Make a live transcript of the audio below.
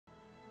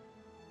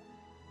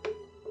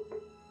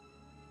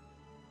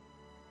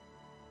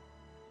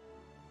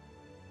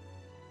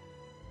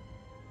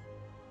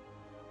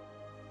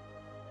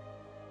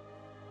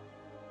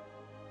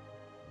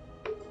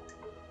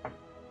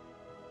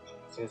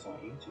says on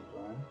YouTube,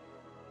 man.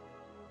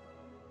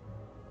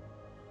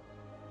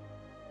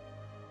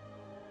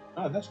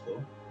 Oh, that's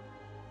cool.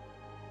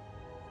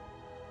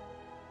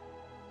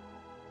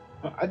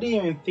 I didn't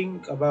even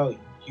think about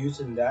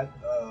using that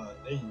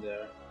thing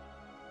there.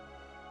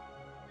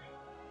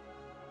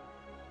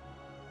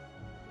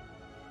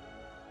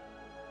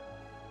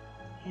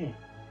 Hmm.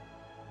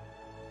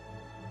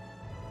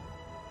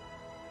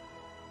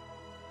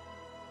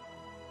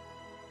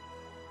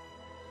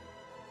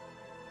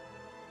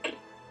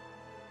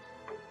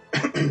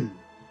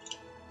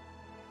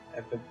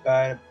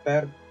 Everybody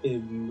better be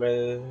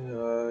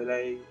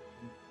ready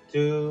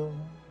to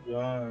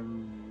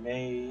join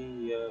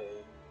me.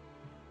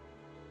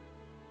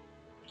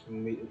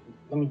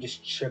 Let me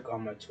just check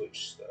on my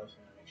Twitch stuff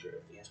and make sure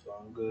everything's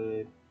going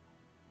good.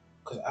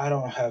 Because I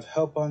don't have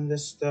help on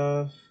this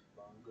stuff.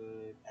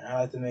 Good. And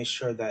I like to make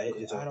sure that it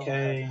is okay. I don't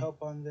have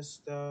help on this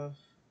stuff.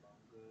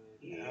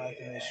 Good. Yeah, I like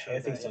to make sure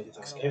everything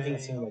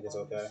seems like it's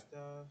okay.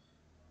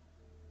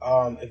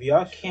 If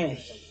y'all can't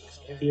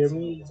hear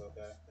me,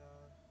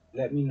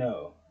 let me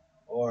know.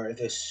 Or if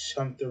there's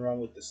something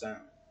wrong with the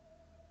sound,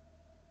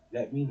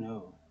 let me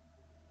know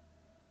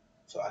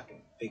so I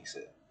can fix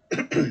it.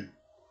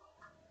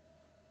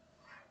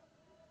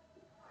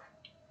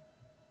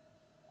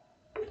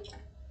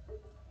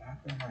 What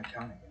happened to my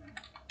account again?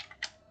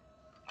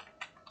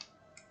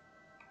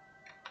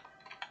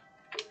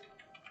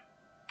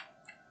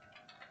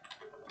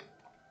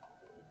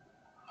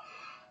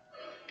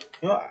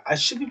 You know, I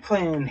should be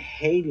playing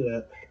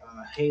Halo.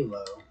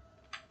 Halo.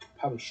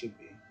 Probably should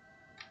be.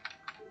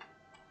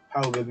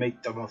 Probably would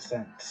make the most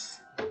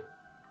sense.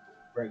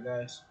 Right,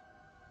 guys?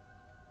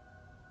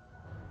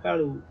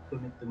 Probably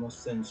would make the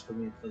most sense for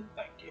me to play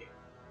that game.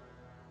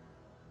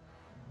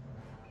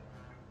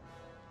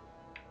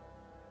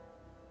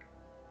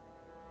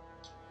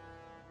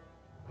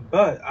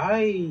 But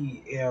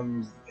I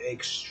am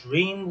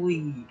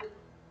extremely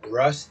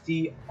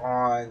rusty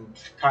on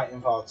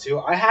Titanfall 2.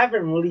 I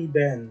haven't really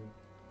been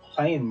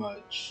playing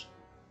much.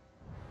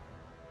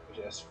 Which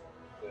is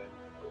good.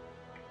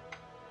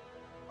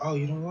 Oh,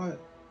 you know what?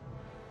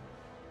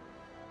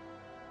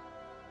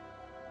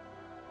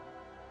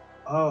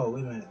 Oh,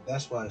 wait a minute.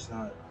 That's why it's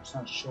not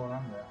showing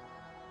on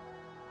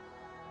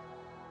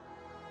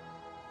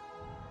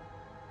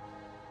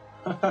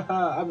there.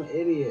 I'm an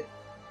idiot.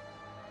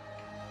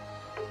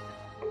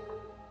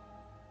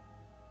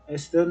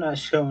 It's still not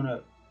showing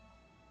up.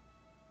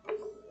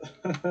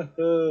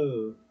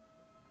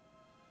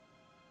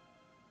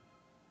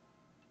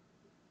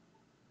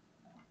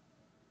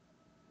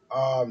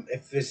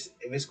 If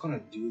it's gonna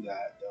do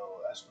that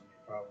though, that's gonna be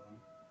a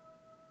problem.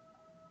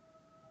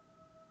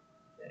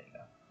 There you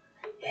go.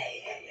 Yeah.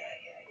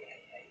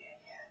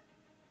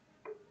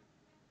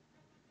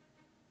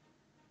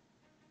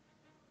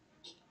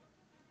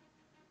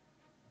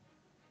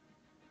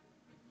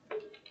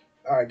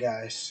 All right,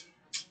 guys.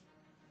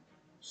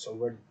 So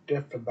we're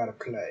definitely about to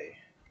play.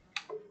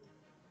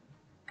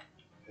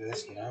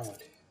 Let's get on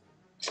with it.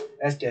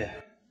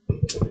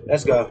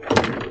 Let's go.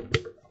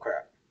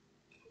 Crap.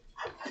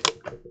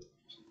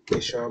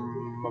 Make sure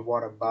my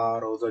water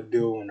bottles are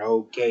doing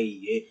okay.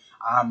 Yeah.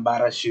 I'm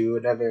about to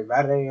shoot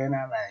everybody in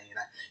the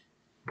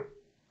rain.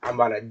 I'm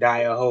about to die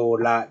a whole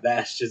lot.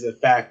 That's just a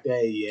fact.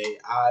 Yeah.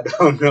 I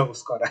don't know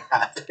what's gonna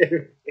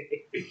happen.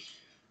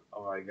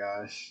 Oh my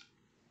gosh.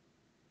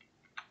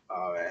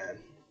 Oh man.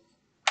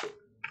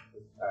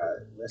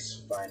 Alright,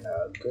 let's find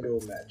a good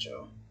old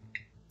matchup.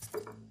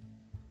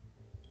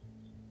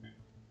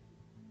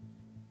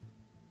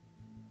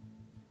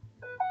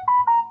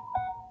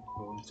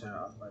 Let me turn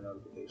off my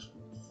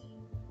notifications.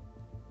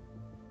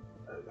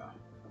 There we go.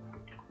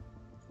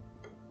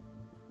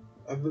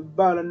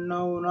 Everybody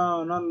know,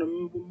 no,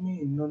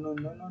 me. No.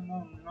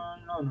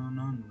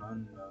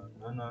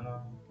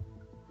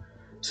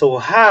 So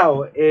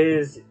how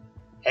is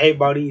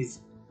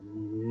everybody's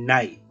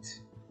night?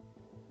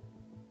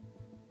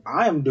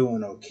 I'm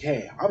doing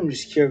okay. I'm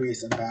just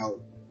curious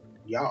about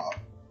y'all.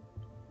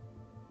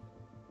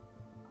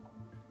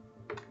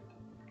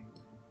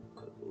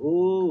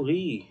 Ooh,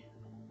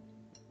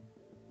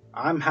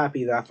 I'm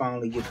happy that I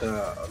finally get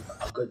a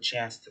good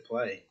chance to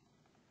play.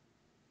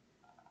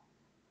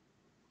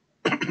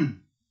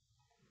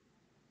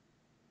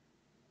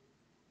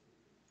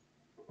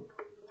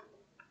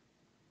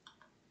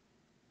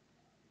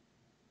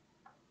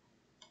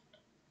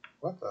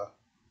 What the?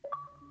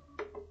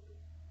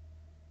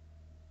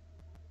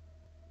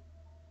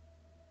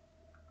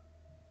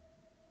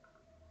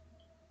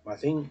 My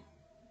thing?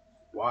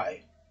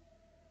 Why?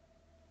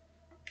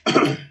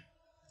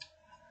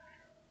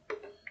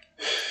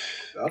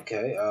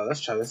 Okay,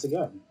 let's try this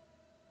again.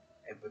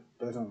 If it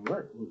doesn't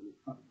work,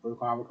 we're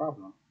gonna have a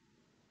problem.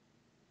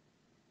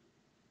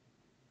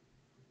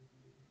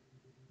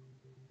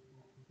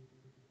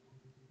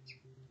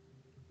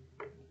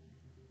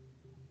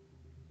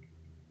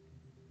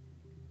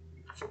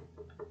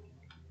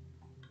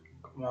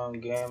 Come on,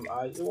 game.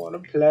 I just wanna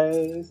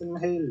play some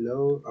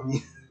Halo. I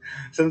mean,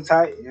 some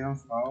Titanfall.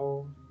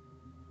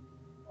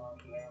 Come on,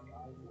 game.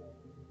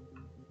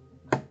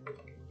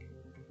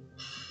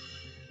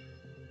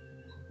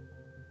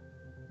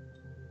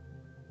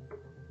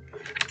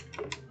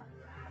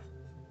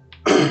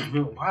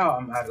 Wow,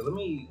 I'm out of. Let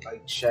me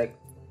like check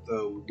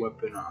the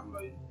weapon I'm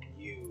gonna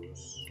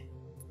use.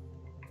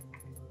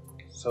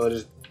 So it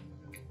is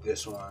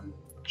this one.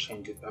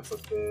 Change it up a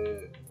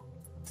bit.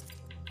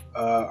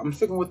 I'm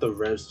sticking with the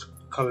red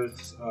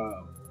colors.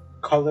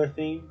 Color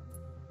theme.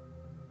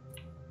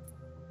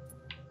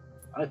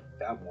 I like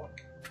that one.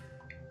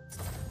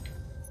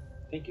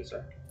 Thank you,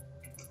 sir.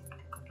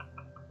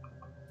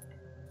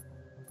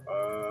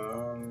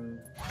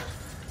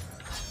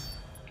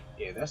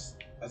 Yeah, that's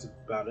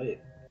about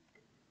it.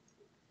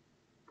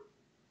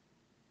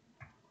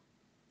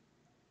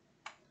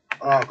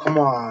 Oh, come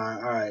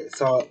on. All right.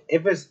 So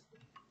if it's,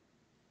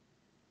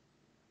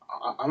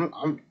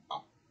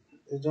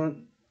 it's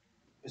doing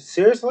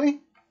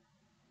seriously.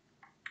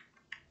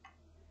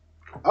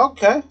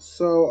 Okay.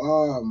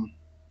 So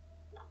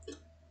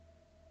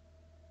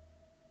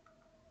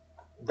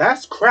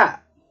that's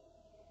crap.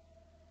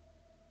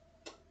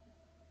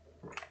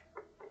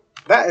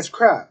 That is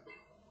crap.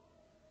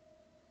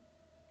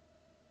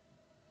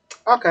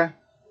 Okay.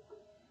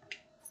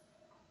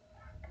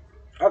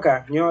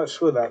 Okay. You know what?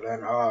 Screw that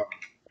then.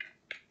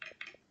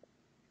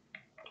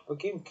 What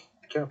game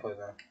can I play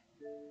then?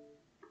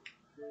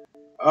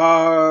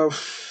 Uh,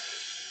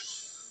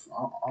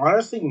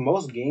 honestly,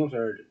 most games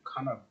are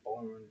kind of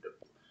boring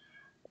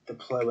to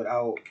play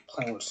without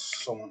playing with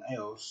someone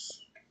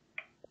else.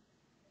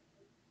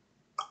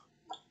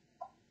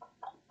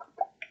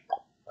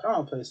 I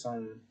want to play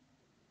some.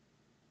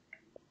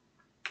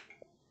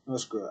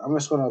 That's good. I'm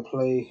just gonna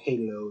play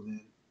Halo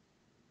then.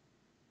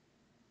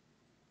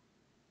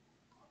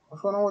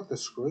 What's going on with the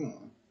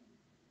screen?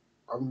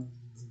 I'm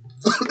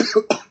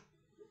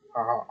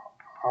uh,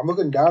 I'm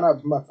looking down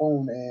at my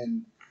phone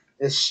and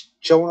it's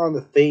showing on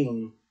the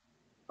thing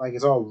like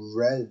it's all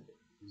red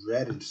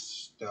and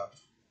stuff.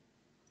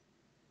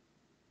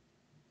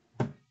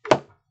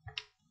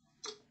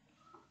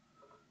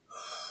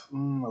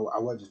 I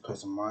would just play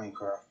some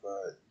Minecraft,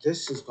 but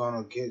this is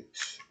gonna get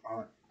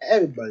on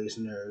everybody's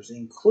nerves,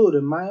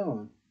 including my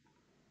own.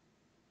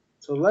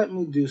 So let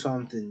me do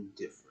something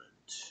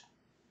different.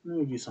 Let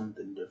me do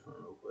something different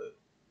real quick.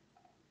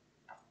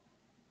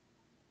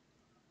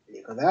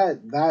 Yeah, cause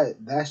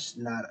that's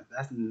not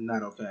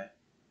okay.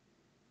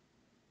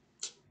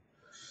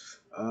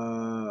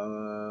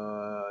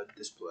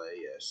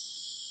 Display, yes.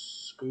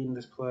 Screen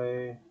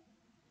display.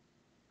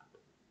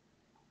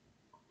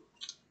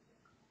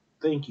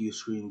 Thank you,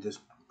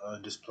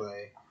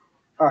 display.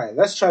 All right,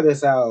 let's try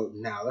this out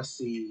now. Let's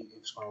see if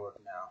it's gonna work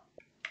now.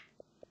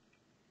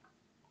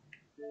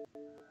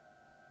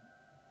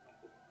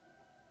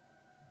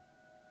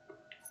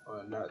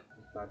 Not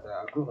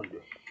that. I'm gonna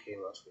do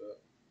Halo for that.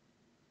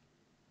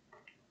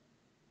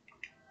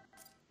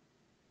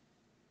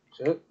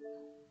 Shit.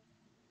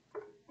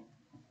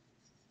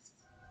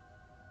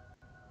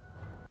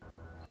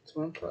 Just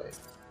wanna play.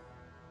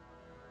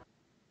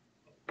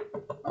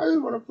 I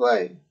just wanna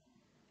play.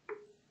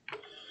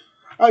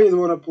 I just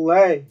wanna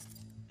play.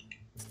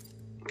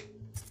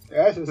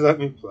 Yeah, just let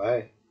me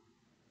play.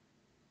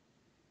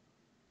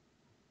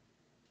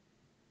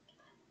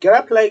 Can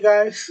I play,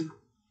 guys?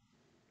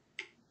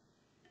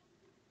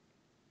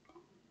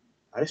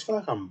 I just feel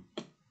like I'm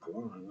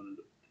boring.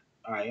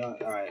 All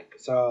right.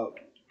 So,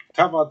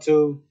 Top Out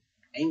 2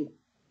 ain't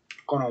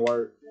gonna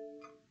work.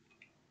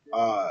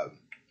 Uh,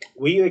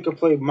 we either can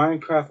play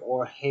Minecraft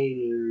or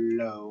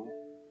Halo.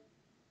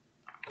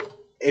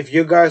 If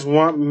you guys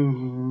want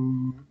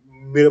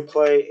me to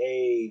play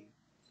a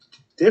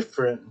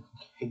different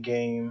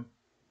game,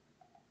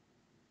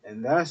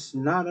 and that's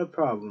not a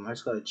problem. I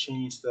just gotta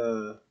change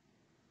the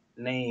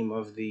name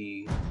of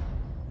the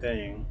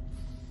thing.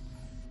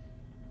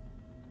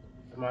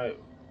 I might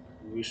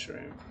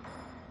restream.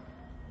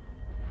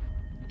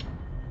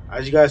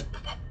 As you guys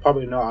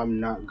probably know, I'm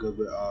not good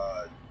with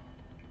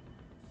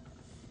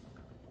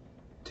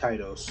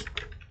titles.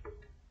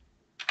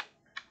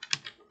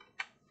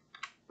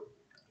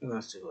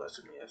 Let's do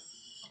lesson,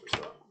 yes.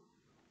 So,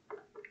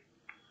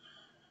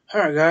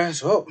 all right,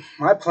 guys. Well,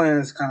 my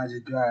plans kind of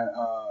just got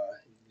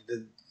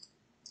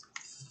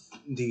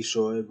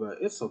destroyed, but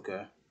it's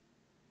okay.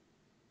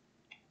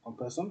 I'll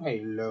play some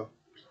Halo.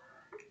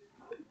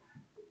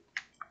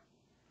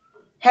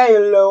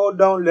 Halo,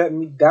 don't let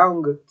me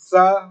down, good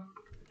sir.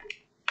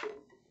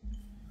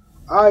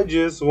 I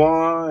just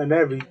want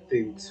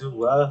everything to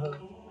work.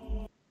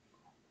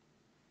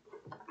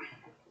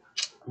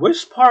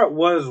 Which part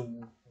was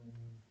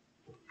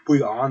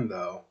we on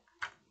though?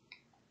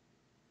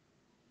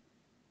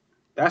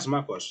 That's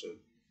my question.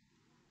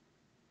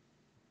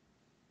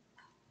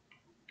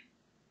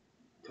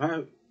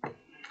 Can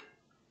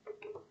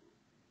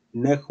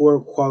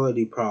network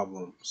quality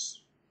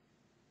problems.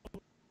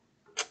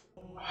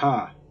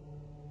 Huh.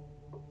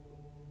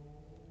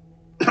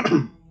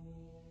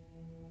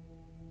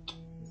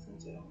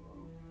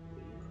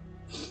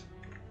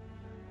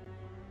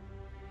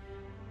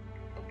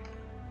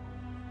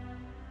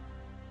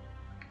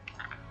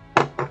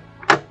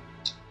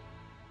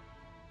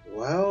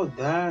 Well,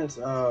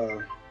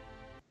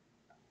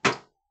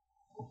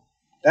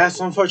 that's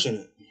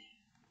unfortunate.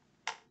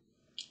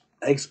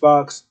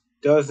 Xbox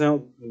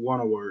doesn't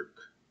want to work.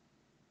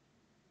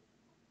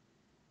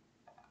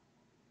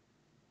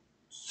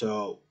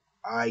 So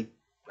I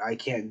I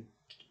can't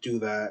do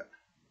that.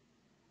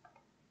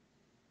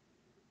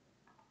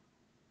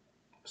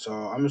 So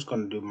I'm just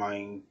gonna do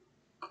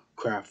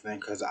Minecraft thing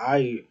because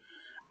I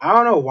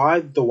don't know why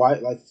the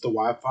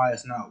Wi-Fi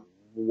is not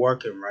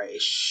working right.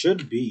 It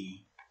should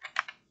be.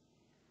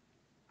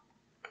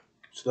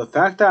 So the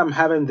fact that I'm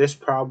having this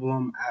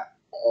problem at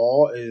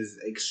all is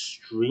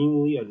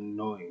extremely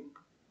annoying.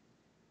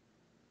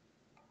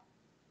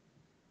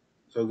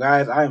 So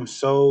guys, I am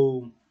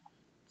so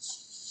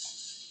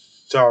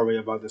sorry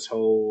about this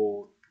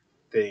whole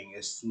thing.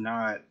 It's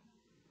not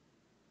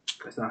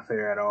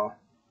fair at all.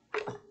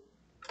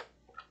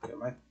 Yeah,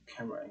 my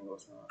camera angle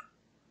is not.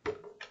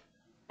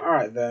 All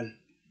right then.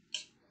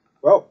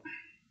 Well,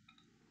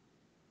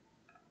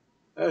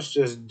 let's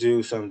just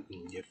do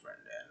something different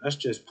then. Let's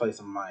just play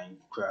some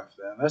Minecraft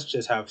then. Let's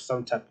just have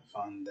some type of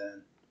fun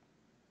then.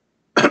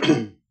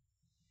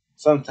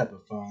 Some type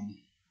of fun,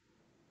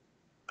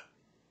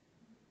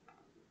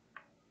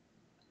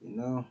 you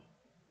know.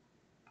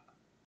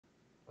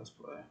 Let's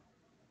play.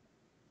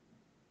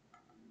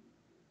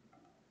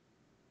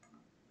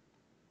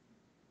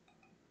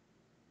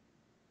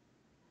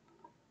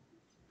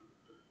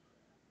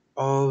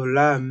 All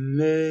I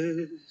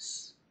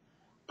miss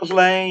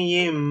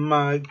playing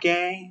my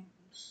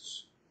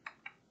games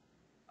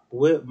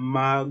with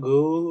my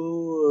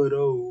good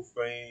old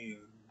friends.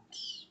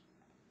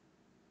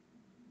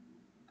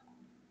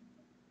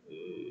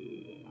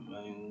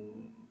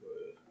 Man,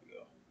 where we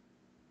go?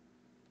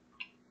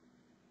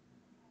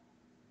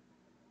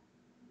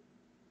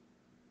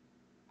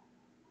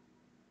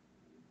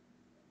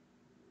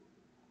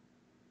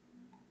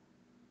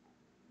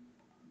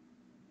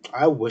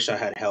 I wish I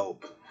had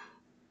help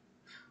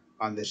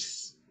on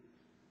this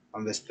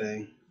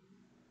thing.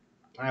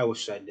 I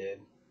wish I did.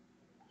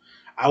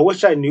 I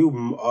wish I knew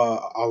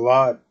a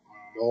lot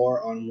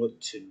more on what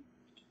to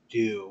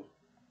do.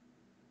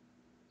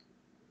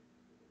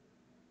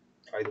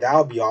 Like that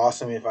would be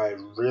awesome if I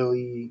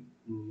really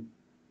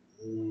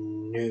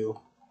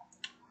knew.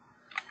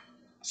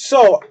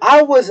 So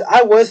I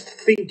was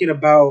thinking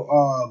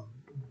about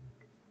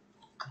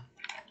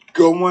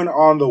going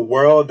on the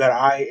world that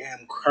I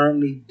am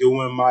currently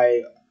doing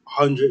my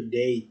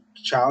 100-day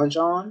challenge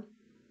on.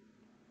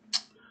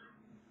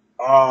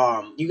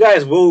 You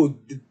guys will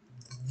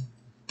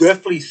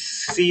definitely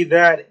see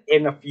that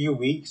in a few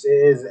weeks. It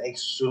is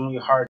extremely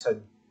hard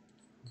to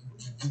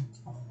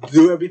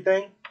do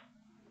everything,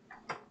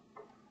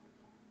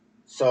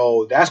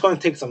 so that's going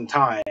to take some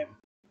time.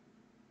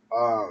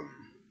 Um,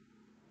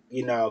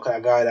 cause I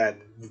gotta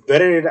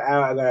vet it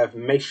out. I gotta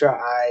make sure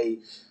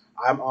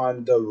I'm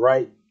on the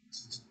right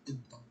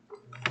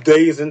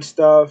days and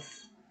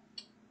stuff.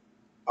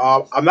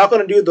 I'm not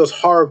gonna do those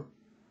hardcore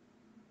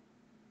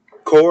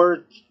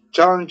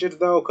challenges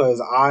though,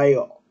 cause I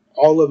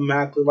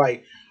automatically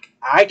like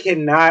I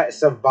cannot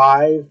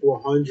survive for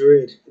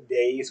 100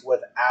 days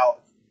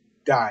without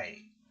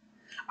dying.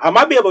 I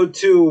might be able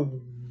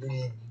to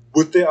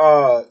with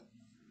the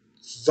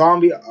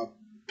zombie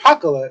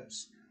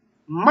apocalypse.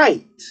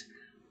 Might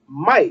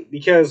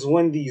because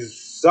when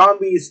these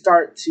zombies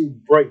start to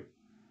break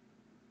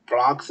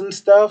blocks and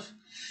stuff,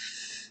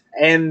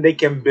 and they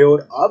can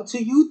build up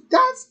to you,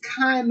 that's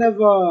kind of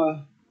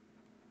a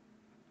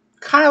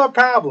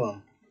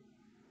problem,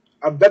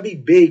 a very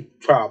big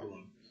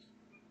problem.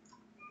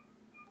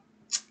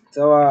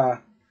 So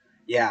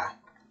yeah,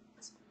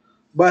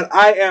 but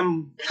I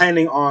am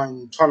planning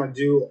on trying to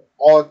do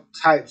all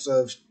types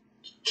of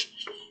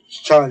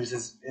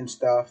challenges and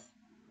stuff.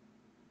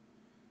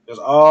 It's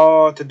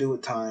all to do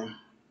with time.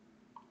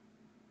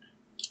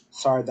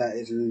 Sorry that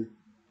it's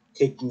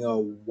taking a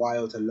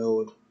while to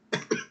load.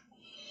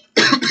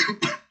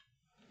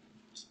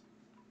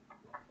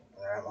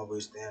 I'm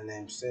always damn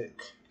name sick.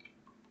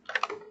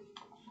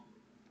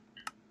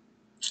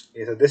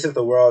 Yeah, so this is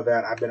the world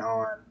that I've been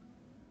on.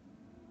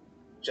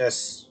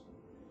 Just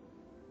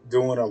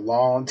doing a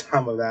long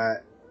time of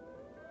that.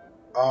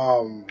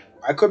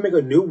 I could make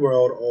a new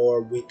world,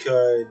 or we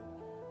could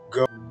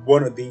go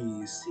one of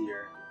these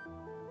here.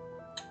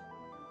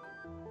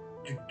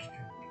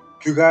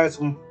 Do you guys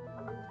want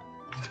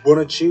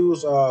to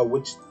choose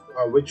which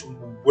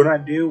would I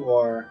do,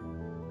 or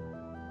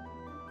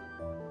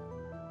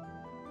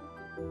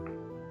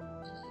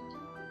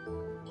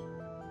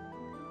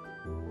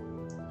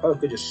probably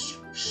could just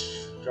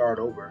start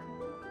over.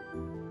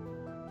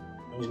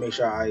 Let me just make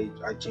sure I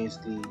change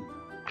the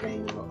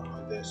name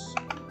of this.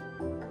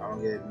 I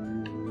don't get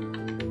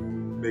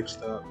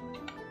mixed up.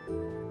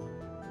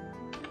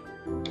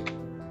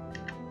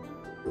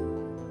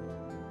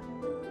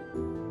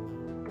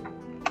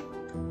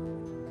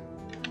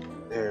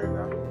 There we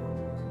go.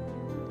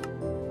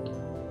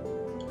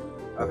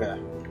 Okay.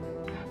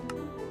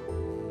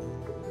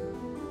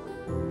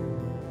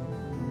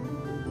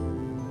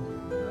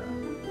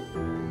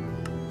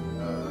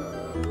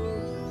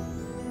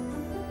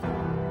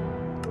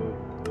 Boop,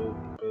 boop,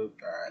 boop.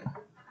 All right.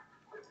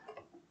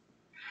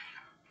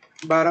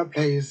 But I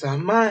play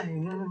some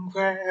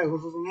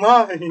Minecraft,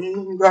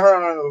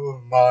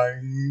 Minecraft,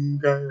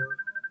 Minecraft.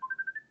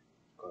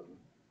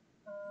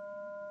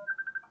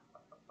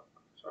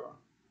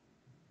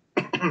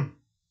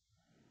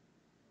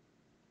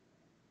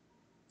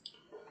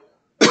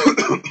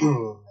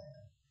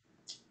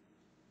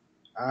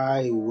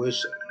 I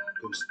wish I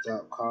could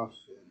stop coughing.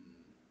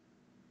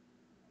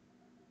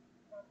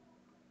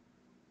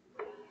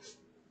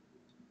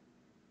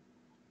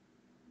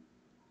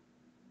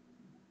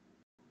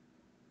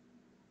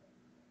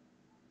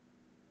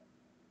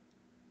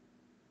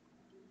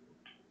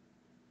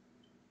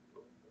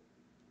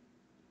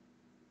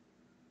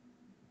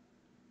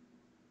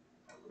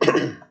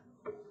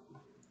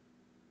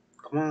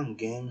 Come on,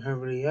 game,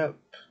 hurry up,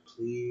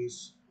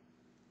 please.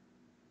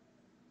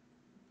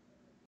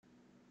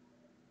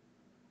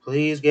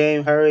 Please,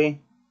 game,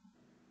 hurry.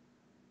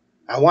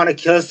 I want to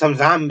kill some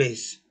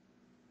zombies.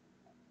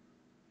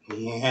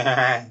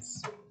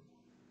 Yes.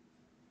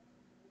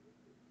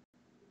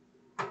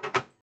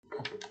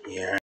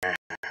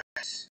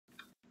 Yes.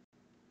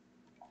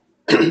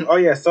 Oh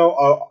yeah. So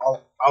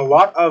a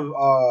lot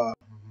of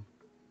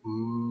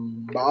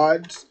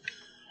mods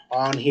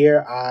on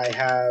here I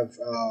have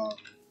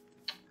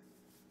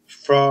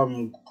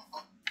from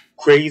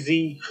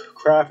Crazy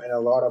Craft and a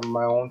lot of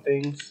my own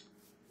things.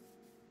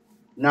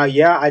 Now,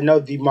 yeah, I know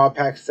the mod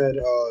pack said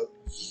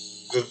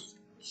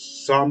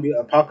zombie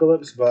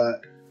apocalypse,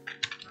 but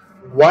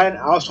when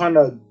I was trying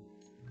to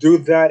do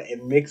that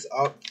and mix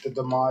up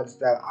the mods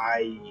that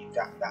I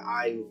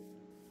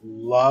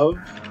love,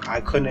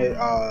 I couldn't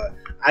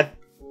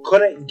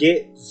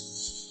get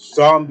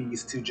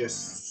zombies to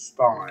just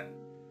spawn.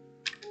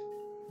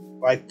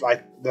 Like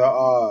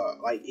the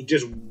like it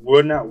just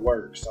would not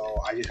work.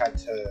 So I just had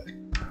to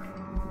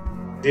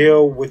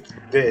deal with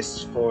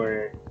this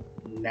for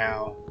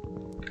now.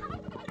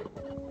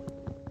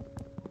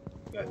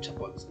 Gotta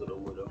chop out this little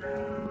widow.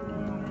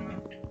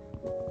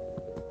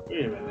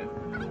 Wait a minute.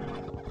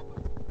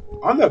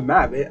 On the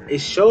map, it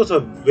shows a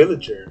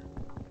villager.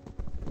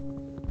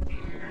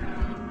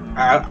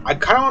 I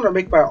kind of want to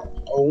make my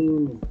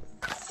own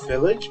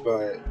village,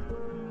 but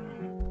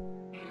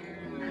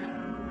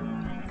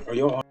or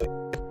you don't want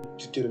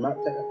to do the map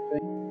thing.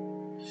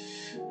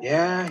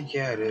 Yeah,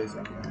 it is.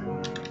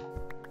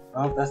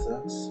 Oh, that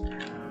sucks.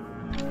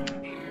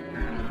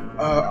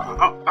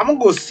 I'm gonna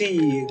go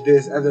see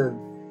this other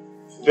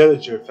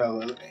villager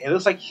fella. It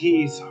looks like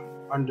he's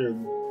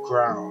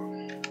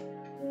underground.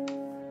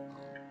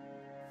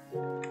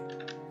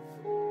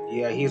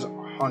 Yeah, he's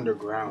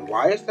underground.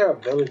 Why is there a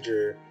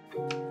villager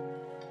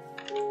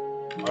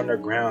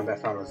underground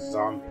that's not a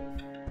zombie?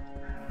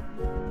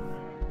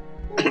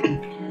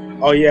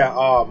 Oh yeah,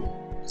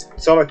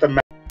 so like the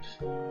map,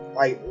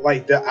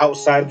 like the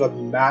outside of the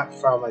map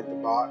from like the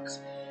box,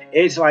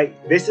 it's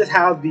like this is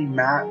how the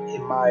map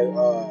in my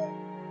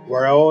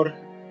world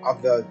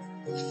of the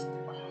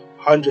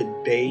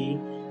 100-day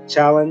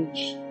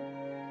challenge.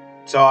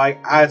 So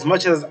as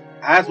much as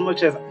I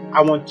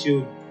want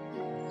to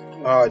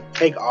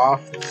take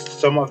off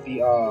some of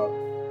the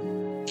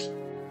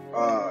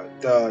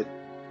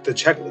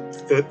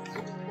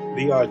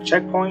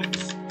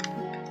checkpoints,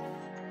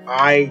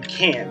 I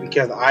can't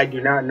because I do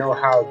not know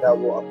how that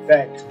will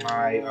affect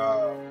my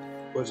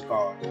what's it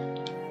called,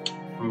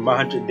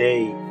 my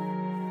 100-day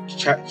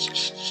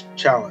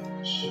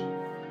challenge.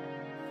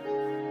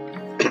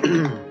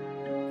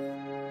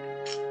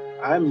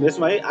 I miss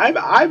my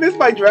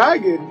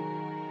dragon.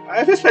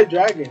 I miss my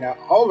dragon now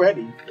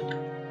already.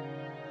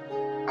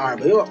 Alright,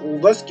 but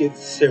let's get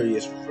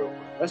serious real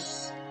quick.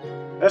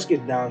 Let's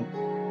get down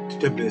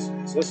to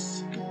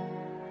business.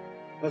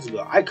 Let's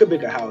go. I could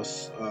make a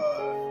house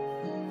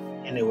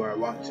anywhere I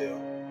want to.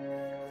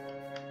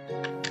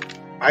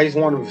 I just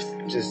want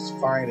to just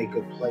find a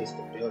good place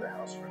to build a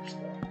house first,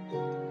 though.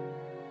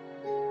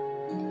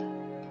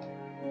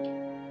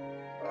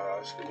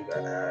 Let's get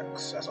that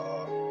axe. That's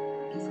all.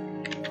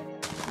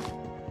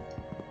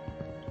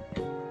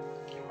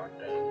 Get my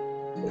thing.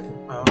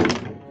 I'm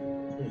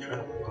trying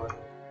to find.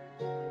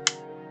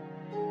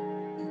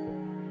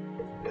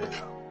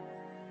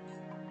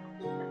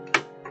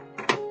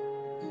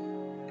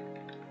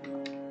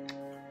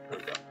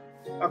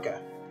 Okay.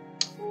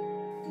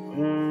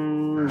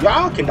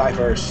 Y'all can die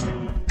first.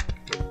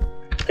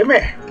 Come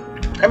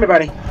here,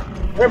 buddy.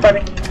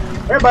 Everybody.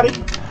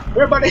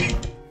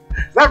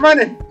 Stop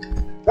running.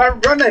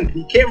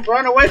 You can't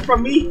run away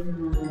from me.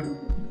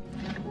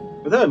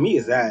 What type of meat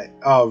is that?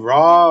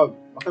 Raw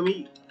bucket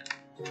meat.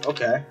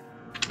 Okay.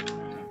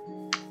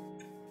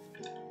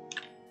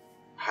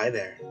 Hi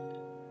there.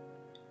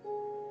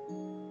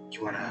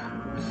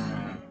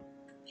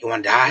 You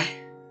wanna die?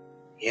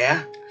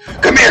 Yeah?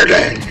 Come here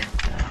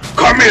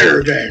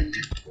then!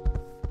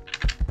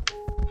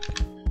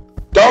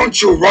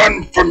 Don't you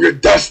run from your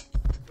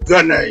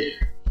destiny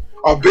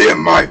of being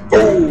my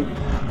fool!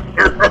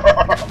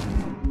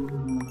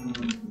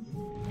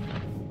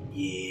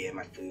 Yeah,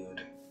 my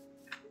food.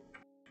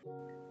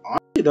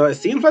 Honestly though, it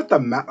seems like the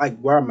map, like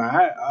where I'm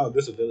at, oh,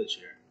 there's a village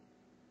here.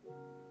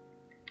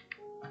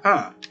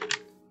 Huh.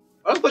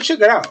 Let's go check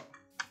it out.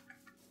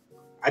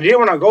 I didn't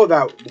want to go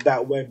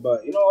that way,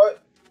 but you know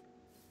what?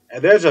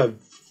 If there's a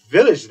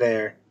village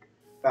there,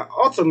 that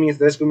also means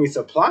there's gonna be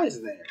supplies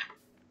there.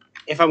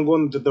 If I'm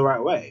going the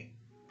right way.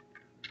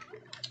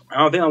 I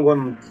don't think I'm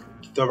going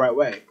the right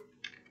way.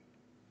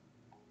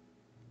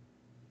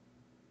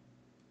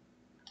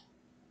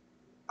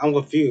 I'm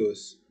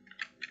confused.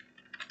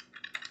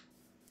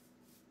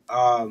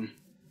 Yeah,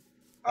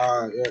 you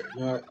know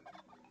what?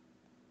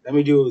 Let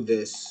me do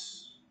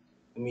this.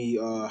 Let me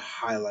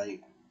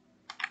highlight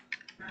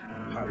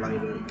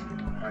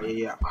it.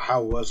 Yeah, I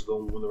was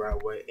going the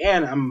right way,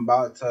 and I'm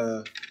about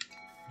to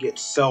get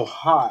so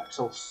hot,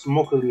 so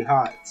smokily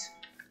hot,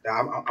 that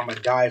I'm gonna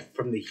die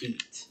from the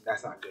heat.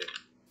 That's not good.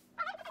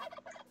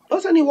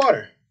 Plus, I need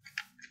water.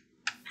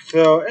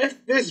 So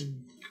if this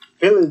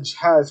village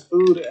has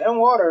food and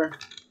water,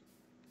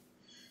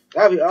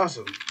 that'd be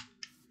awesome.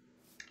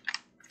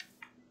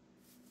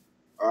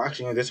 Oh,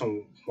 actually, there's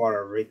some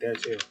water right there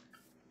too.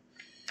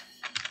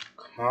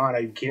 Come on,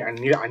 I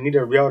need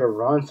to be able to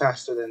run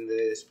faster than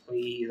this.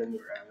 Please let me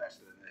run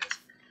faster than this.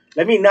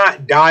 Let me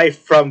not die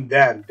from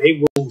them.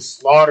 They will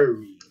slaughter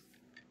me.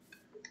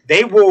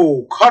 They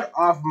will cut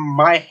off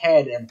my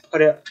head and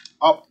put it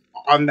up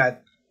on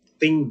that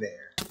thing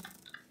there.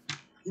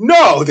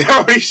 No, they're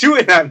already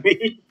shooting at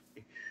me.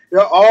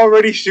 They're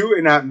already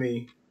shooting at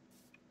me.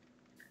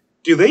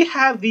 Do they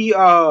have the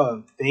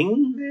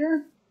thing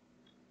there?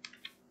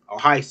 Oh,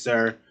 hi,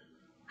 sir.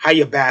 Hi,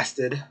 you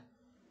bastard.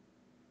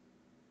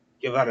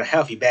 Give out a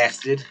health, you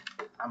bastard.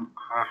 I'm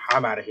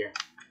out of here.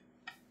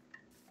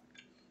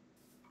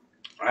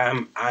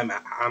 I'm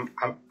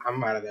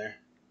out of there.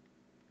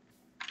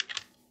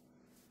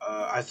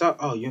 I thought.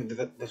 Oh,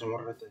 there's some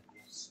water right there.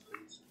 Yes,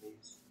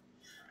 please.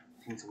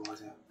 Need some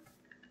water.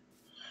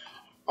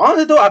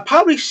 Honestly, though, I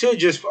probably should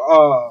just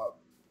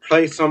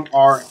play some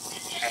art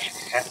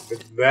at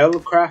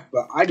Veilcraft,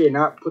 but I did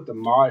not put the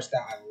mods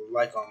that I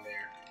like on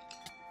there.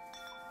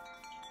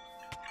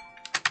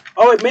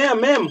 Oh wait,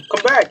 ma'am,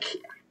 come back.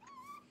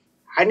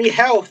 I need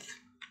health.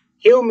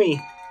 Heal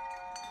me.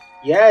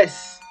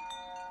 Yes.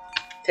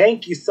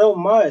 Thank you so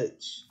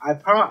much. I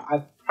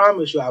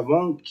promise you I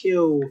won't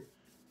kill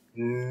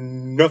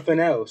nothing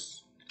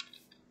else.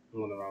 I'm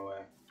going the wrong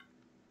way.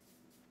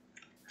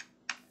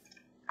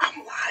 I'm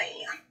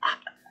lying.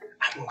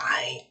 I'm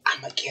lying.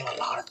 I'm gonna kill a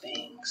lot of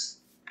things.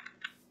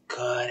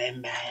 Good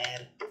and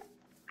bad.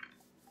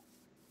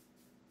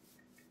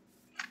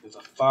 There's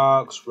a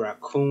fox,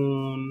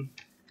 raccoon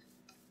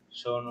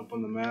showing up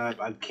on the map.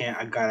 I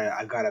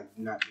gotta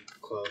not be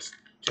close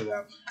to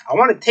them. I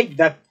want to take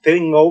that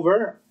thing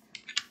over.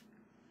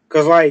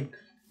 Cause like,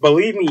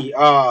 believe me,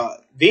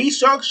 these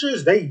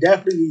structures, they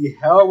definitely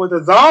hell with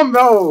a zombie.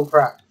 Oh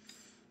crap.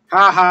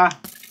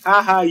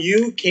 Haha,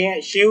 you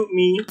can't shoot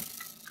me.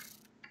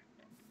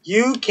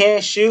 You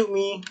can't shoot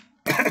me.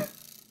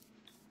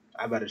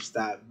 I better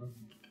stop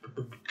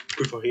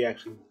before he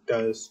actually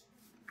does.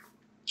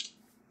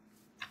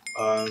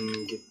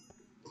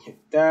 Hit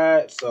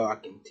that so I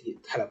can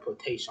get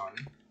teleportation.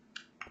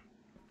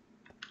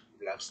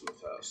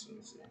 Blacksmith house. Let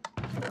me see.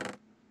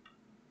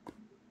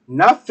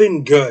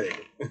 Nothing good.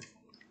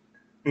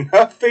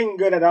 Nothing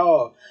good at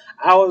all.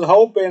 I was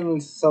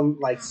hoping some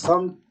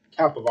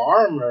type of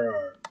armor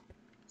or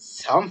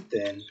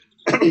something.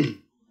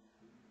 You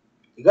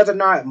guys are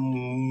not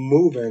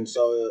moving,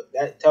 so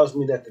that tells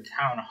me that the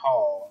town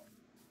hall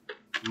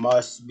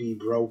must be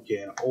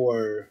broken,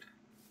 or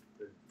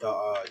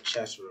the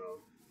chest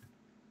room.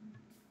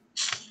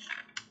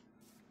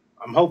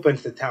 I'm hoping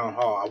it's the town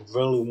hall. I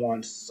really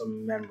want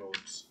some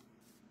emeralds.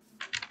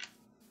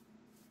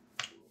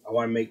 I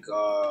want to make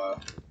a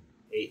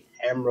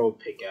emerald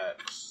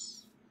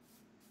pickaxe.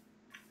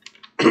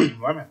 Where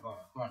am I going?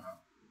 Come on now.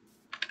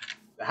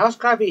 The house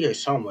gotta be here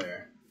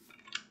somewhere.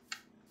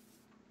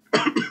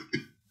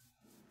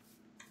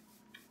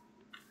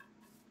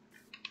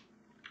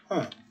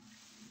 Huh.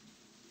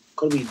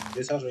 Could it be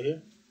this house right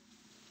here?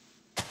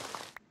 I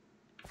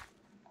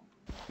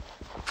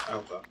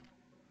hope so.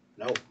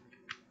 No.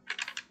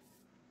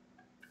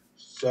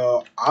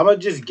 So I'm gonna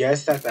just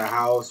guess that the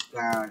house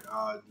got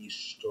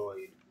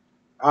destroyed.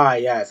 Ah,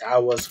 yes, I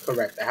was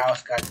correct. The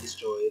house got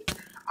destroyed.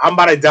 I'm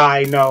about to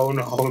die. No. I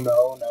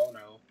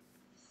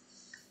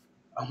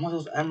want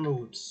those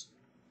emeralds.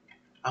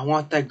 I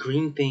want that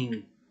green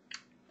thing.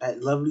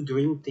 That lovely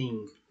green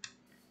thing.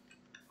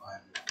 1,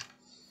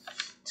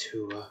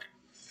 2.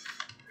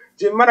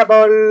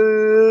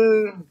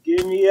 Jimarabol.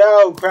 Give me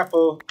out,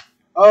 crapple.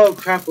 Oh,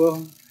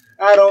 crapple.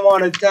 I don't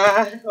want to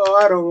die. Oh,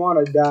 I don't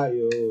want to die.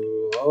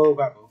 Oh,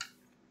 crapple.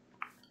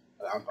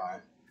 I'm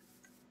fine.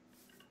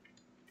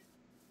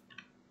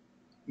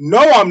 No,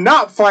 I'm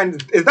not fine.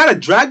 Is that a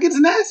dragon's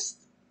nest?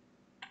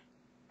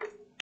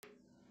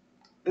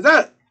 Is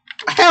that...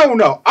 Hell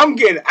no. I'm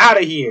getting out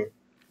of here.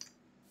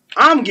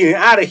 I'm getting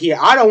out of here.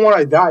 I don't want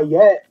to die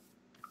yet.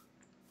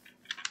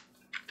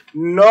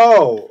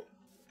 No.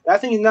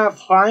 That thing is not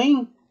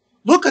flying.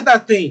 Look at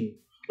that thing.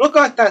 Look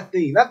at that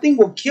thing. That thing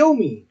will kill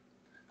me.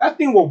 That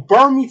thing will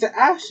burn me to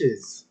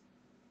ashes.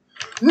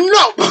 No,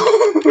 no,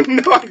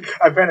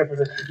 I panicked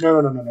for a second. No.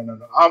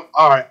 I'm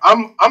all right.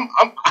 I'm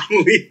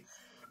leaving.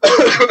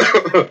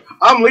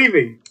 I'm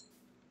leaving.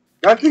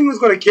 That thing was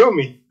gonna kill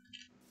me.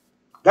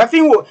 That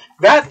thing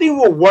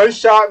will one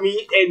shot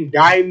me in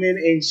diamond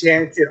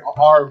enchanted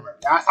armor.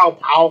 That's how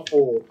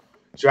powerful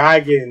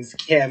dragons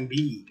can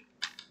be.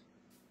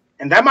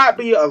 And that might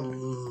be a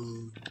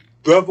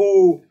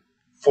level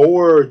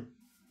 4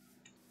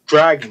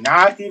 dragon.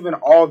 Not even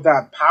all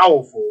that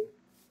powerful.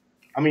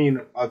 I mean,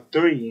 a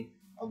 3.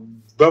 A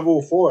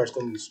level 4 is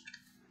going to be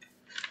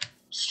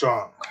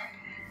strong.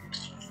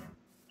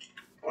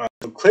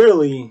 So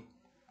clearly,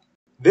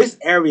 this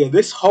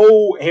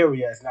whole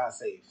area is not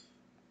safe.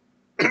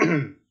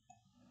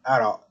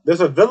 At all.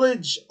 There's a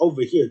village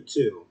over here,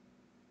 too.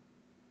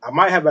 I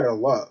might have better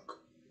luck.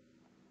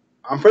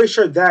 I'm pretty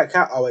sure that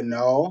cat. Oh,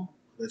 no.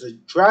 There's a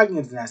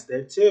dragon's nest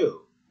there,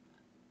 too.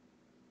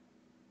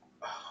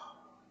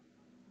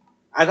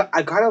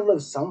 I gotta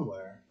live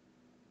somewhere.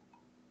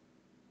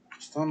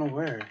 Just don't know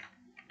where.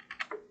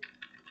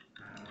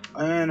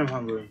 And I'm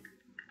hungry.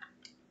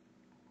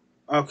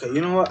 Okay,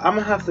 you know what? I'm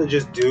gonna have to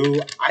just do.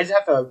 I just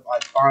have to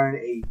like find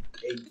a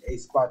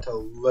spot to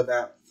live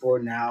at for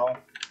now.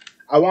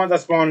 I want to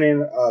spawn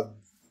in a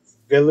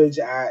village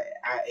at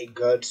a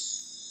good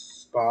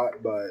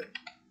spot, but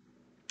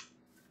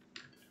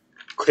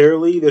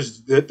clearly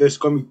there's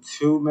gonna be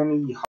too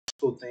many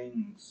hostile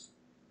things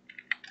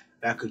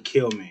that could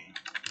kill me.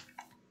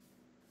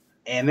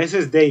 And this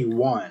is day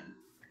 1.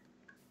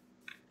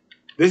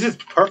 This is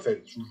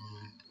perfect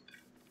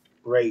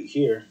right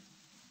here.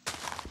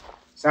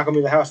 It's not gonna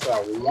be the house that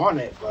I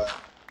wanted, but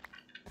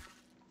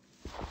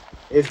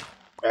it's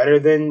better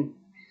than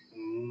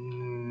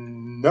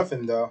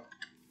nothing, though.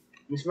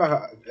 Let me see if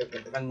I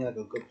can get like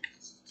a good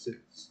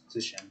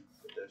position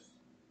for this.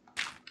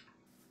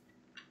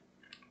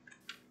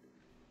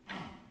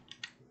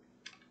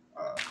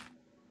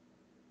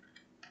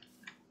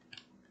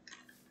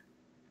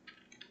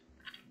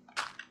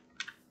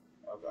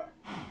 Okay.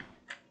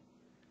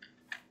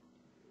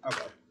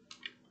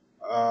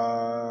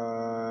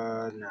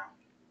 No.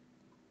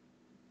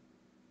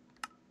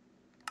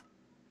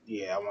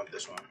 Yeah, I want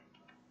this one.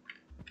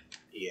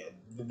 Yeah,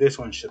 this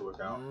one should work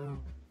out.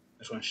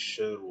 This one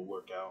will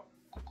work out.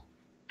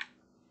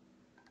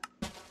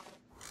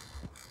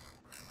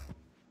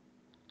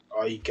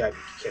 Oh, you gotta be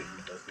kidding me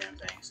with those damn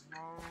things.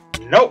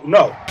 No.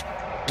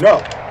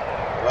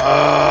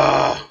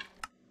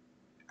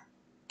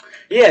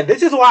 Yeah,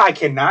 this is why I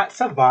cannot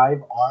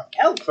survive on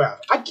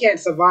Elcraft. I can't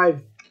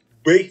survive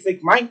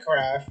basic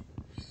Minecraft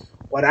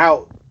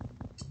without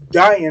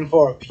dying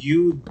for a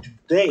few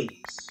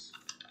days.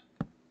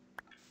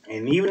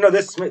 And even though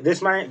this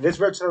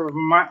version of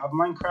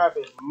Minecraft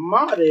is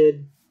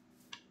modded,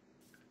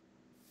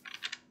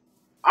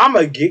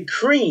 I'ma get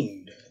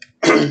creamed.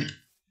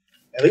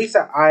 At least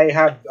I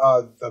have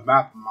the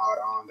map mod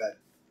on that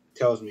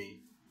tells me.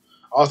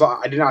 Also,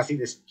 I did not see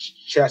this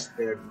chest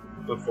there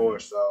before,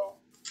 so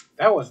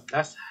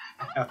that's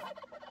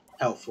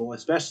helpful,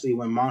 especially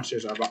when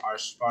monsters are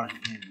spawning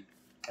in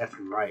left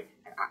and right,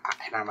 and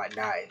I might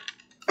die.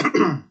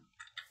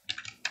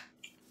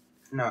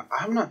 No,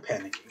 I'm not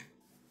panicking.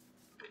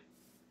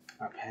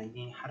 Not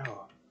panicking at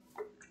all.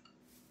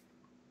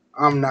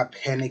 I'm not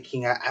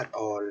panicking at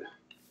all.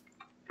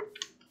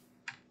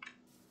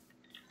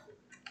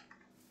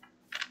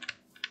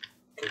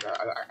 Because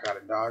I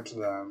gotta dodge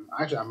them.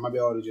 Actually, I might be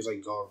able to just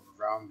like go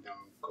around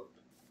them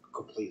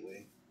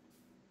completely.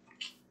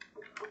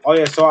 Oh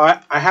yeah, so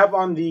I have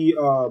on the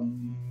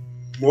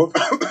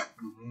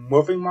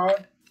morphing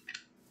mod,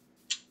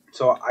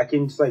 so I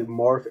can just like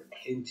morph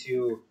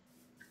into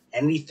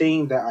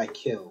anything that I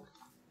kill.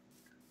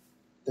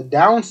 The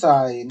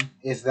downside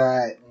is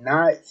that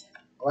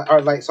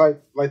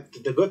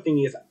the good thing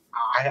is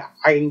I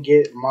can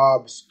get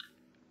mobs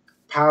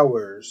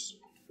powers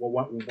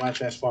when I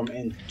transform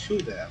into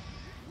them.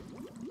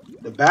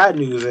 The bad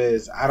news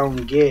is I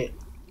don't get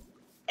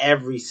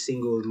every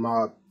single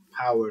mob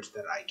powers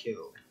that I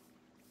kill,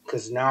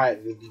 because not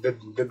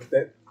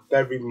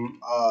every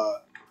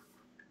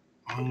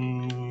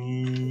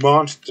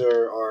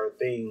monster or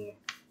thing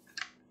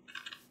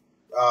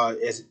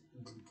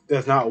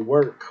does not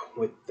work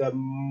with the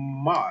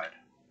mod.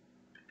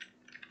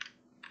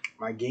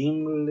 My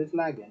game is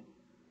lagging.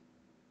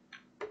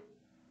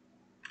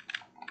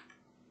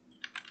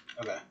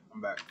 Okay,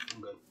 I'm back.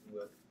 I'm good.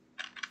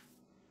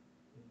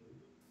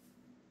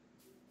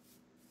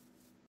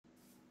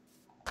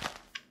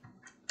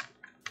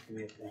 Give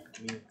me up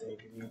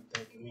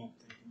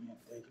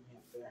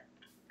there.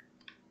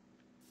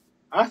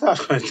 I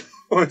thought I was going to do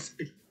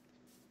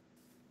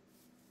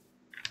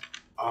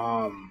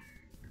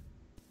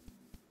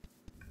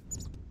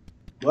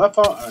well, I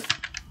thought.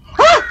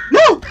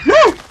 No!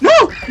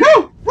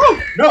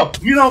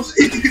 You don't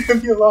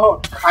leave me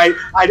alone. I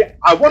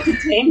want to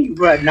tame you,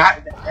 but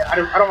not. I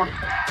don't want.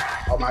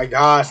 Oh my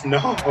gosh! No!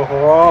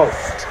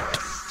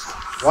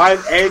 Why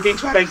is everything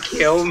trying to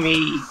kill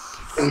me?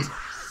 I'm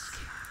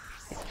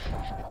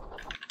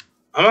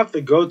gonna have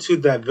to go to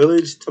that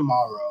village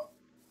tomorrow.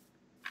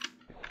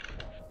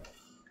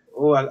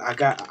 Oh,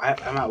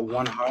 I'm at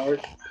 1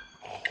 heart.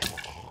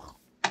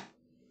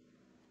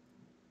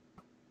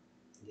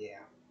 Yeah.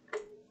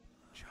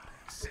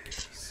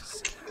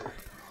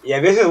 Yeah,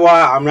 this is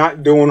why I'm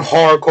not doing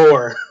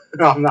hardcore.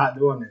 I'm not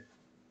doing it.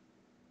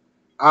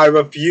 I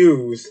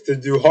refuse to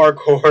do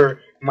hardcore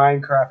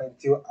Minecraft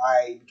until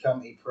I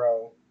become a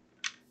pro.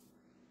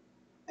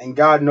 And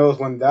God knows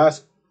when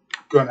that's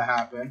gonna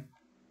happen.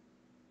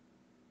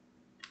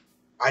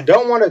 I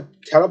don't want to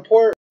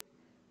teleport.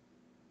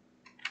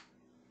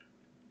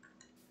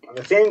 At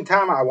the same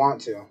time, I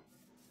want to.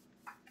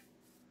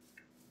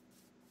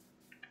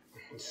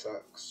 It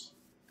sucks.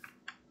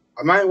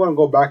 I might want to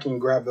go back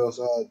and grab those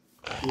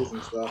keys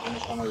and stuff. I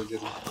just want to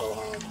just go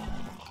home.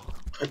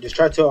 Just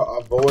try to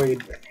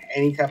avoid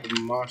any type of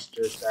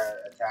monsters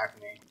that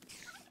attack me.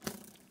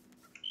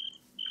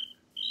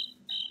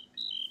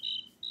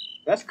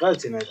 That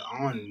skeleton is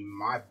on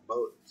my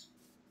boat.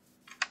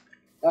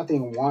 That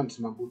thing wants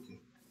my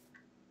booty.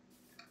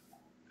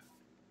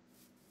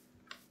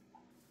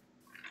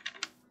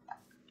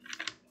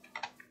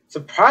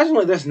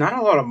 Surprisingly, there's not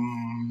a lot of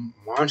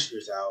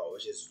monsters out,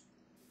 which is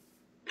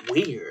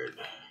weird.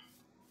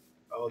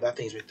 Oh, that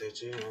thing's right there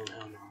too. Oh,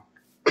 hell no.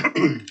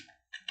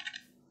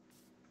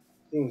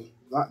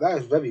 That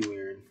is very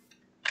weird.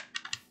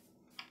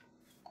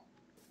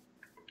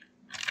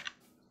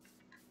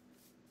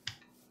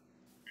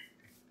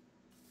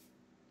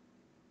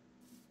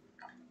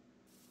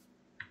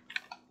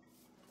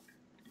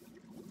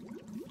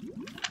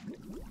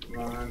 Come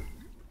on.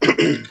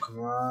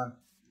 Come on.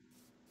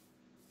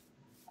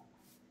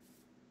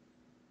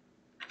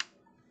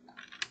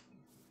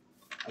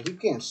 I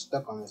keep getting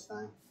stuck on this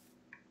thing.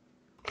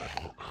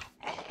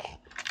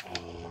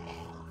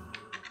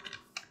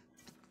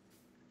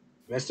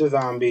 Mr.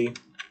 Zombie.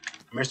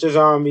 Mr.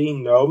 Zombie.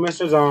 No,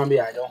 Mr.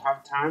 Zombie. I don't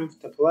have time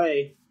to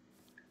play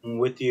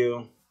with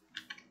you.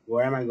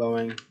 Where am I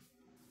going?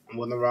 I'm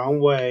going the wrong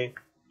way.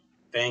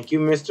 Thank you,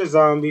 Mr.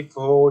 Zombie,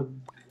 for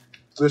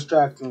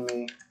distracting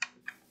me.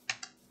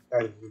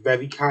 That's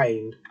very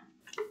kind.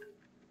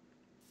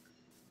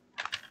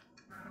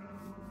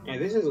 And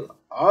this is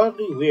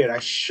oddly weird. I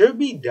should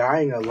be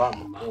dying a lot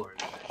more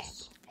than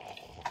this.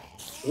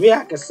 Maybe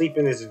I can sleep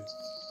in this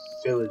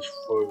village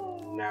for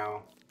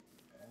now.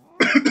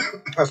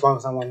 As long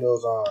as I'm one of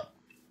those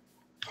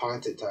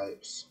haunted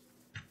types.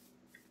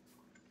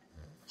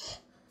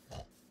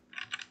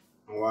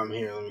 And while I'm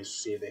here, let me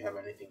see if they have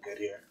anything good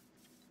here.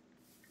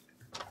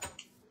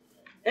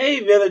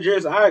 Hey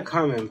villagers, I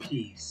come in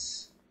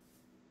peace.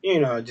 You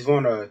know, just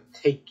want to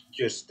take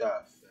your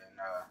stuff. And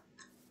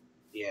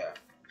yeah.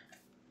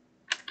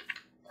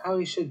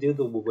 Probably should do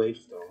the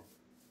wavestone.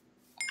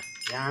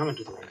 Yeah, I'm gonna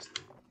do the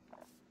wavestone.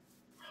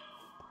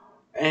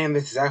 And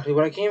that's exactly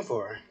what I came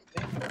for.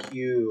 Thank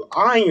you.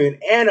 Iron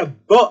and a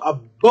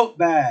book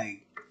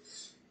bag.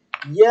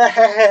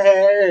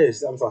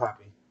 Yes! I'm so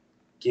happy.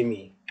 Give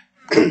me.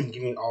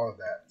 Give me all of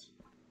that.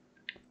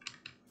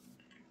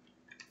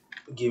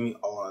 Give me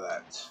all of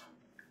that.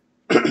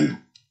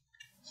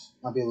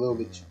 Might be a little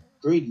bit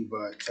greedy,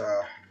 but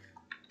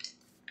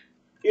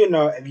you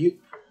know, if you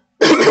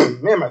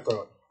man, my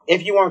throat.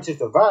 If you want to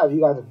survive,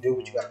 you gotta do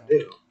what you gotta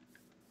do.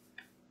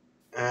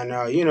 And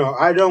you know,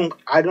 I don't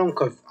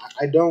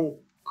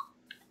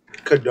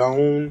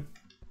condone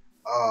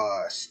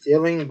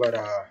stealing, but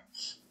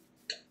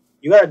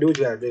you gotta do what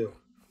you gotta do.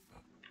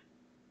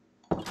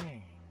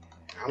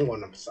 I'm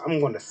going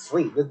to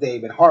sleep. This day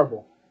been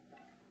horrible.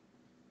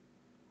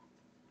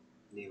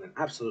 It's been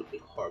absolutely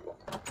horrible.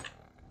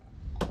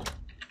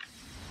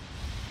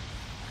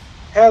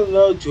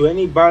 Hello to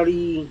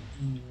anybody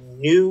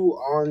new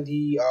on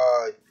the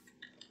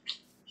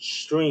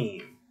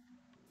stream.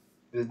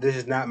 This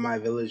is not my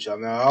village.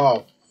 I'm not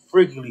all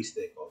freakily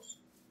Stickles.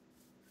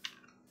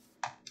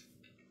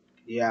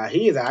 Yeah,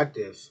 he is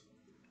active.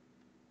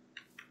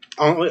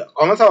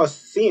 Unless I was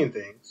seeing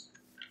things.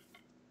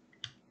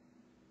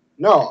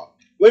 No,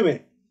 wait a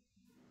minute.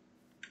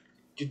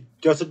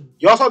 Y'all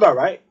saw that,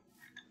 right?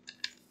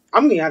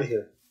 I'm getting out of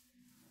here.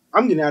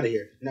 I'm getting out of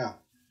here. No,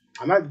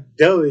 I'm not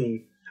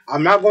dealing.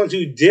 I'm not going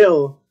to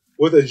deal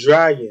with a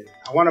dragon.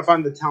 I want to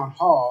find the town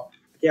hall.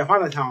 I can't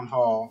find the town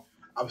hall.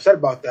 I'm upset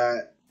about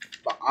that.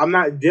 But I'm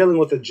not dealing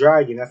with a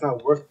dragon. That's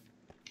not worth it.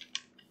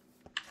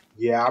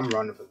 Yeah, I'm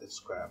running for this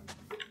crap.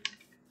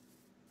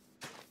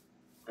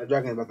 That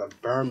dragon is about to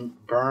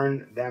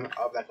burn them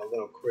up like a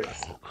little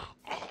crisp.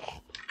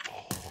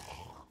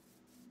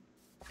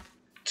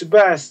 Too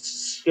bad,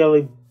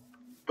 Skelly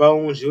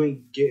Bones. You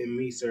ain't getting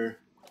me, sir.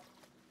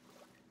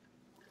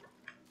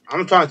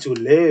 I'm trying to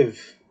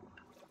live.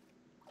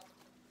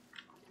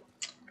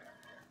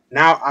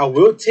 Now, I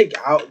will take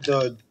out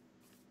the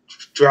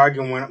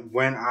dragon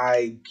when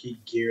I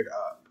get geared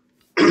up.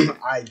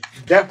 I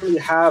definitely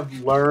have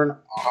learned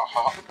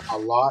a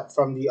lot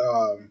from the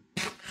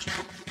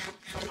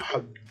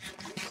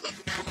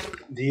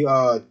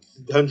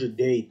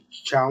 100-day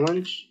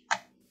challenge.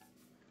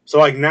 So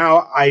like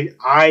now I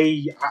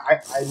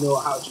know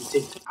how to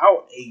take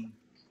out a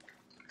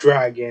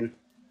dragon.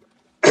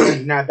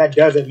 Now that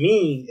doesn't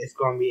mean it's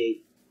gonna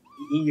be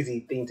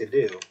easy thing to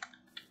do.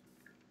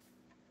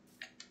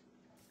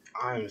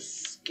 I'm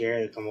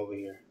scared to come over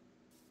here.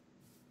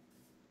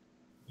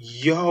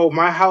 Yo,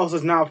 my house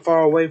is not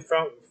far away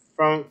from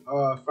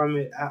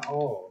it at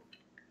all.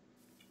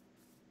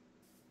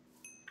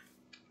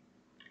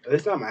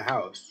 It's not my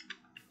house.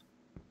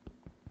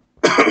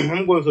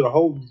 I'm going to the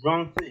whole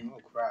wrong thing.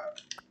 Oh crap!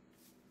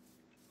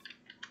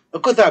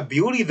 Look at that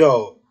beauty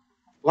though.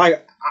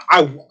 Like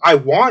I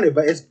want it,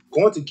 but it's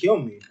going to kill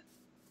me.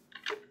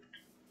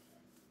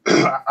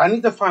 I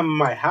need to find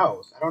my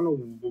house. I don't know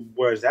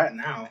where it's at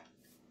now.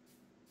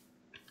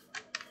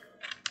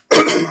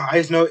 I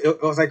just know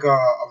it was like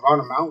around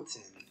a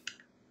mountain.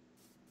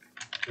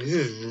 This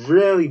is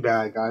really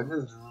bad, guys.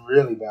 This is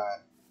really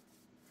bad.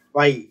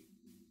 Like,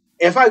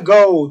 if I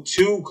go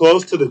too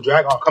close to the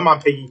dragon, oh come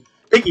on, Piggy,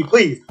 Piggy,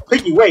 please,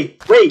 Piggy,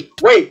 wait,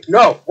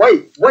 no,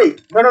 wait, no.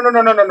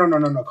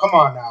 Come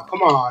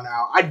on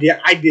now. I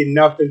did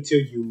nothing to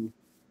you.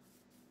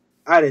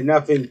 I did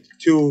nothing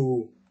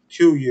to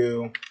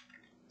you.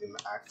 Let me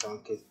act on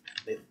cause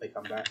they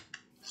come back.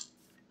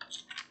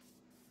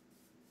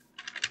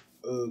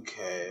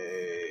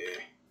 Okay.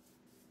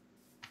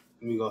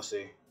 Let me go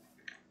see.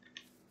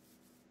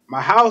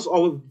 My house.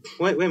 Oh,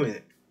 wait a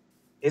minute.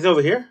 Is it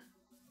over here?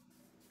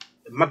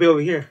 It might be over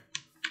here.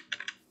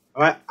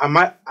 I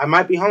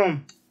might be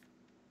home.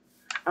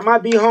 I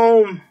might be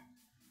home.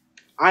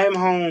 I am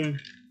home.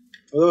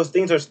 Well, those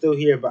things are still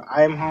here, but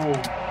I am home.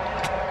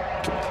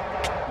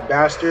 You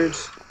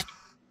bastards.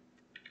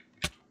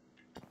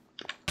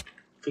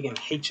 Freaking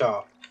hate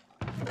y'all.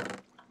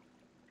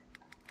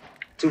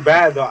 Too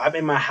bad though. I'm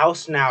in my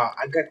house now.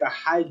 I got the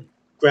high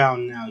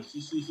ground now.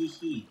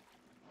 He.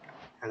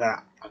 I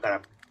got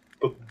a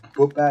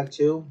book bag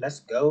too.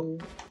 Let's go.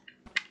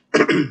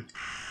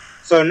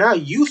 So now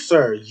you,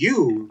 sir,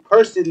 you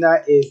person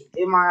that is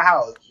in my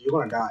house, you're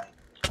gonna die.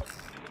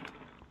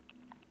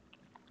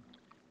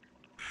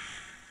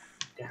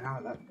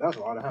 Damn, that was a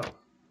lot of health.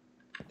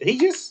 Did he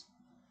just?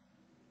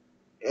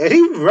 Is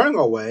he running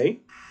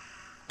away?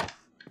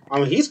 I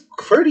mean, he's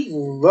pretty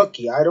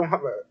lucky. I don't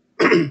have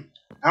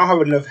I don't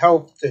have enough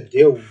health to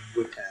deal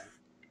with him.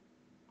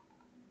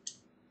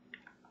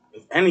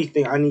 If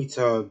anything, I need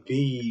to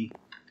be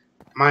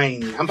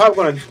mining. I'm probably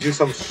gonna do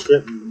some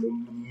strip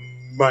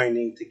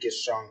mining to get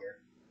stronger.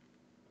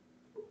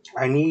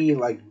 I need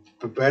like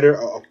better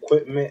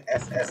equipment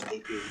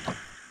SSAP.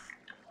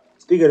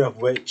 Speaking of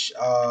which,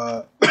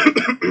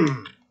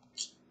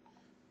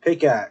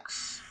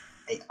 pickaxe,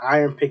 a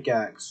iron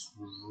pickaxe,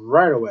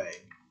 right away.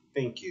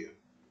 Thank you.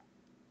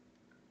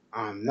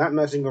 I'm not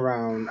messing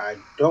around. I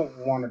don't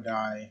want to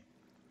die.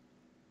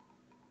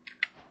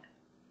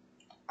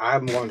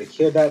 I'm going to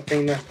kill that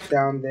thing that's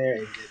down there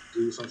and just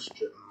do some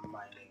strip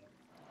mining.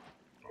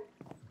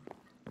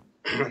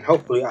 And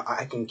hopefully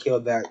I can kill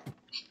that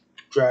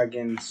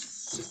dragon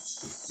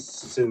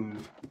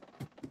soon.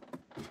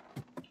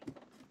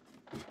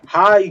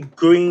 Hi,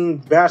 green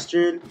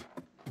bastard.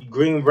 You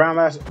green brown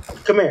bastard.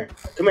 Come here.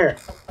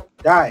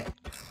 Die.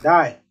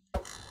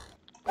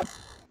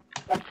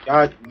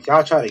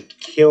 Y'all try to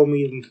kill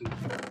me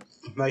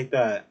like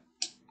that.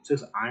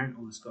 Six iron.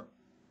 Oh, let's go.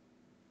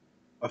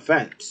 A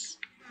fence.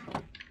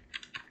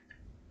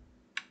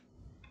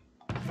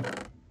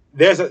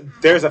 There's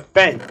a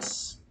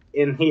fence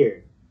in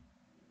here.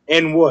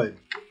 In wood.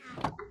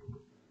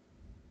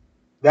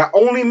 That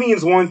only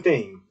means one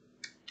thing.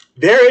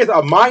 There is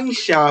a mine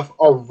shaft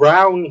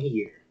around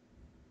here.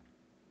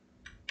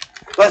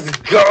 Let's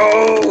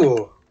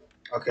go.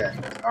 Okay.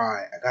 All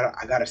right.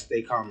 I gotta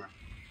stay calmer.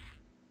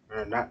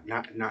 Not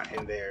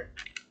in there.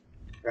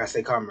 I gotta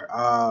stay calmer.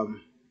 I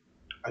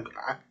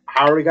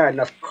already got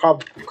enough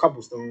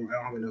cobblestone. I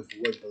don't have enough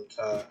wood though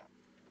to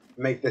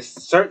make this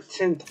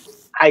certain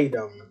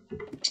item.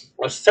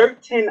 A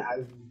certain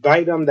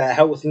item that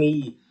helps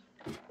me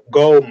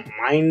go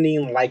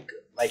mining like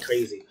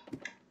crazy.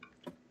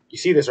 You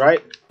see this,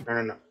 right?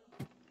 No.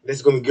 This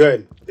is gonna be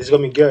good.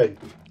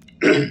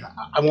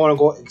 I'm gonna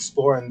go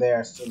explore in there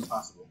as soon as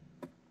possible.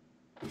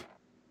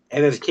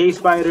 And there's cave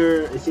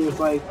spider. It seems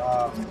like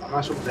I'm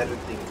not sure what the other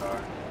things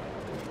are,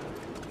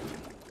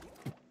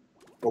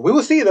 but we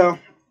will see though.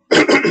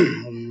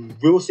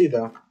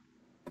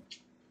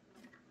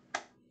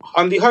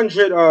 On the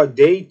 100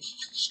 day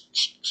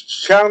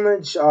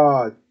challenge,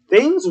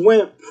 things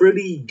went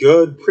pretty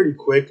good pretty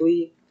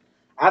quickly.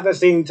 At the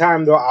same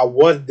time, though, I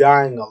was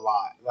dying a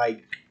lot.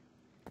 Like,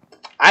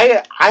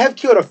 I have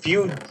killed a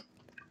few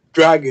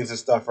dragons and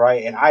stuff,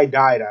 right? And I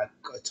died a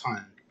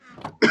ton.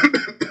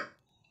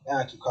 Yeah,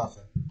 I keep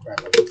coughing.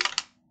 Crap. 1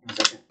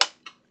 second.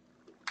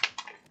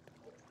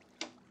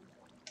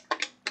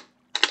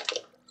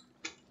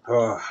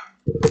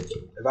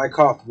 If I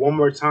cough one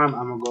more time,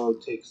 I'm gonna go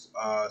take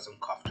some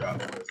cough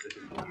drops because this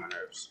is on my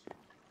nerves.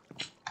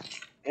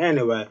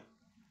 Anyway,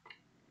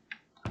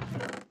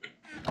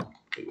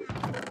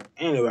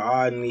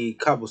 I need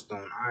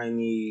cobblestone. I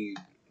need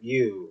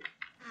you.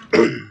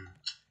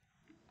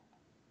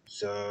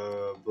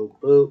 So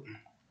boop.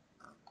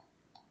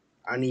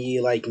 I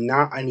need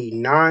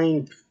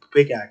 9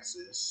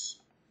 pickaxes.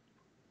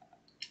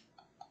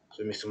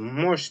 Give me some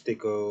more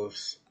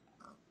stickos.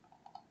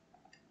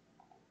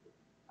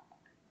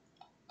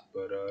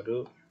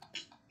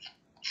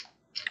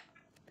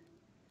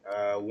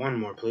 One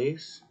more,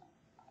 please.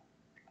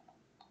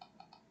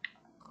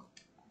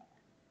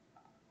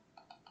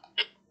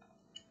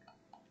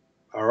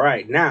 All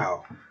right,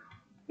 now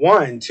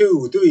 1,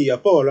 2, 3,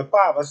 4,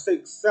 5,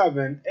 6,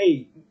 7,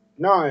 8,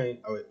 9.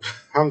 Oh wait,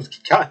 I'm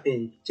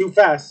counting too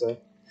fast, sir.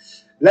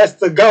 Let's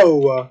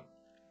go.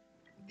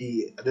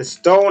 The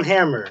stone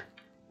hammer.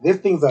 This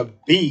thing's a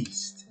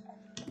beast.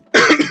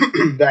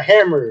 The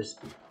hammers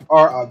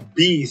are a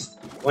beast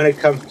when it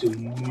comes to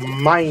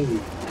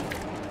mining.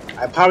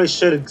 I probably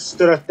should have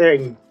stood up there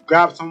and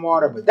grabbed some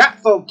water, but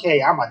that's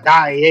okay. I'ma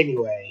die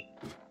anyway.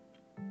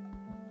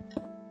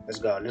 Let's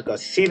go. Let's go.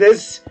 See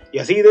this?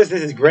 You see this?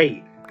 This is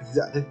great.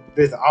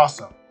 This is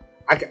awesome.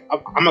 I'm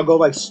gonna go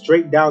like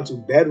straight down to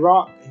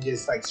bedrock and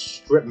just like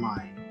strip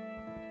mine.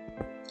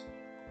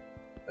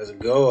 Let's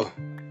go.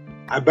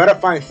 I better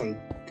find some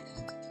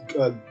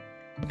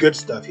good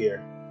stuff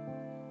here,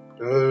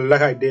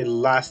 like I did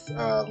last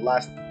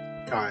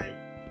time.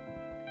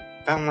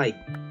 Found like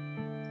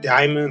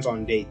diamonds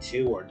on day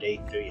 2 or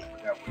day 3. I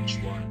forgot which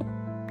one.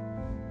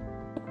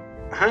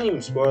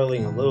 I'm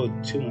spoiling a little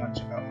too much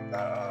about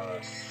the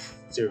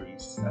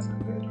series. That's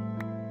not good.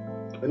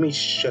 Let me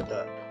shut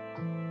up.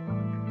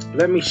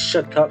 Let me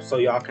shut up so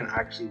y'all can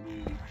actually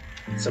be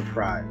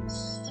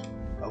surprised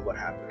of what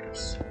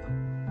happens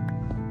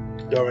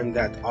during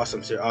that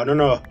awesome series. Oh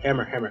no,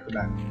 hammer, come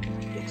back.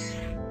 Yes.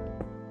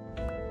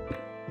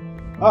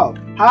 Oh,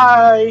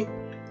 hi,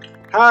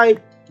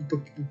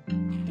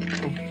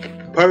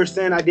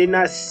 person. I did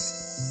not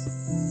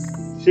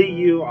see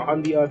you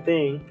on the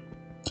thing.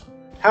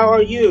 How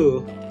are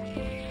you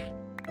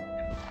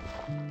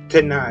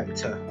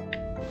tonight?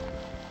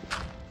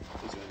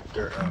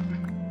 Dirt up.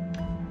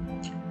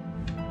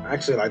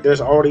 Actually, like,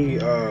 there's already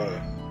I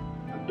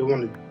do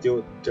want to deal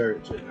with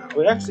dirt right now.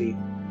 Wait, actually,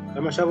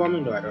 got my shovel on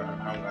me? No, I don't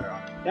got it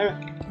on.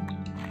 Damn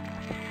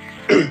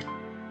it!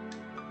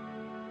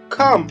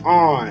 Come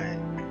on!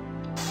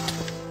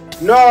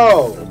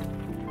 No!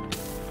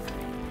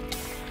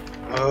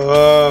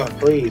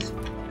 Please.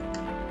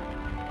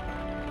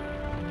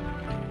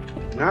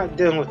 Not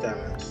dealing with that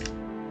mess.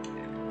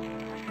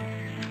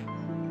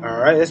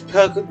 Alright, let's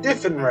pick a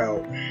different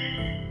route.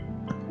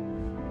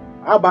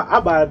 I'm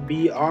about to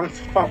be on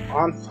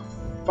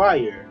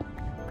fire.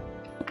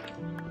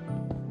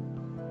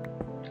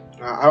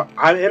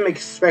 I am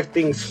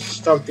expecting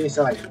something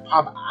to like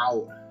pop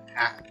out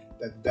at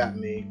that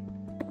me.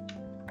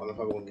 I don't know if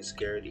I'm gonna get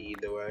scared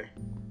either way.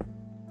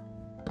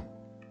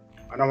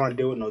 I don't want to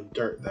deal with no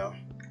dirt though.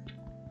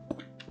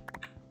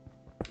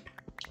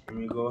 Let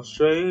me go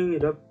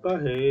straight up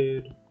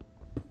ahead.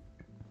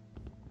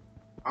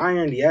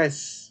 Iron,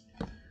 yes.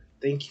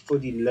 Thank you for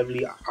the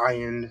lovely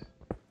iron.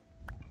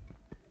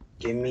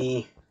 Give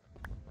me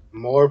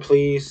more,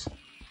 please.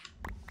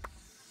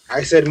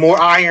 I said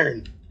more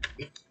iron.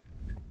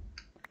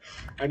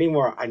 I need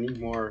more. I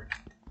need more.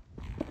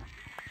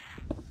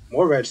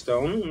 More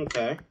redstone.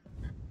 Okay.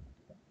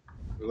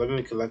 Let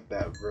me collect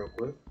that real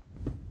quick.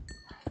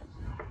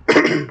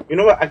 You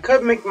know what? I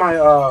could make my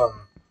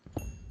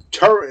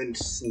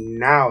turrets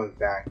now. In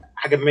fact,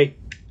 I could make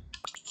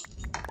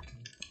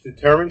the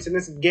turrets in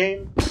this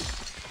game.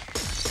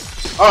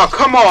 Oh,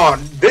 come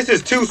on! This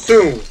is too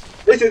soon.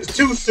 This is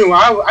too soon.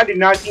 I did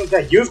not think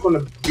that you was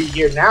gonna be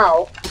here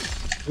now.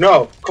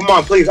 No, come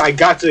on, please. I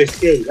got to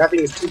escape. That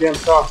thing is too damn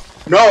strong.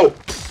 No!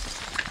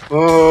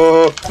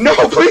 No,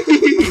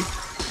 please!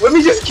 Let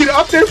me just get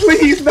up there,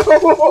 please! No!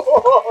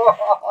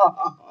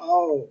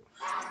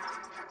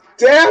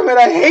 Damn it,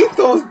 I hate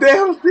those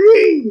damn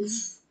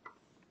things!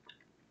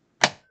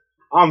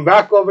 I'm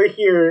back over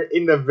here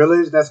in the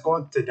village that's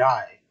going to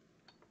die.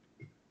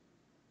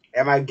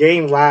 And my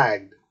game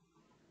lagged.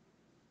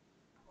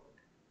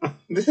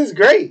 This is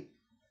great.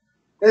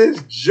 This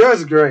is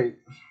just great.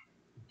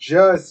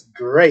 Just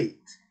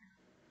great.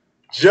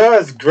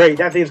 Just great.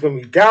 That thing's gonna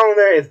be down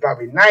there. It's about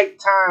to be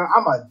nighttime.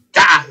 I'm gonna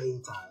die,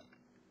 ain't I?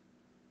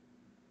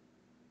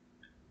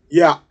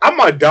 Yeah, I'm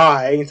gonna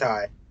die, ain't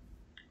I?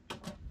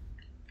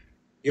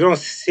 You don't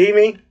see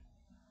me?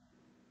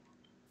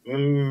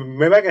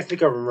 Maybe I can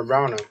sneak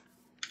around him.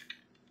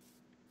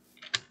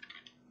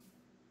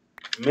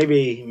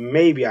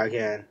 Maybe I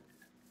can.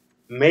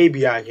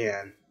 Maybe I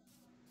can.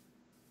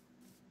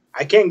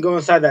 I can't go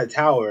inside that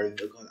tower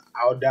because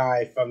I'll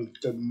die from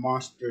the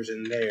monsters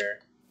in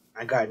there.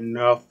 I got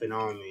nothing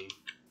on me.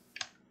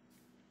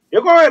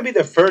 You're going to be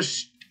the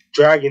first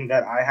dragon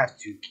that I have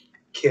to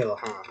kill,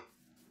 huh?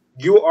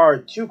 You are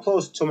too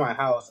close to my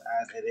house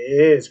as it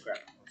is, crap.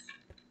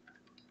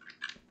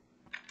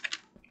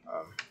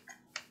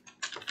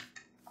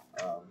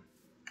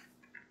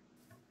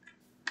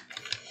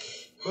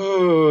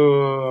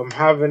 I'm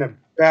having a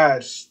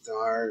bad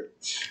start.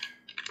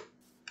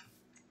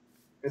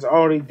 It's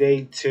already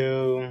day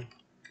 2. I'm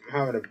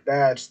having a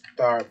bad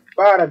start.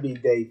 About to be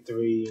day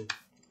 3.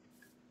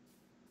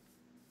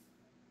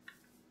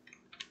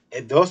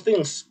 If those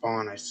things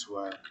spawn, I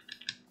swear.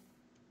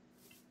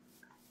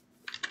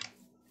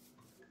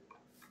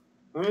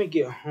 Let me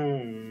get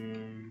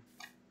home.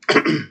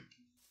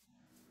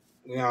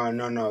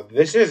 No.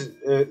 This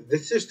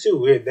is too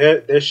weird.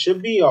 There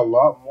should be a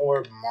lot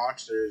more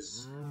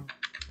monsters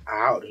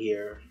out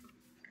here.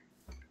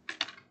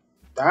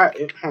 That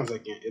it sounds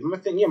like it. My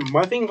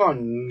thing's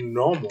on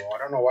normal. I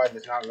don't know why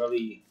there's not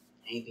really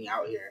anything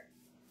out here.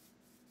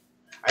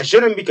 I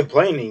shouldn't be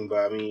complaining,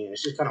 but I mean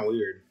it's just kind of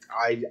weird.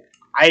 I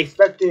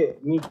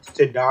expected me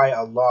to die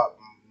a lot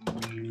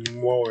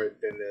more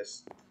than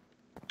this.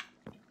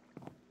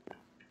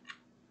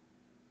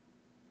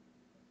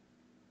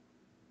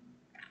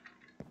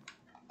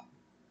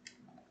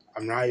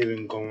 I'm not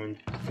even going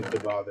to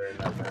bother in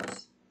that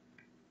mess.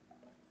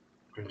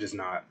 I'm just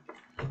not.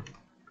 You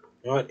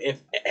know what?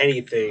 If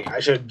anything, I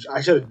should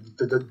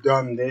have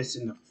done this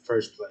in the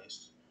first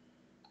place.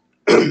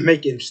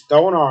 Making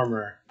stone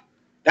armor.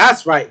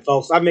 That's right,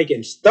 folks. I'm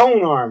making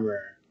stone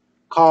armor.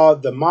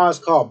 The mod's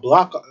called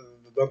block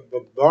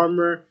the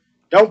armor.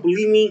 Don't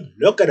believe me?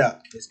 Look it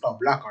up. It's called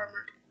block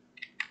armor.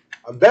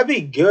 A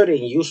very good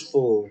and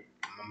useful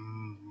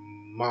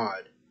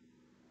mod.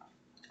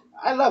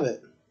 I love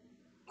it.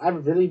 I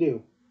really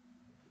do.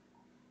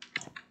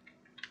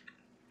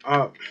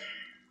 I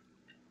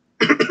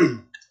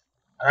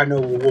got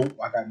no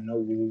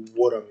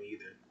wood on me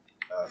either.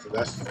 So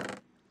that's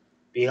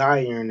the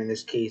iron in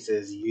this case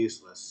is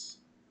useless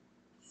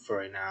for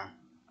right now.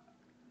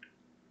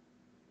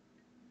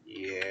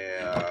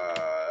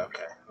 Yeah.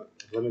 Okay.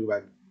 Let me go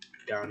back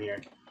down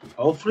here.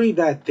 Hopefully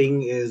that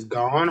thing is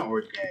gone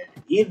or dead.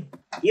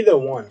 Either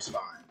one's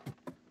fine.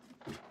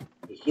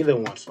 Either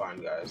one's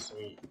fine, guys.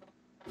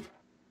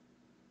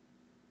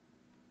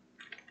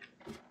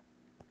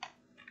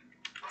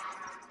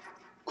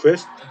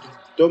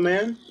 Crystal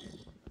man.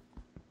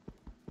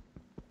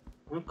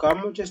 Okay,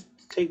 I'm gonna just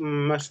take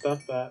my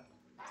stuff back.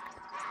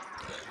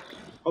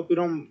 Hope you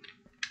don't.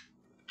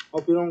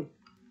 Hope you don't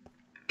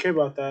care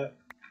about that.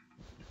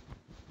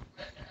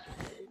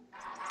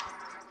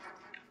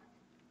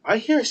 I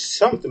hear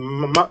something.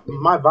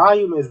 My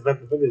volume is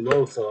very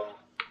low, so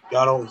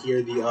y'all don't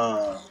hear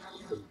the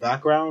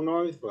background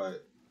noise.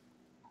 But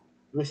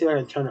let me see if I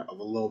can turn it up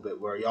a little bit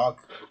where y'all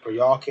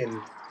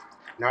can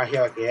not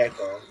hear like the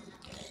echo.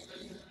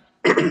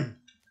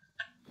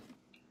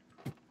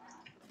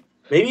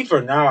 Maybe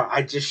for now,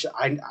 I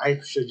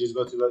should just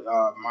go to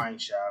the mine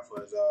shaft.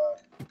 Was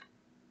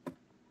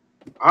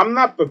I'm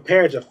not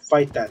prepared to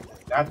fight that thing.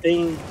 That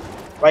thing,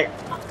 like,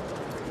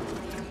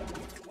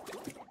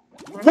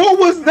 what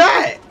was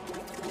that?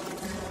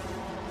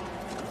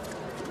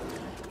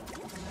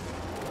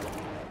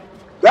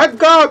 That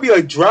gotta be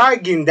a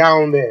dragon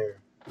down there.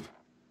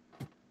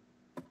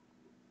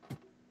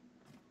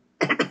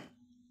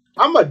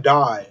 I'ma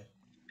die.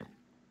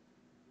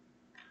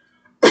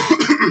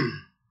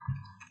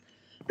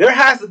 There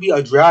has to be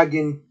a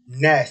dragon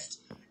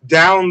nest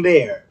down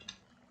there.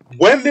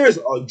 When there's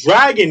a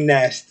dragon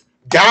nest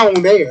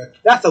down there,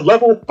 that's a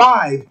level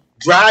 5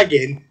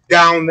 dragon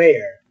down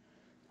there.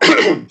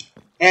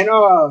 And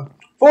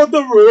for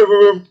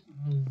the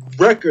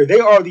record, they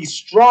are the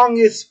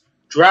strongest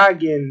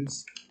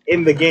dragons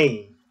in the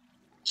game.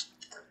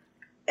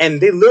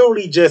 And they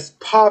literally just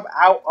pop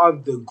out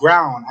of the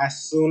ground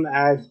as soon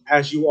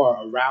as you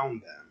are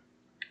around them.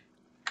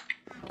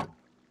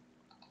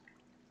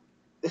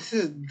 This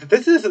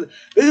is an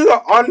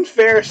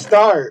unfair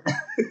start.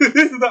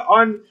 This is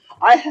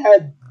I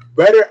had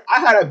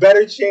a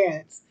better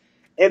chance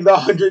in the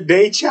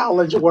 100-day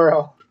challenge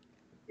world.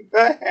 What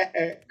the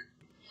heck?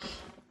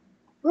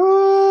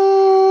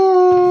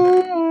 Oh,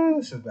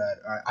 this is bad.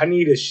 Alright, I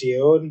need a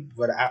shield,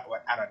 but out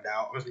of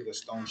doubt, I'm just gonna get a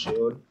stone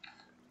shield.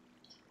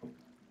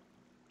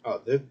 Oh,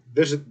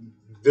 this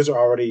are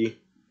already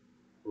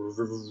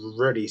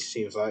ready.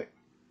 Seems like.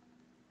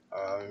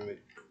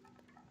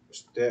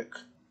 Stick.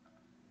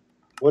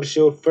 Water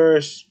shield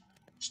first,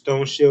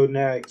 stone shield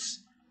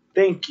next.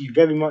 Thank you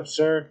very much,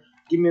 sir.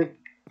 Give me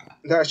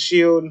that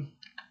shield.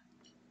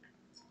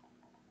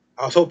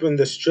 I was hoping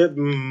the strip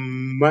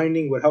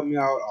mining would help me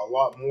out a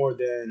lot more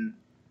than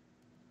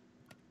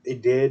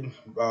it did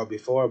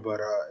before, but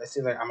it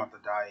seems like I'm about to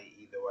die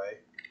either way.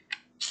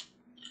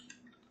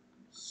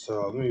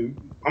 So I'm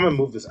gonna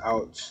move this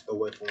out the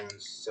way for 1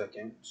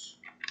 second.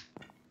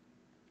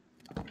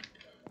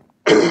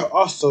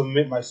 Also,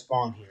 make my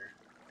spawn here.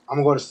 I'm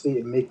gonna go to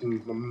sleep and make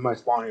my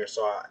spawn here,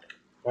 so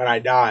when I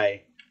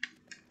die,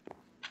 I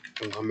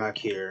can come back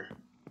here.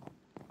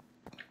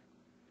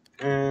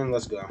 And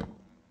let's go.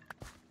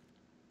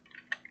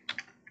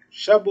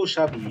 Shovel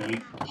shall be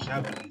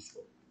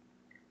useful.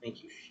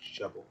 Thank you,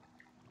 shovel.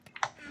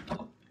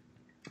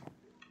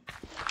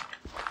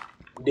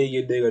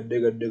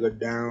 Digger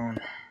down.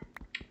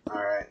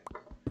 Alright.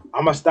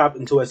 I'm gonna stop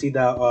until I see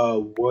that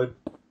wood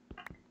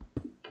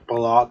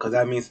block, because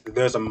that means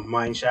there's a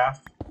mine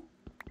shaft.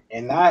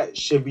 And that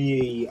should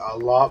be a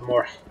lot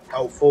more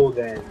helpful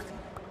than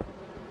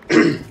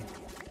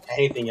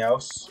anything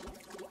else.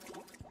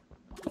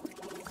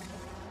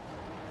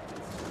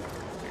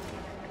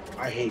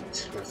 I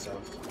hate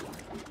myself.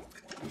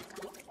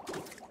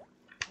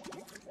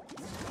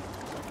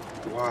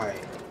 Why?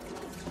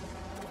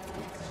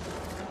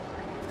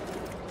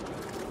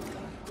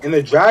 And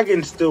the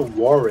dragon's still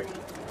roaring.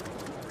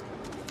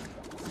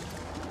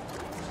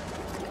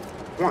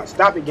 Come on,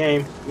 stop it,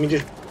 game. Let me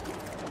just...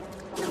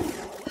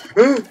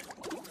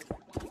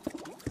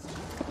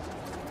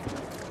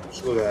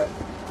 Screw that.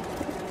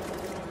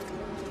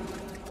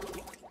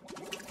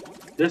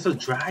 There's a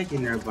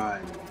dragon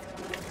nearby.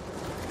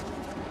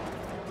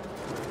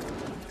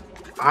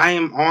 I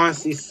am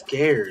honestly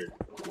scared.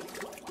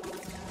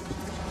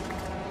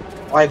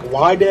 Like,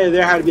 why did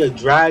there have to be a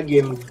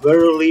dragon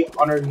literally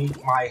underneath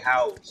my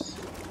house?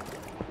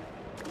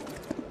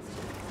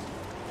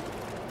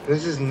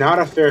 This is not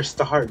a fair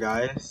start,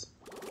 guys.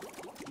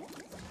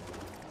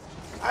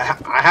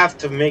 I have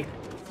to make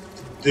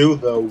do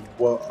the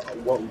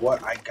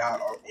what I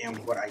got and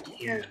what I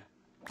can.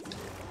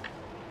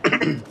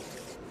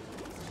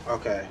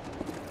 Okay,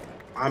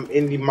 I'm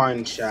in the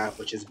mine shaft,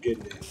 which is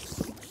good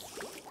news.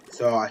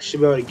 So I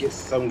should be able to get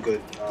some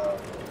good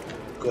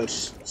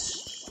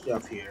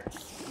stuff here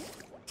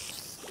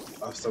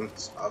of some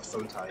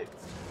type,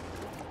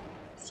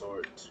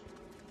 sort.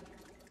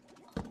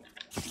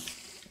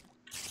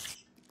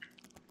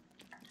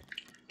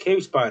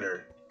 Cave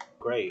spider,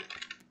 great.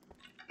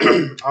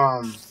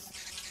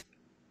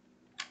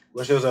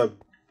 Wish there was a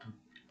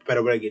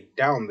better way to get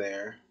down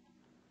there.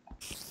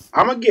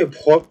 I'm gonna get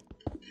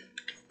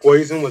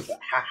poisoned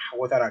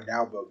without a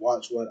doubt, but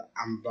watch what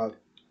I'm about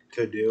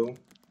to do.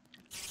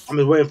 I'm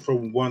just waiting for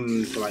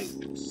one to like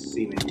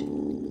see me.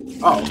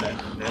 Oh, okay.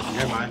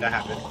 Never mind. That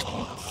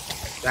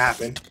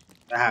happened.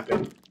 That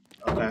happened.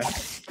 Okay.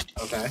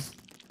 Okay.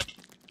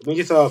 Let me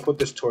just put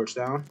this torch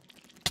down.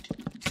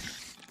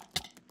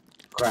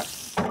 Crap.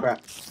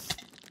 Crap.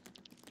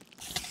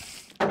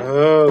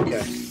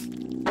 Okay.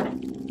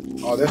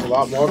 Oh, there's a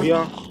lot more of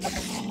y'all.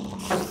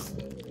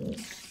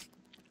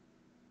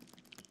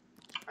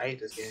 I hate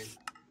this game.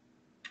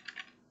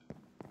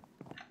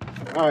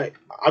 Alright.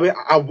 I mean,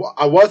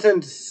 I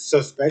wasn't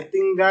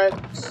suspecting that.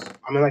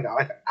 I mean, like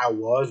I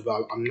was,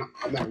 but I'm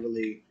not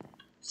really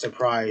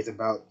surprised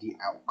about the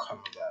outcome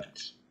of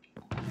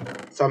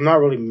that. So I'm not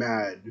really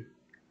mad.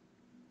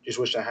 Just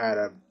wish I had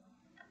a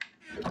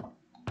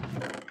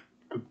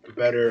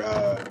better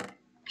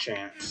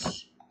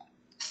chance.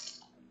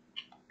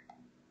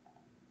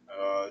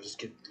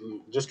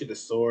 Just get the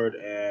sword,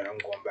 and I'm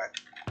going back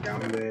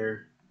down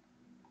there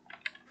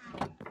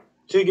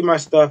to get my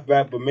stuff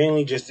back, but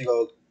mainly just to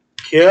go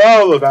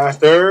kill the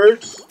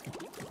bastards.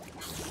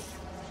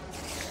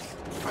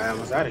 I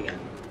almost died again.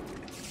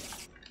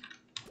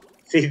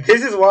 See,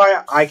 this is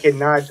why I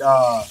cannot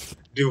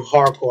do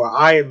hardcore.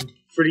 I am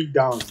pretty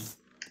dumb.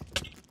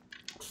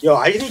 Yo,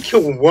 I just need to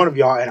kill one of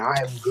y'all, and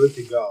I am good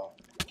to go.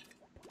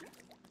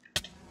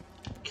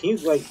 Can you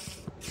like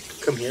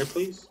come here,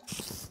 please?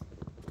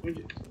 Let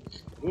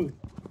me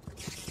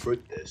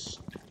break this.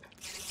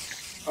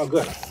 Oh,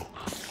 good.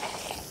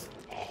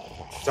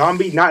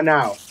 Zombie, not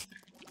now.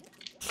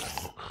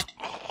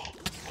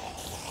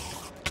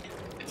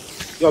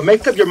 Yo,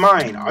 make up your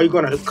mind. Are you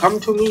gonna come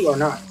to me or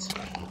not?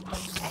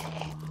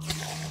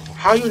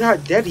 How are you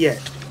not dead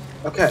yet?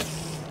 Okay.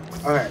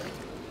 Alright.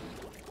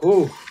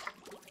 Ooh.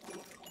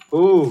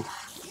 Ooh.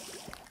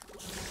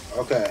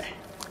 Okay.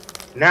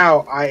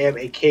 Now I am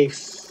a cave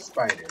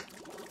spider.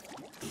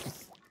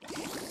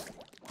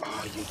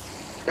 Oh, you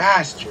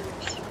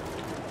bastards.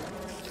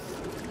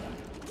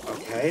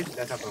 Okay,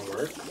 that's not gonna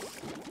work.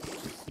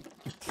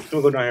 I'm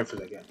gonna go down here for a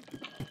second.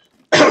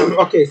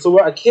 Okay, so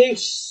what a cave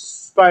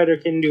spider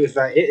can do is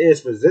that it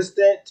is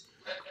resistant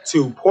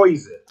to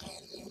poison.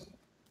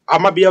 I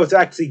might be able to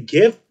actually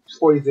give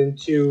poison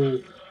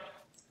to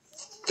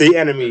the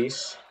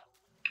enemies.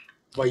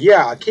 But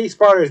yeah, a cave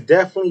spider is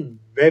definitely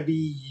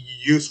very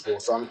useful,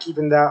 so I'm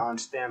keeping that on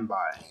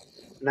standby.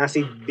 Now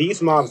see,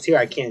 these mobs here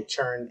I can't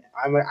turn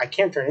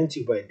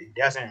into, but it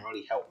doesn't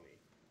really help me.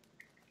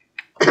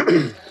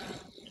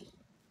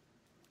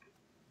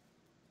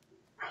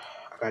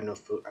 I got no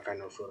food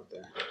up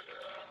there.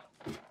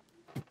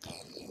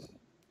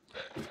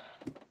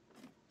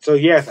 So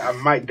yes, I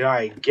might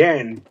die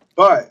again,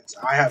 but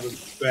I have a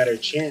better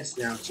chance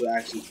now to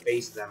actually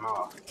face them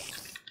off.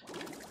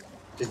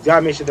 Just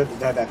gotta make sure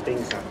that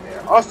thing's not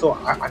there. Also,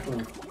 I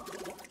can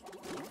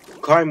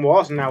climb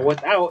walls now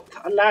without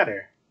a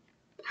ladder.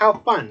 How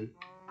fun!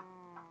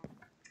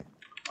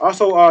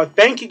 Also,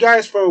 thank you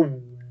guys for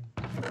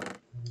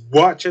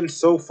watching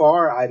so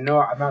far. I know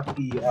I'm not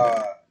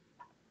the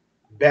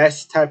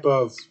best type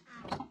of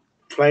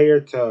player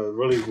to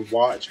really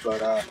watch,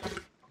 but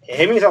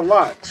it means a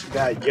lot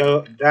that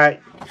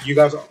you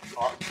guys are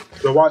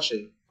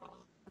watching.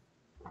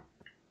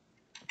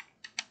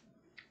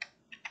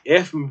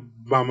 If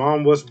my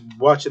mom was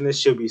watching this,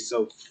 she'll be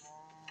so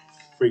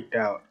freaked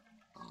out.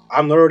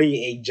 I'm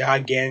literally a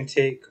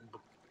gigantic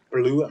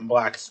blue and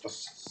black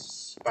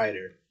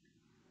spider.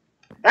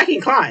 I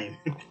can climb.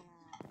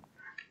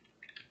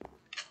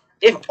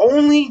 If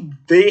only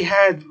they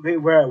had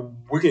where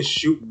we could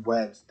shoot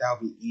webs, that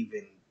would be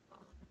even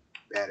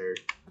better.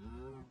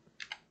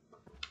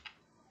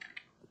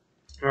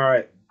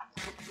 Alright.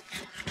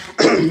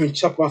 Let me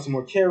chop on some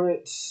more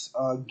carrots.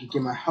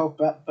 Get my health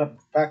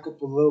back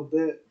up a little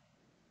bit.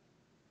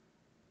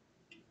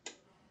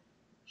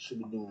 Should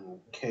be doing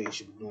okay.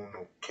 Should be doing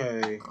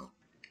okay.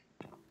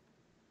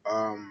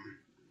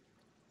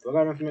 Do I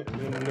got enough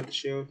another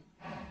shield?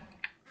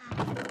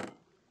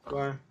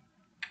 What?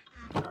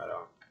 I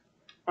don't.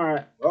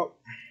 Alright, well.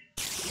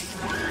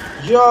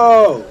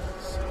 Yo!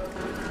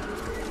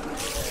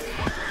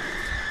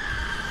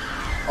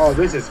 Oh,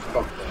 this is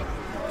fucked up.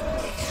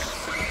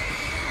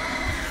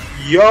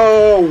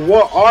 Yo,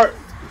 what are...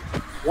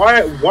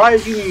 Why are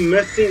you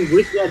messing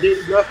with me? I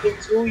did nothing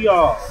to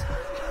y'all.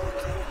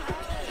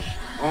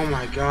 Oh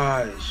my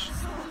gosh.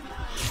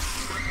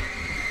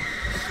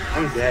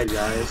 I'm dead,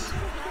 guys.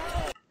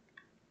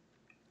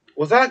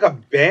 Was that like a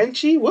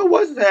banshee? What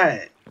was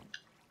that?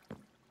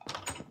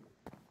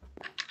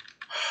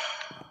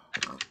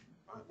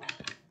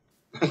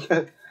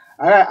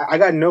 I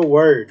got no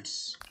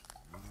words.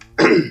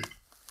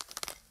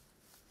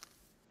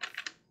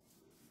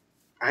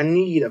 I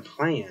need a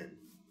plan.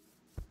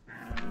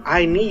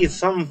 I need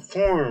some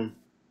form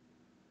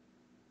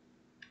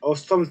or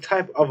some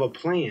type of a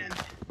plan.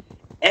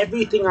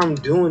 Everything I'm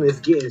doing is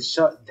getting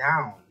shut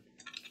down.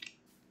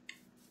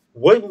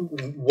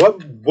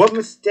 What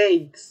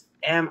mistakes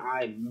am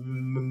I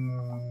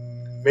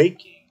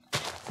making?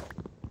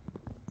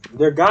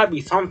 There gotta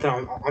be something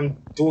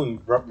I'm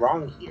doing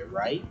wrong here,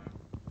 right?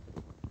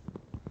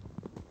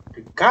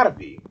 There gotta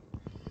be.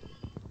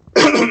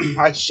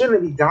 I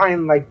shouldn't be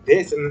dying like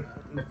this in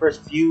the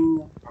first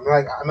few. I'm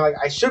like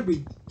I should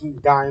be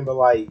dying, but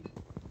like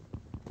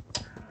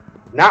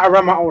not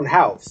around my own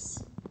house.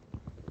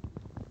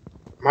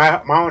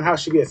 My own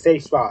house should be a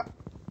safe spot.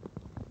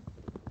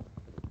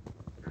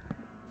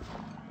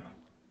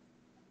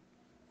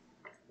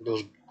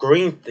 Those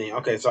green thing.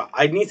 Okay, so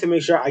I need to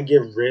make sure I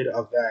get rid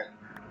of that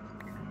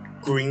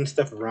green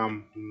stuff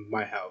around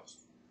my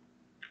house.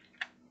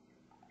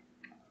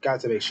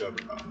 Got to make sure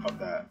of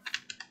that.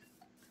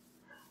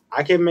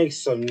 I can make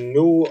some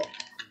new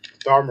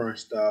armor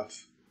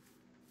stuff.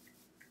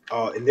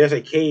 Oh, and there's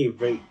a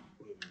cave right.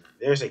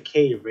 There's a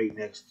cave right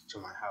next to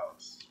my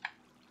house.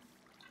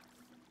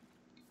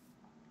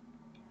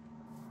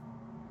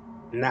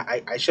 Now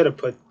I should have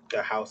put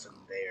the house in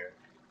there.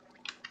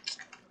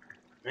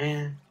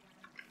 Man,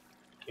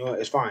 you know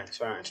what? It's fine. It's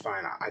fine. It's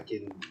fine. I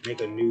can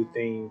make a new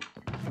thing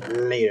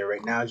later.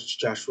 Right now,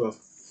 Joshua,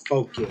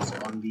 focus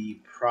on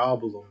the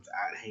problems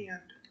at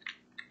hand.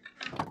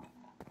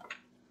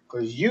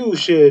 Because you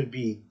should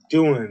be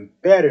doing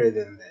better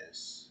than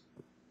this.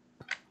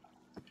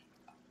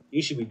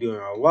 You should be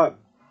doing a lot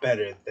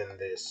better than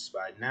this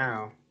by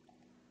now.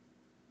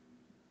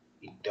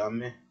 You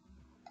dummy.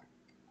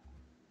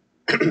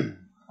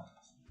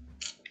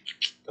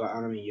 Do I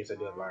enemy? Yes, I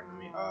do have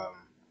enemy.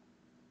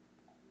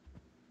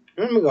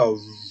 Let me go.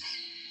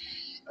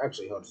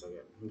 Actually, hold on a second.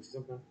 Let me see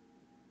something.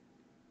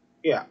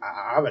 Yeah,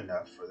 I have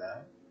enough for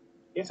that.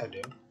 Yes, I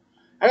do.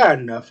 I got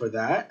enough for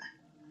that.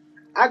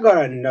 I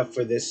got enough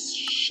for this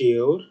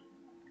shield.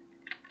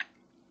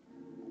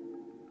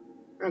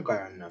 I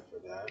got enough for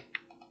that.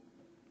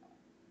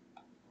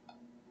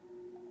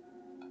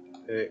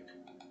 Pick.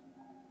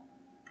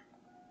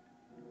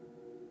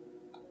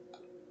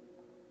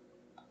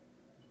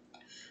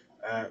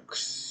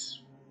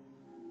 Axe.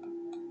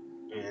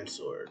 And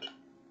sword.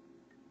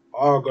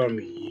 All gonna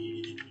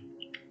be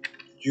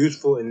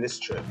useful in this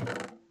trip.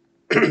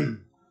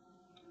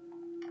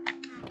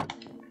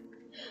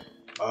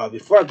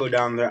 Before I go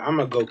down there, I'm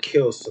gonna go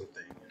kill some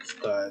things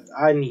because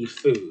I need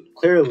food.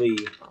 Clearly,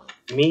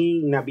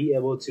 me not be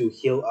able to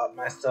heal up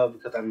myself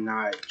because I'm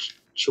not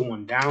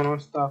chewing down on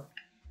stuff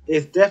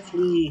is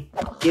definitely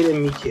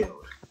getting me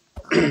killed.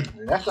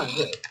 And that's not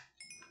good.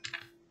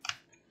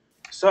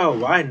 So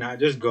why not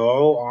just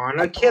go on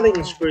a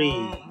killing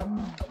spree?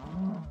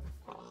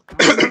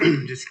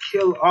 Just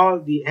kill all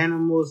the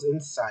animals in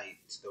sight,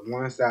 the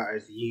ones that are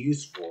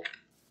useful.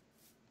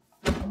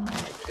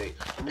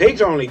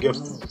 Pigs are only good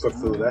for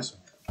food. That's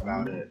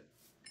about it.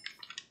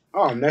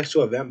 Oh, I'm next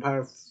to a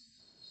vampire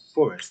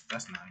forest.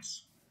 That's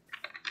nice.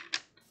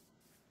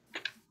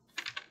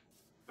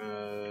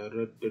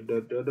 Come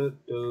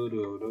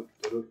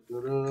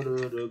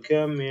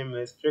here,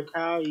 Mr.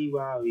 Cowie,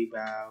 wowie,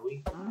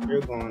 bowie.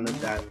 You're gonna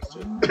die,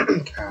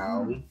 Mr.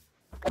 Cowie.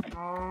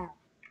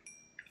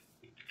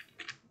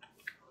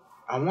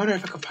 I wonder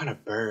if I can find a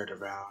bird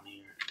around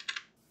here.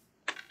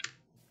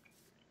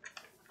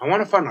 I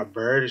want to find a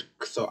bird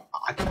so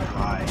I can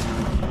fly.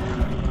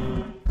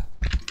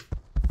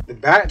 The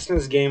bats in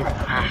this game, I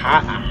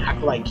have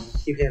to like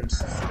keep hitting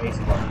space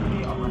button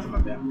me unless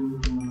I'm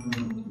down.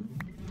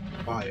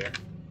 Fire.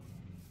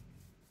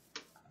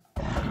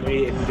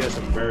 Maybe if there's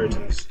some birds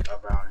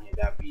around here,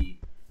 that'd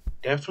be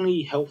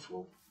definitely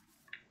helpful.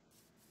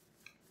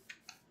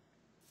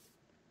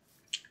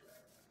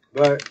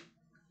 But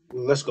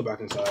let's go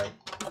back inside.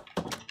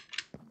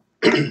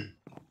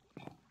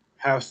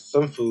 Have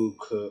some food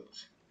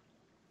cooked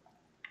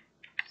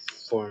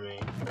for me.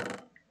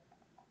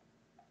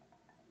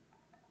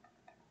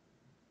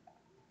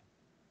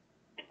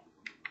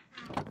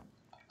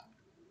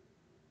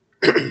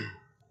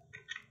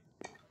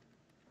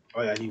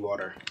 Oh yeah, I need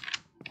water.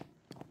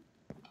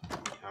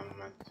 I'm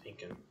not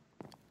thinking.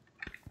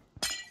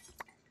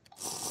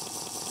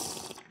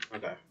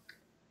 Okay.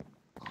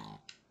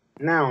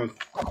 Now I'm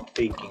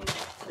thinking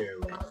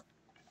clearly.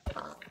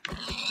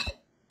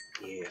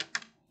 Yeah.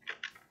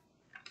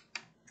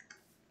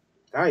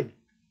 Did I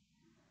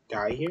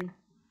die here?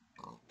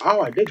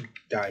 Oh, I did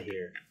die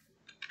here.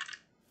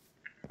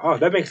 Oh,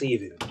 that makes it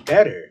even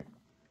better.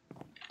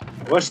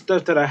 What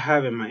stuff did I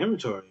have in my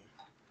inventory?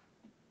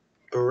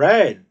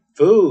 Bread.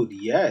 Food,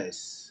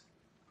 yes.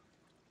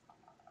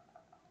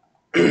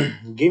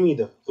 Give me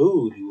the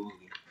food.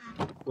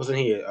 What's in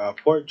here?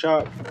 Pork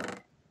chop.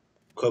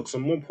 Cook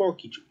some more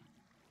porky.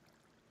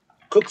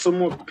 Cook some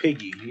more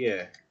piggy,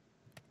 yeah.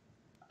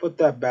 Put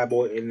that bad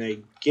boy in there.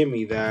 Give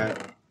me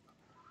that.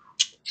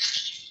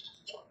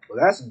 Well,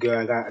 that's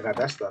good. I got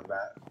that stuff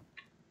back.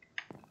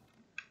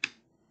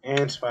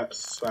 And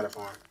spider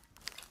farm.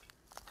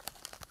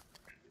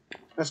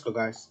 Let's go,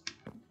 guys.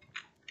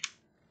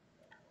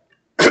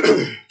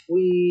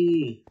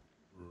 Wee.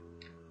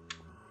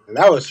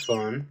 That was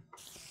fun.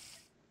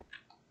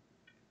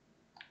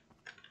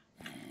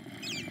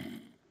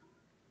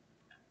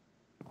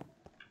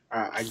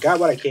 Alright, I got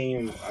what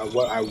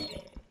I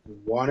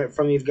wanted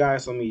from these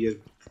guys. So let me just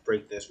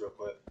break this real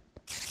quick.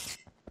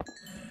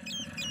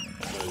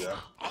 There we go.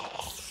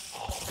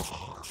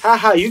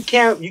 Haha, you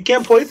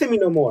can't poison me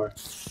no more.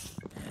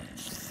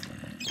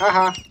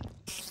 Haha.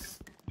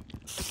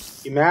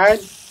 You mad?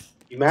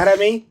 You mad at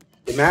me?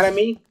 You mad at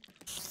me?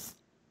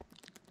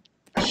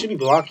 I should be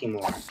blocking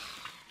more.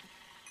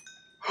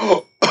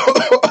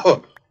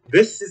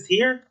 This is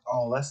here?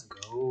 Oh, let's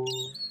go.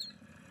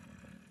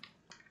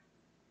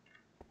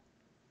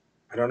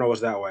 I don't know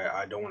what's that way.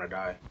 I don't want to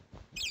die.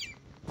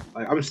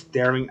 Like, I'm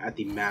staring at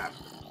the map.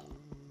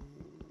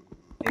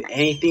 If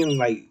anything,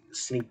 like,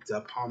 sneaks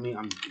up on me,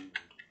 I'm doomed.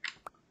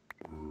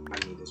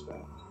 I need this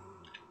back.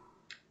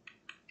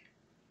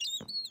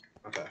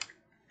 Okay.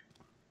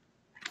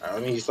 Alright,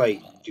 let me just,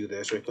 like, do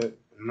this real quick.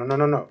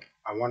 No.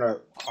 I want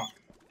to...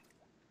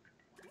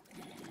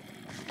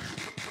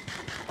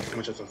 I'm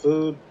gonna check some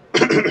food.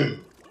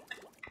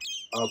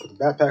 I'll put the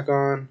backpack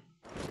on.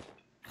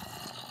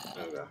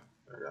 There we go.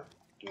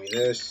 Give me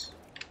this.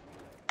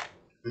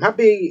 I'm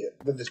happy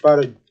that the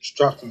spider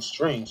dropped some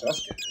strings, so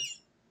that's good.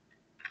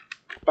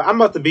 But I'm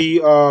about to be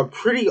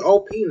pretty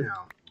OP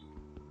now.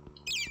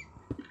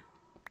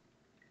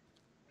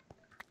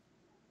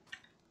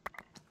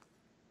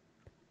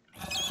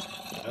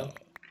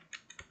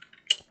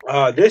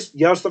 This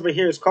yellow stuff right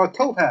here is called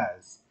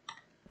Topaz.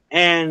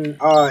 And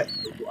I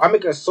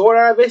make a sword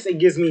out of this, it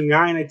gives me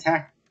 9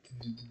 attack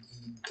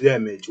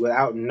damage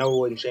without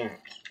no enchant.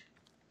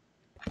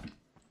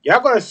 Y'all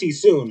gonna see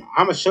soon.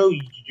 I'm gonna show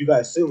you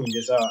guys soon.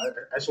 Just I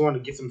just want to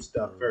get some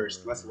stuff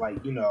first. Let's,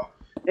 like, you know,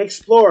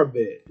 explore a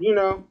bit. You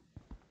know,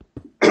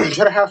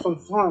 try to have some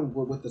fun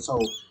with this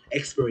whole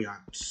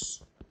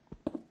experience.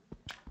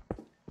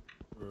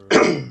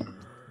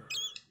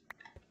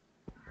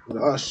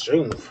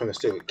 String from the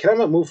studio. Can I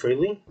not move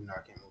freely? No,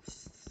 I can't move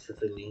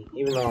freely,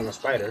 even though I'm a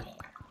spider.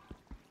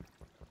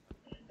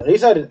 At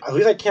least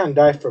I can't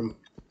die from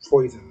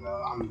poison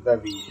though. I'm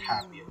very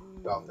happy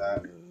about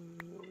that.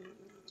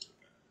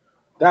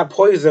 That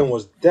poison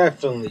was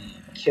definitely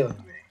killing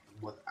me,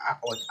 without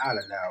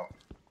a doubt.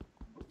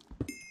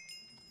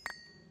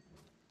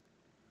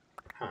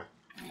 Huh.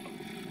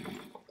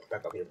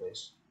 Back up here,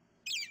 please.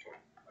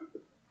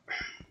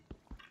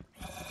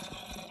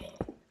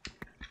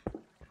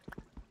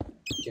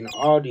 You know,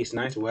 all these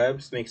nice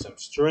webs make some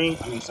string,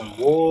 some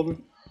wool,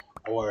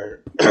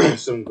 or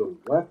some good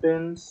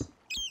weapons.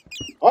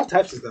 All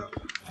types of stuff.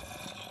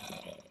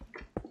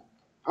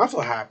 I'm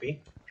so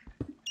happy.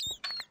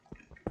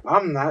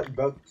 I'm not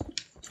about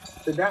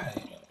to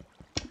die.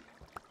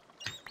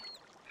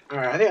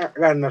 Alright, I think I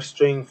got enough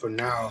string for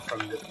now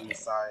from the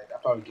side. I'll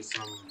probably get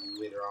some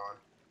later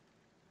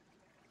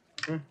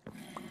on.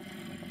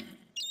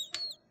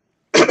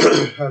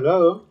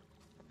 Hello?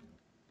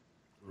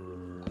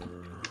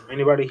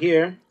 Anybody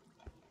here?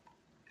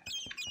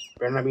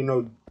 Better not be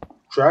no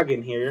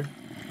dragon here.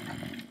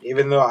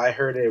 Even though I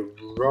heard it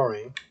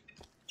roaring.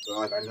 So,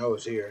 like, I know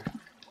it's here.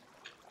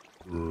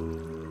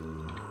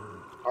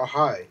 Oh,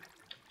 hi.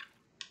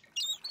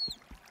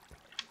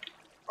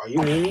 Are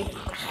you Mimi?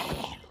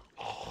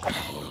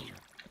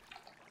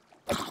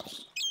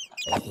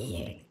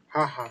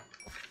 Haha.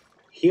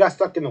 He got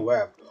stuck in the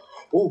web.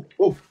 Oh,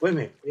 wait a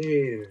minute.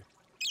 Wait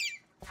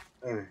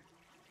a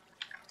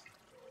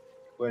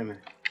minute.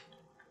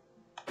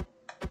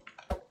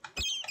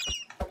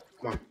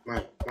 Come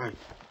on.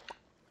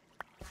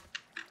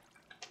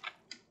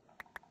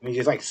 Let me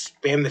just, like,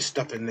 spam this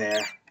stuff in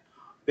there.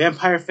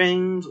 Vampire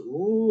fangs.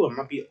 Ooh, I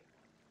might be...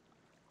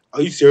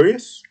 Are you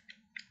serious?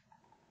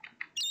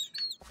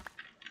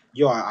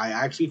 Yo, I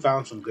actually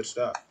found some good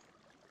stuff.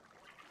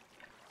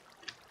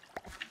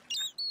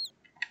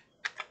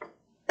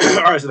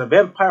 Alright, so the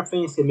vampire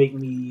fangs can make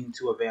me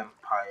into a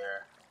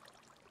vampire.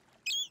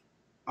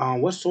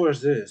 What sword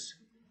is this?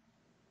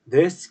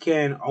 This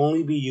can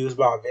only be used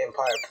by a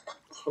vampire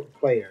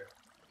player.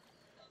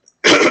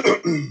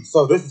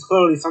 So this is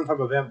clearly some type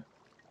of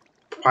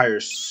vampire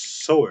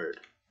sword.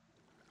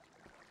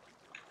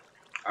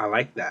 I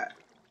like that.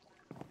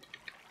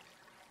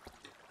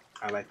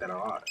 I like that a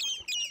lot.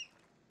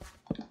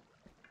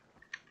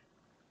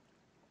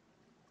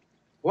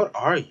 What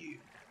are you?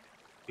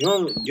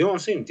 You don't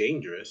seem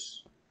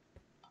dangerous.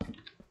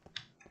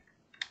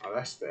 Oh,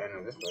 that's the end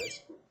of this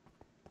place.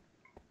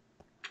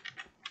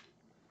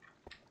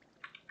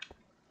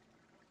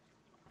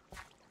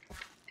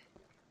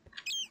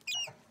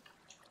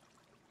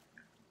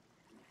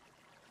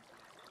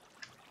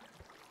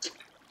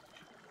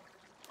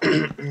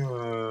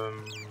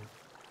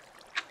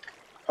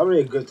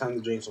 Probably a good time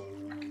to drink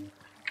some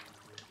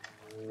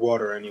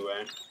water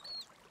anyway.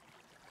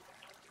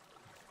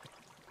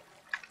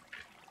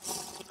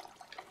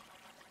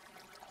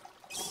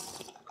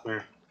 Come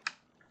here.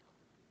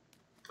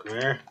 Come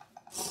here.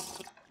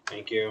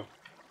 Thank you.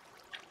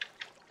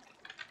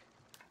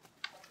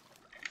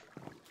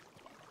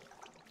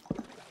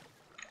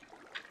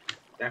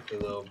 Definitely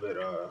a little bit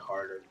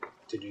harder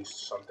to do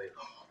something.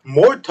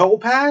 More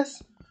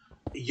topaz?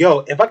 Yo,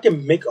 if I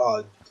can make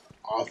a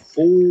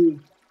full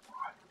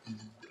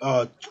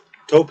uh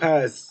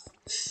topaz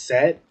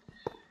set,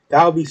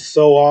 that would be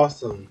so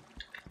awesome.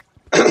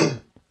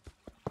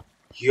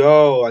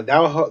 Yo,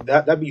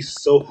 that'd be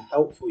so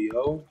helpful,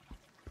 yo.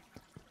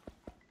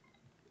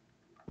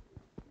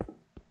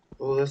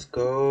 Oh, let's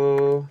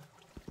go.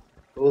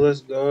 Oh,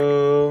 let's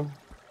go.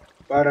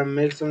 About to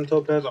make some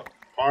topaz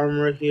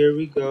armor. Here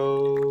we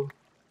go.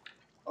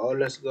 Oh,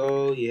 let's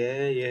go.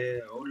 Yeah, yeah.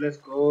 Oh, let's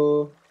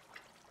go.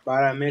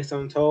 About to make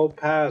some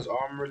topaz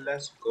armor.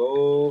 Let's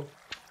go.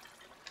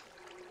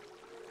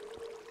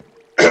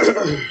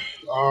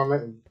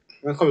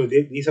 When it comes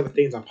to these type of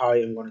things, I'm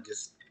probably going to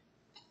just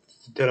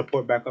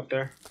teleport back up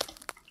there.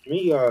 Let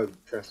me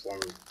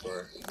transform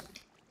for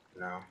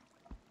now.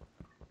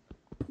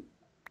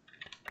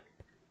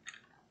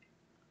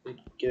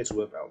 Get this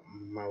whip out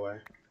my way.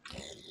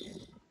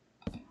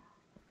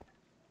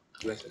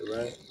 Left to the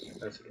right.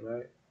 Left to the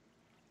right.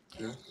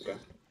 No? Okay.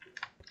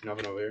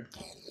 Nothing over here.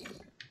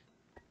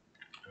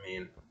 I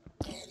mean,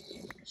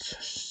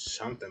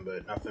 something,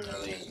 but nothing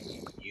really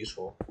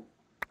useful.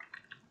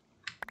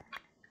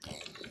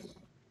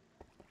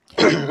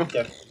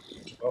 Okay.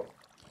 Oh.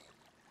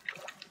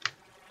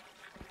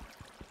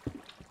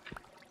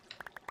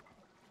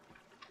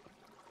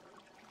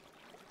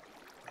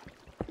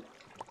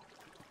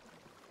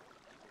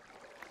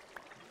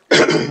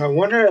 I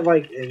wonder,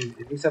 like, in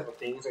these type of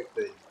things, like,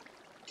 the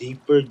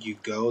deeper you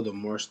go, the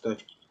more stuff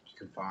you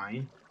can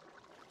find.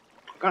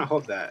 I kind of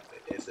hope that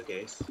is the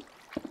case.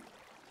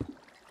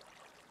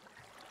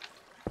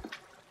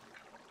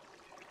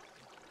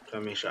 So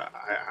make sure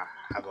I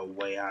have a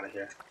way out of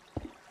here.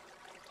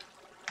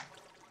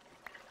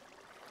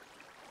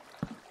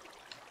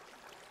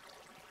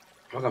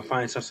 If I can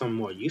find some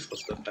more useful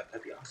stuff,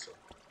 that'd be awesome.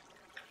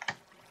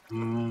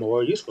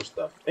 More useful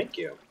stuff. Thank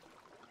you.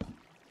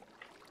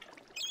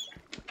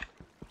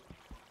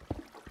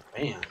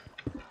 Bam.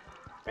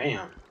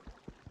 Bam.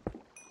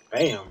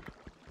 Bam.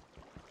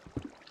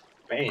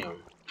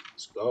 Bam.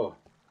 Let's go.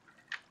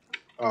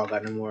 Oh, I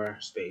got no more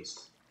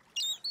space.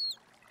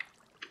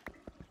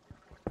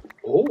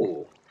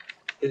 Oh.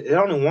 Is it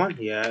only one?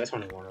 Yeah, it's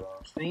only one of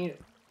those. Dang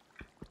it.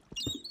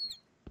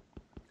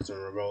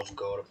 Some rose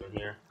gold up in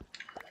here.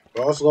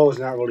 Rose gold is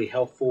not really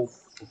helpful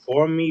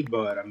for me,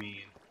 but I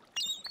mean,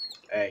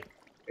 hey,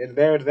 it's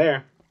there, it's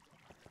there.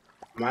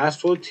 Might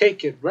as well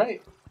take it,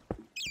 right?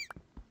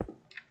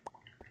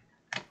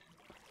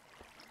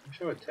 I'm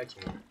sure it takes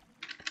more.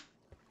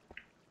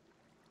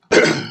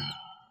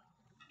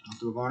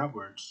 We're going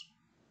upwards.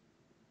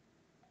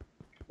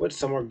 What's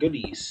some more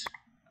goodies?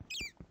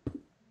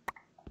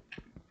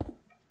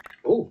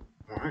 Oh,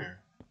 more iron.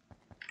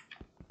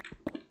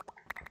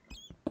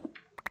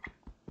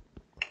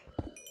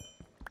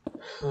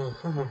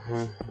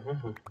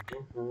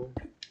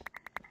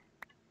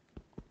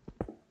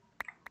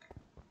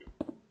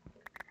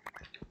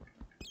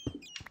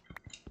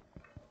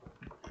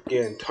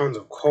 Getting tons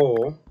of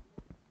coal,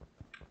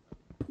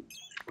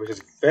 which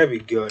is very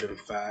good, in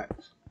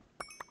fact.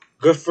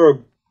 Good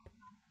for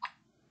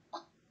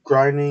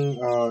grinding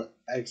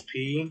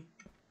XP.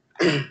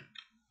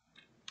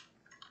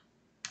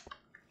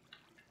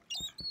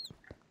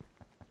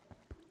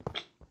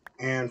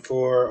 And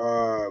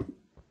for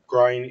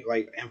grinding,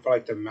 like, and for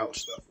like to melt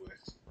stuff with.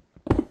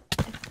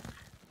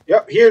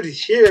 Yep, here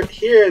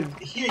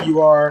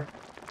you are.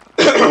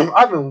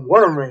 I've been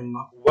wondering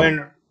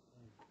when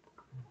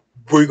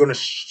we're gonna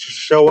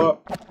show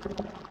up.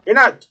 You're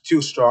not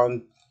too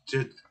strong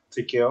to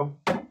kill.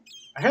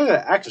 I hear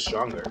that axe is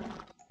stronger.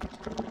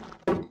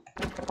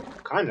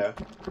 Kinda.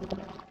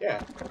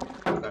 Yeah.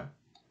 Okay.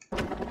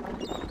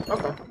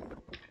 Okay.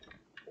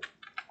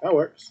 That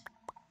works.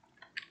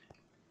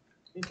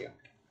 Thank you.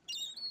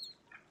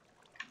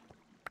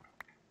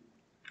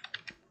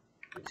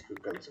 Let's go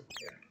grab some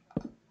here.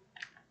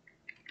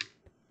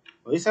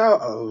 At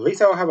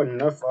least I'll have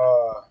enough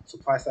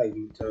supply site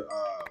to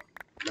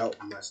melt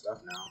my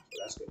stuff now. So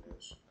that's good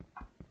news.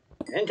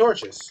 And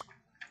torches.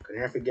 Can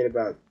never forget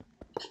about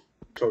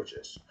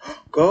torches.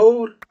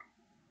 Gold?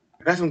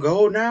 I got some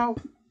gold now?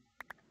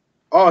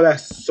 Oh,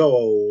 that's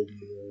so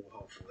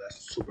helpful. That's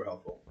super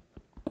helpful.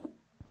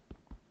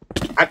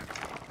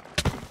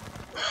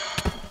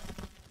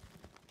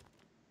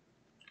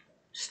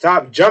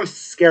 Stop jump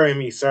scaring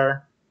me,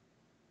 sir.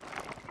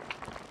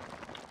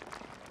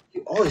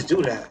 You always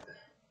do that.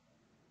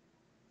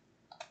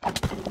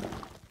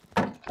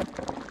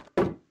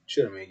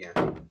 Shoot at me again.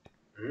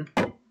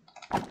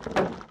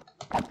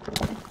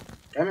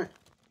 Damn it.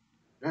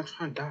 I'm not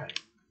trying to die.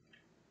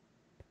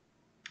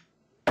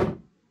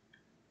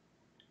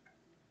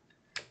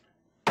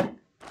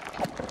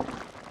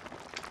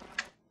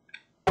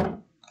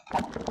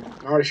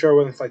 I'm already sure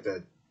what like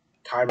the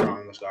timer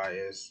on this guy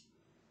is.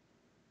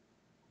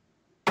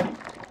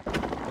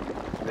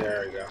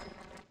 There we go.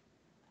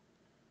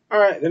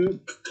 Alright,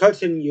 then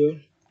continue.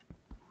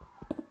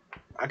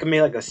 I can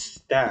make like a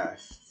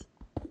staff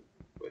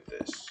with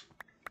this.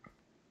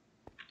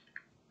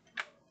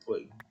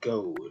 With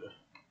gold.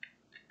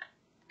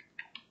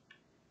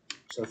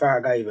 So the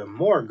fact I got even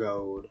more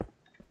gold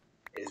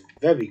is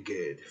very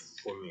good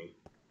for me.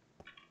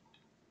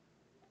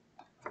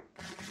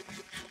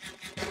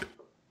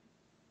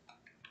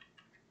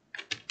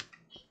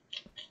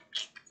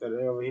 Is that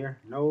it over here?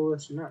 No,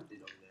 it's not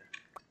it over there.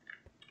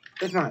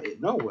 It's not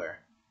it nowhere.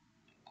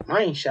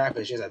 Mine shaft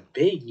is just a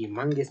big,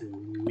 humongous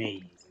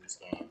maze in this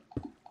game.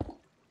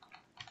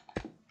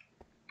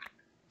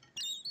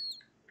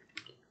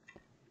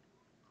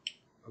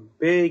 A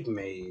big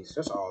maze.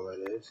 That's all it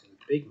is. A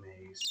big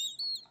maze.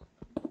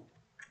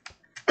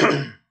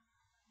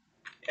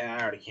 Yeah,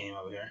 I already came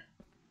over here.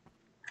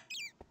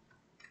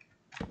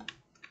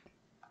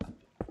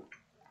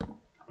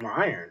 More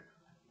iron.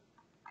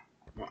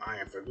 More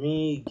iron for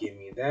me. Give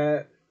me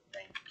that.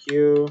 Thank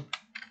you.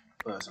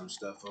 Put some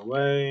stuff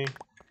away.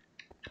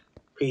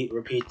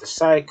 Repeat the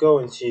cycle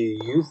until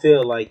you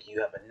feel like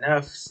you have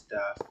enough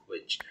stuff,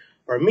 which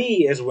for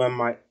me is when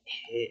my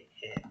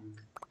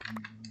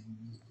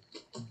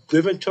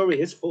inventory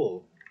is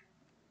full.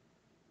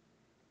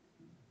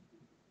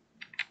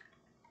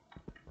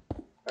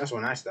 That's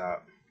when I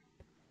stop.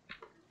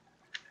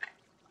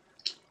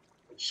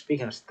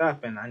 Speaking of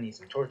stopping, I need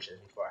some torches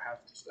before I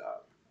have to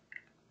stop.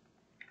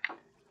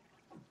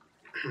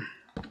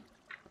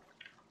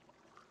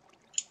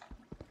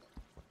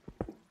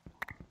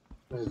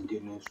 This is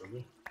good news for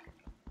me.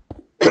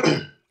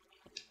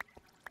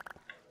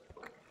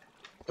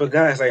 But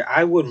guys, like,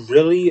 I would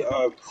really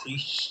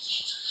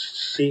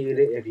appreciate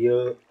it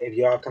if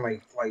y'all can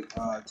like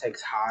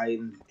text hi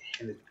in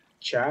the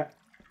chat.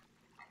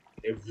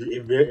 It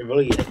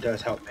really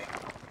does help me.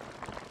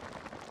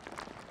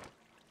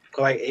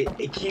 Cause like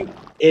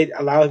it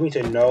allows me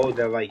to know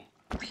that like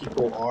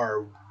people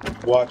are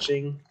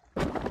watching.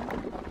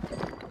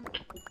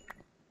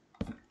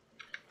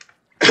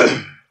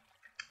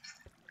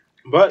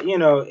 But you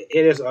know,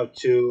 it is up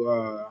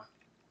to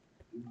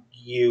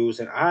you,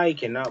 and I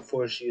cannot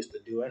force you to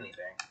do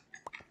anything.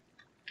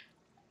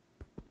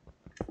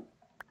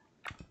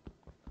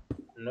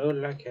 No,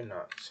 I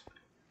cannot.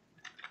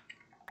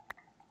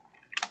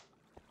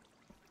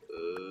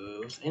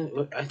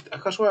 I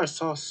could swear I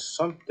saw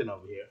something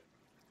over here.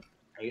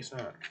 I guess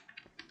not.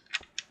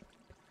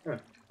 Huh.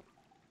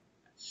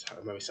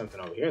 Maybe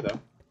something over here though.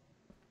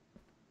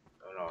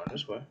 Oh no,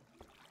 this way.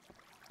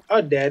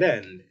 A dead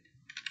end.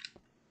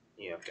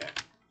 Yeah, okay.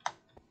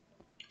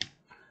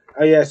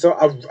 Oh yeah, so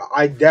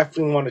I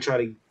definitely want to try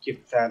to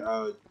get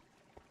that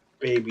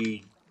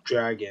baby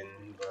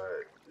dragon,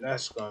 but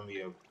that's gonna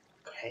be a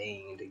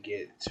pain to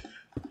get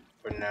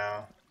for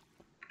now.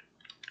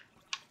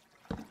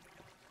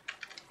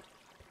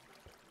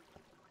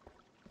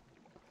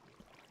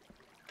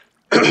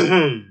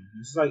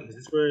 It's like, is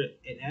this where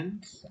it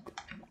ends?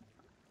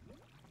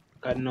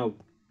 Got no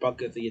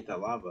bucket to get the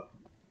lava.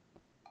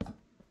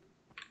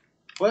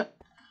 What?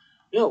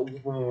 Yo,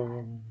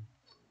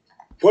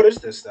 what is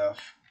this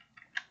stuff?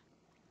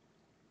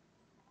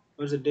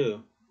 What does it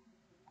do?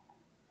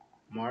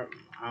 I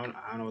don't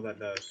know what that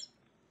does.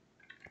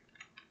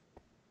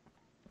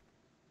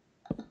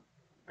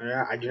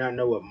 I do not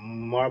know what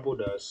marble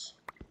does.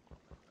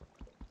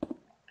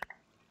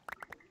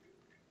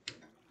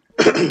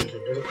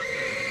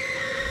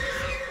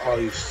 Oh,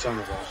 you son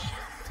of a...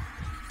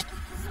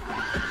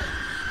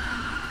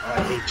 I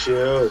hate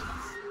you.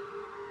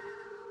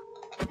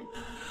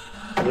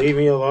 Leave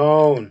me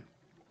alone.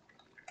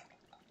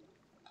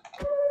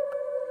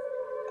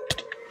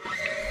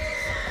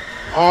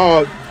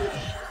 Oh,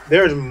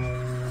 there's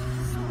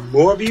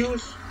more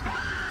views?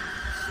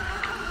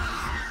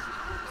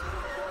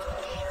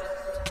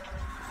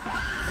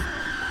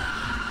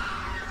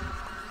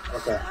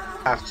 Okay,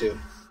 I have to.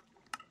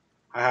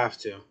 I have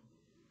to.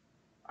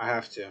 I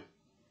have to.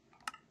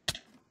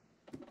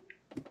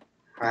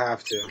 I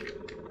have to.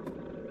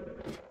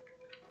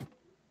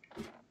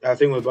 That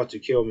thing was about to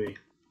kill me.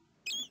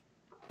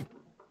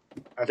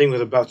 That thing was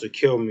about to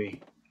kill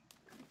me.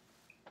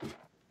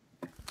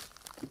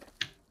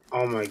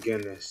 Oh my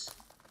goodness.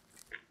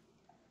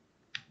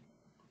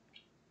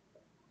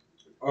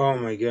 Oh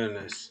my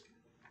goodness.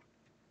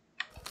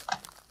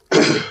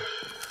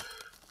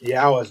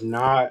 Yeah, I was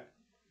not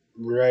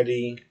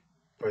ready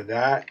for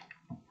that.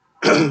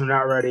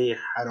 Not ready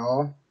at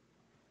all.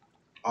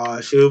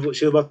 She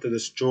was about to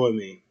destroy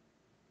me,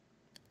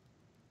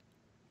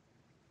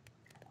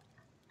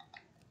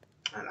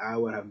 and I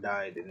would have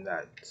died in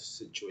that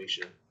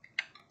situation.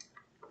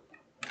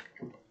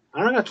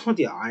 I only got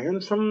 20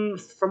 iron from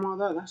all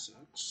that. That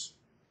sucks.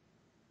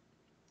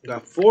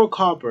 Got 4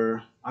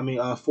 copper. I mean,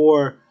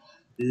 4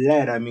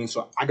 lead. I mean,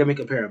 so I can make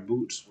a pair of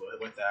boots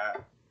with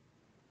that.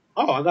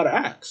 Oh, I got an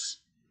axe.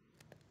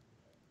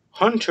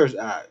 Hunter's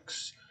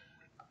axe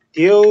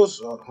deals.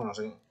 Oh, hold on a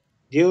second.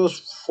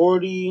 Deals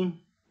 40%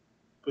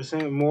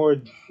 more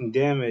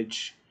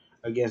damage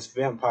against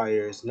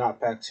vampires.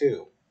 Not pack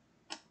 2.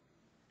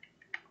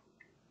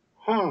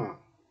 Huh.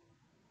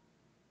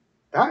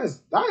 That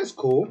is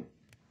cool.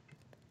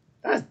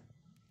 That's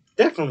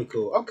definitely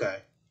cool. Okay.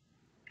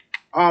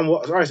 Well,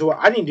 all right. So what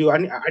I need to do, I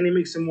need to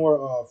make some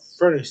more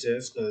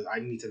furnaces because I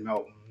need to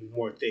melt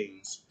more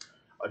things.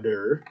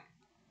 There.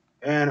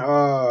 And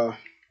I'm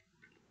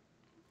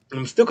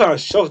still kind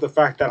of shocked the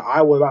fact that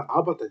I'm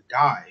about to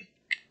die.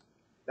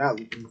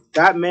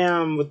 That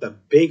man with the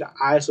big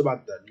eyes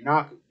about to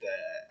knock the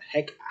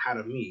heck out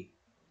of me.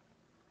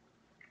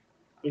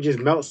 He just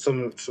melts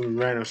some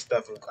random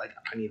stuff. And like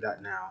I need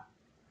that now.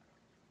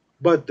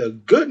 But the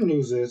good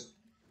news is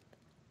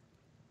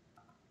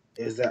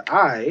that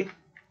I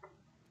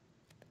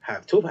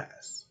have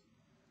topaz.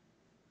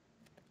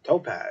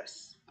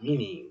 Topaz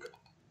meaning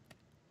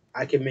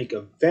I can make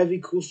a very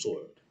cool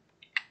sword.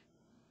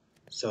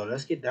 So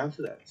let's get down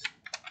to that.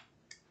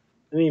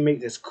 Let me make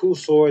this cool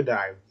sword that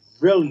I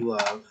really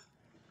love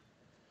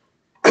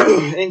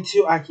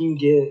until I can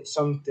get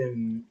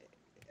something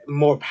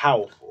more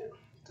powerful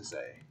to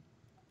say.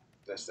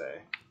 Let's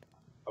say.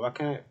 Oh, I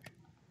can't.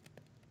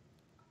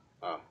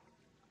 Oh.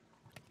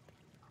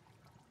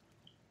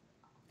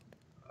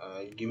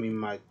 Give me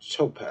my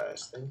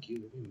topaz. Thank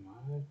you very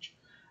much.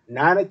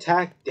 9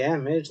 attack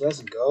damage.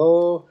 Let's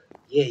go.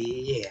 Yeah,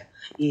 yeah, yeah.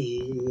 Yeah,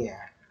 yeah,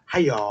 yeah. Hi,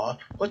 y'all.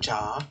 What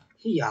y'all?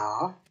 Hey,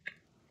 y'all.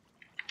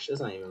 She's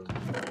not even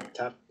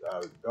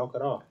broke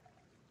at all.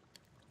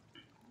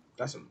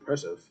 That's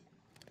impressive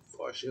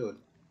for a shield.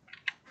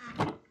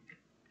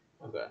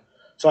 Okay.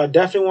 So I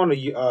definitely want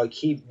to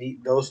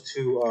keep those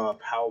 2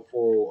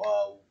 powerful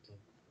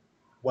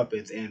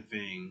weapons and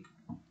thing.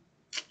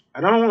 I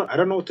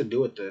don't know what to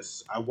do with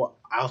this. I was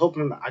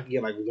hoping I could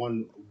get like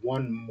one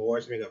more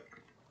to make a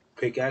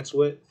pickaxe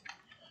with.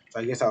 So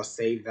I guess I'll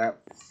save that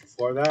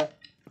for that.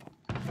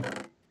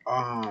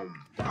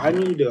 I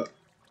need to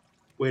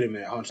wait a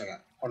minute. Hold on a second.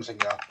 Hold on a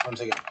second, y'all. Hold on a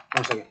second. Hold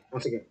on a second. Hold on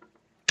a second.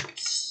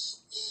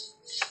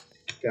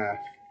 God,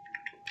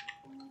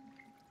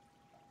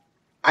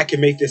 I can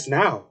make this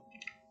now.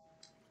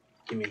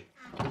 Give me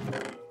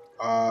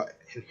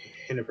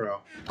Hinder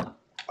Pearl.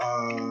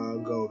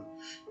 Gold.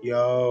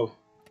 Yo,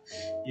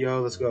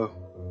 let's go.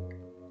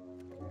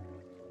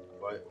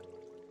 What?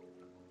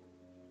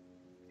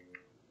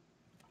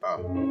 Oh,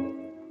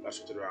 I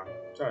switched it around.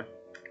 Sorry.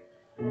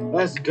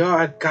 Let's go.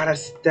 I got a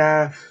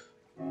staff.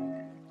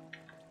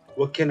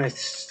 What can I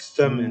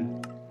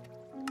summon?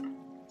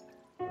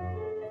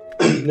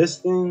 This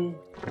thing.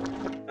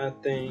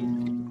 That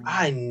thing.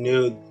 I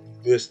knew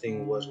this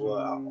thing was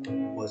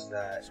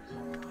that.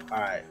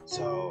 Alright,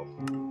 so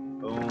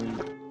boom,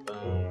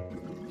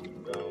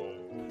 boom, boom,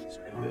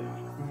 and boom.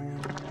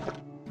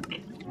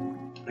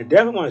 I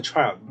definitely want to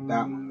try out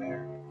that one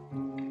there.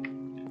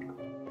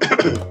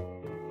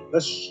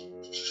 Let's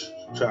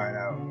try it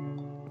out.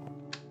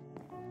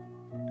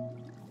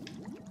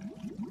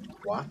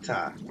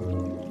 Water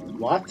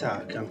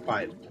can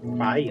fight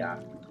fire.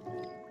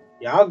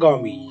 Y'all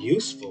gonna be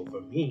useful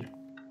for me.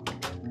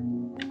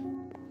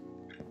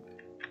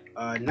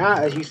 Not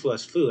as useful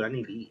as food. I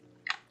need to eat.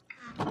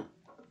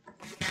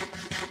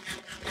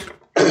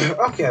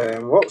 Okay,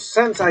 well,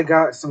 since I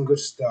got some good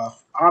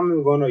stuff,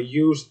 I'm gonna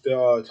use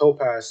the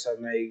topaz to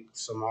make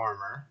some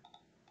armor.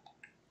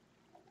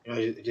 You know,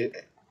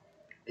 it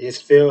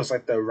just feels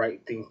like the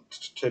right thing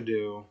to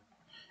do.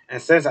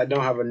 And since I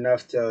don't have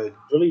enough to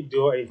really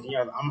do anything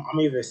else, I'm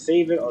either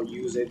save it or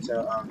use it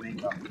to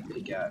make up the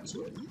pickaxe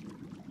with.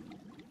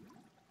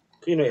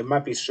 You know, it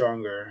might be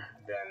stronger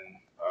than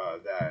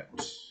that.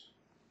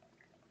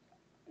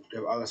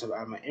 Grab all that stuff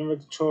out of my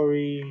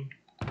inventory.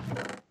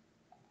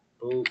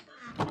 Boop.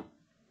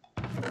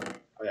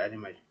 Oh yeah, I need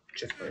my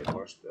chest plate, of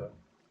course. Do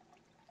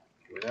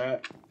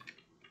that.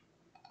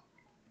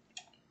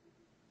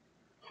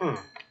 Huh.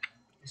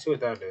 Let's see what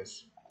that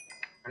is.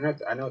 I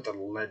know what the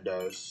lead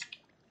does.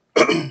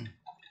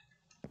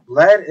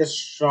 Lead is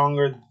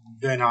stronger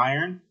than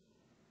iron.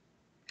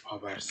 I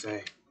was about to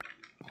say.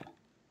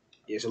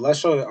 Yeah, so let's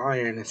show the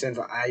iron. And since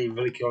I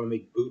really can only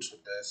make boots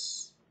with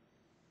this,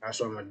 that's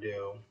what I'm gonna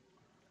do.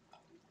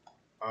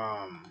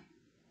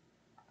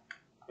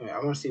 Yeah,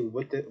 I want to see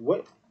what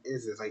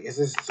is this? Like, is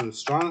this some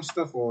strong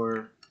stuff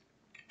or?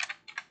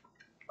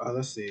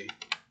 Let's see.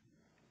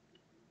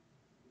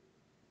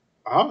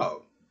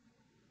 Oh,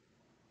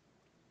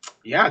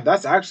 yeah,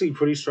 that's actually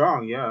pretty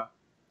strong. Yeah,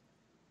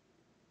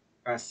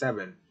 that's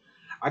 7.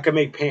 I can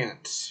make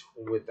pants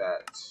with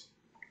that.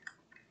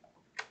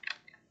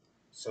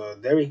 So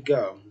there we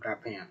go.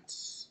 Got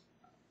pants.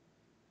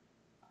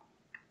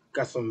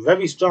 got some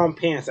very strong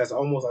pants that's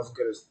almost as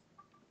good as.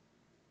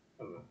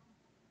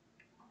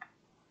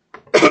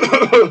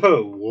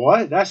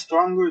 What? That's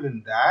stronger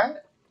than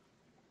that?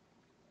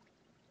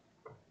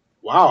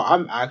 Wow,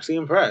 I'm actually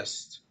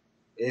impressed.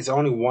 It's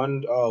only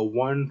 1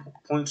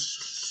 point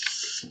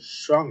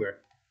stronger,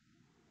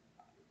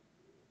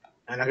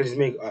 and I can just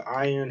make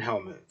iron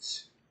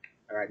helmets.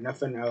 All right,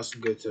 nothing else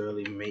good to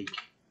really make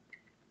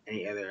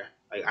any other.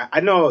 Like I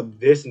know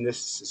this and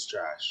this is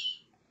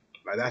trash.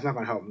 Like that's not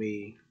gonna help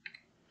me.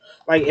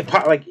 Like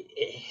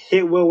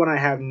it will when I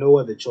have no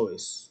other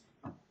choice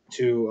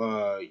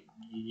to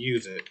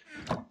use it.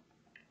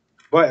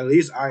 But at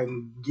least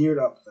I'm geared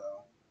up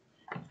though.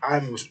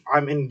 I'm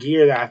in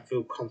gear that I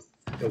feel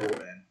comfortable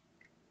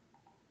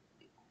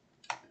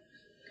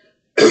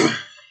in.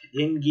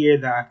 In gear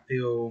that I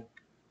feel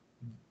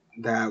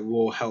that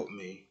will help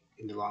me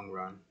in the long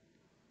run.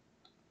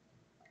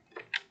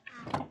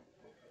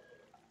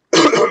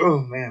 Oh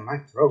man, my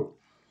throat.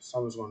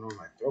 Something's going on with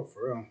my throat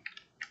for real.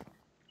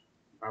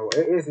 Oh,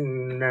 it is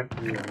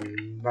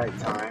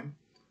nighttime.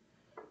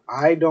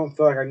 I don't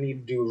feel like I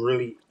need to do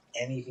really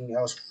anything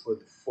else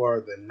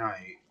for the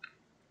night.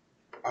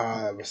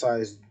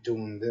 Besides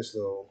doing this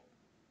though.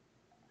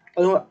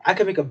 Oh, you know what? I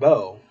can make a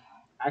bow.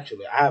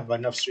 Actually, I have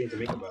enough string to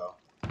make a bow.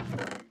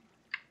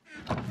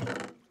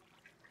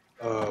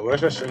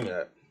 Where's my string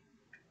at?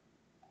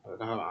 I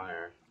don't have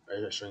iron.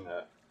 Where's my string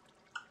at?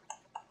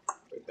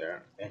 Right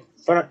there.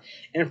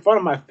 In front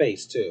of my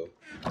face too.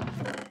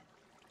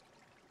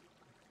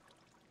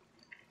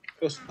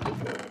 Feels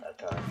stupid at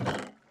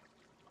times.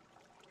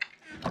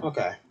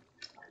 Okay.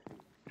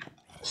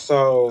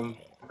 So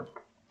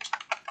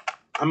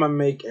I'm gonna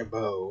make a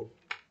bow.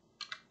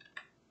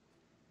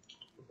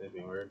 That's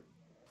being weird.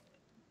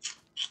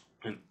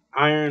 An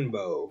iron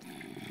bow.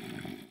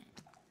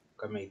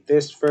 Gotta make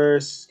this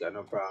first. Got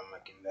no problem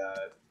making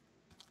that.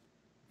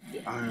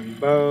 The iron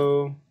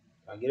bow.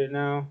 I get it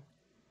now.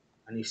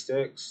 I need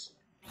sticks.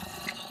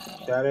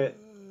 Is that it?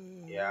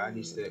 Yeah, I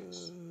need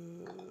sticks.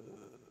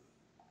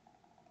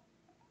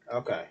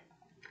 Okay.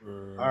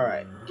 All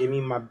right. Give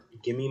me my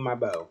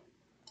bow.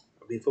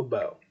 A beautiful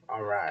bow.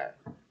 All right.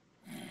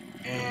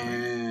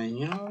 And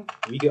you know,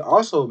 we could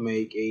also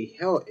make a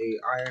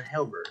iron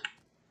halberd,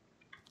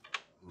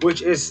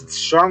 which is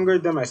stronger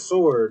than my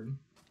sword,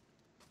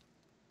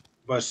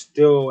 but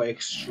still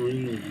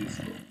extremely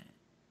useful.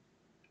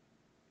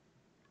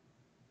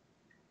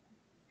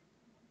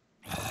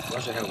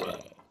 What's the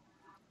halberd?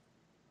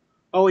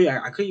 Oh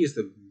yeah, I could use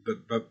the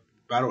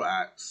battle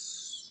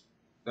axe.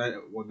 That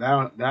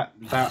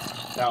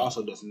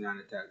also does 9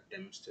 attack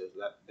damage too.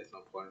 So there's no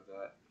point of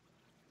that.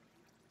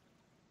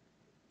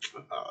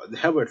 The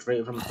halberd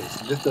right from the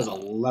face. This does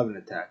 11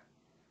 attack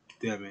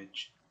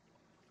damage.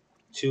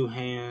 2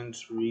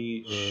 hands,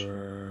 reach,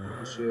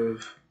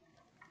 initiative.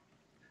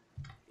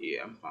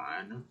 Yeah, I'm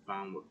fine. I'm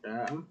fine with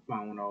that. I'm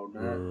fine with all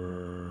that.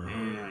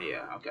 And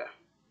yeah, okay.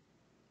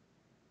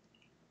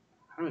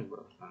 How many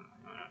bucks?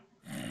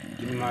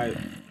 Give me my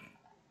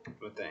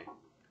thing.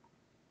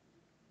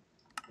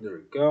 There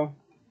we go.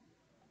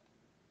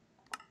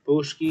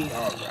 Booshki.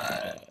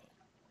 Alright.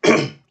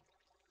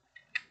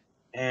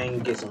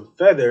 And get some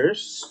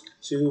feathers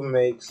to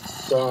make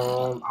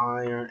some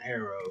iron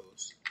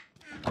arrows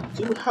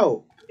to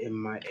help in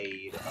my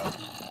aid of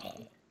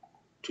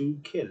to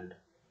kill.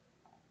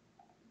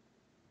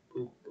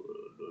 Put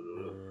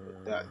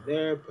that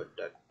there, put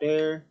that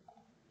there.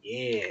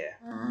 Yeah.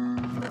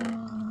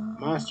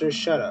 Monster,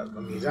 shut up. I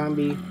mean,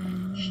 zombie,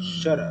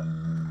 shut up. I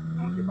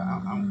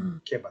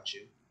don't care about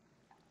you.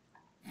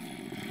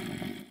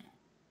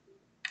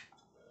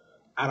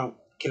 I don't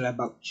care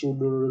about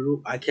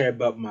you. I care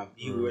about my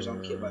viewers. I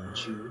don't care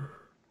about you.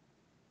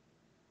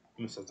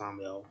 Mr.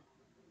 Zombie.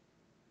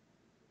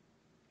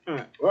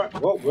 Alright,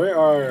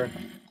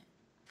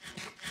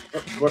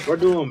 we're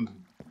doing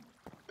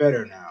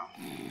better now.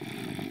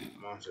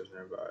 Monsters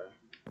nearby.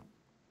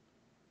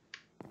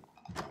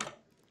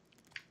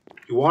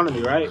 You wanted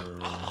me, right?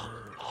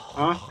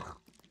 Huh?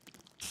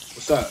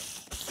 What's up?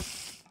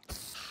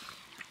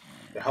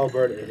 The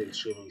halberd is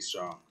extremely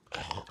strong.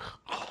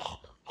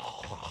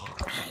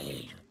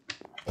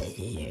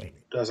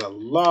 Does a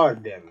lot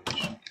of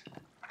damage.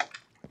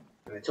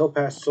 And the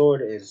topaz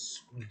sword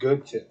is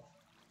good too.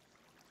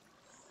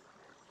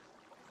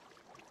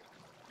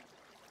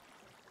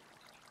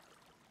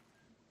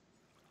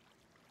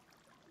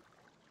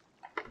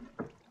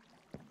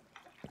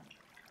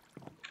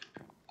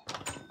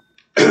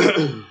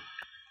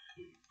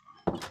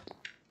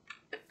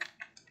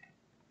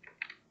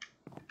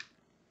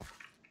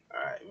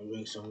 Alright, we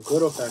drink some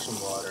good old-fashioned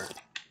water.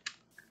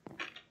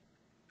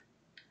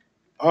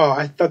 Oh,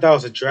 I thought that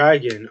was a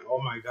dragon. Oh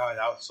my god,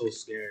 I was so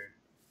scared.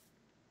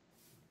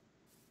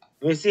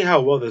 Let me see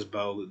how well this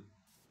bow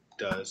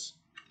does.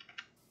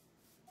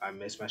 I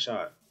missed my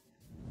shot.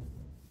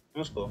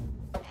 That's cool.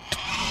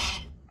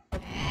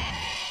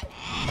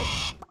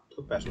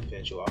 Topaz will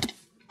finish you off.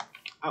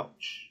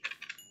 Ouch.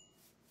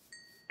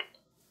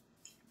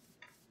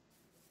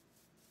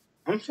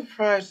 I'm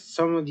surprised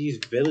some of these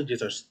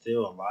villages are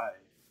still alive.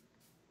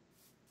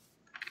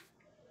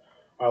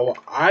 Well,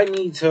 I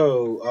need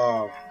to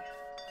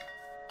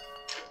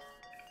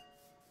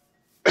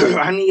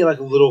I need like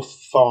a little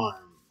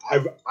farm.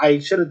 I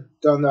should have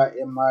done that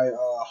in my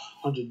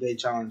 100-day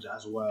challenge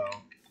as well,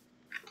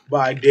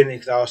 but I didn't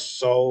because I was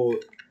so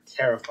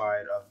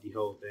terrified of the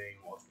whole thing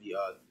with the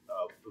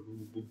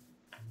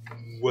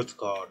what's it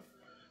called?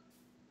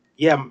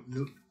 Yeah,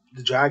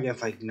 the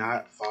dragon's like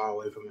not far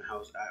away from the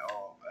house at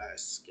all.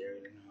 That's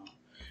scary to know.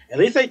 At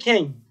least they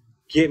can't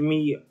get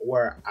me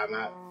where I'm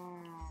at.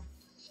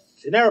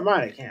 Never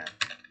mind, I can.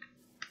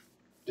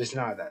 Just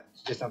not that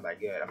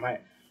good. I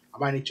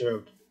might need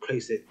to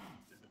replace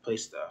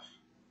stuff.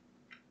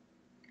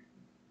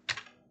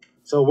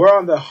 So we're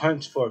on the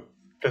hunt for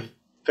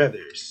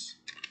feathers.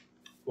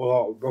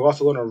 Well, we're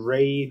also going to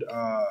raid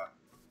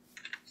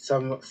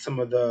some of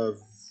the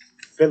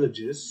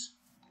villages.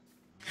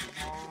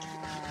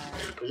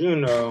 'Cause you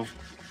know,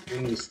 we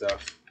need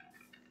stuff.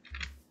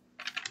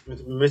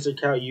 Mr.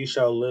 Cow, you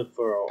shall live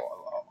for a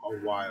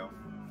while.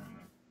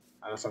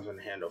 I have something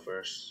to handle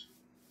first.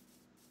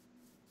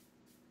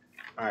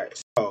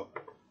 Alright, so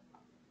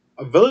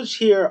a village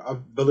here, a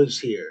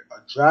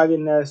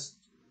dragon nest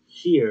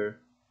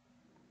here,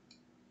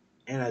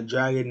 and a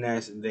dragon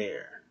nest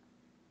there.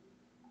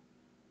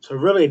 So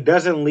really, it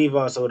doesn't leave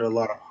us with a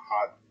lot of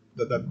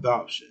the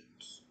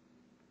options.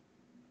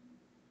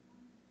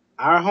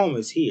 Our home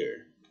is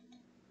here.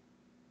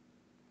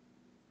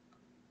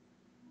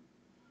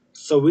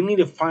 So we need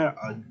to find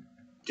a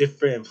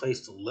different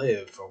place to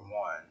live for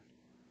one.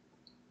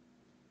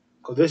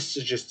 Because this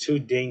is just too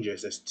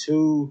dangerous. There's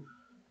two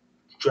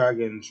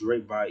dragons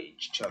right by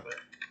each other.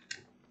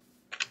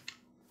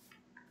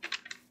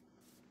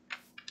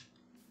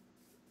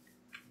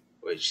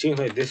 Which seems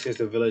like this is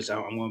the village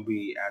I'm going to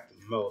be at the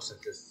most,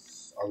 since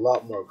it's a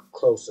lot more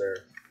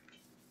closer.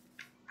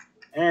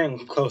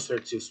 And closer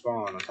to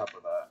spawn on top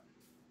of that.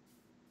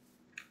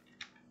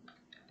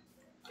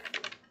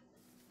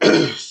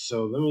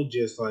 So let me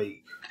just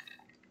like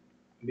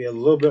be a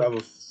little bit of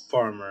a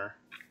farmer.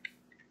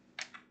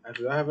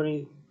 Do I have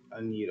any?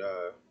 I need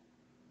help.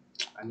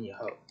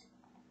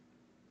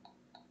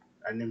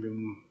 I didn't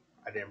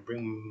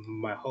bring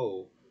my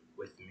hoe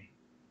with me.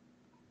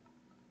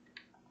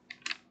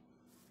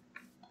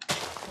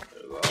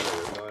 There we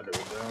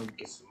go.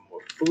 Get some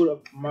more food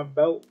up my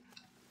belt.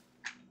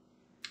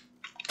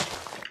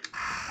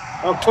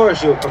 Of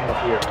course you'll come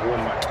up here and ruin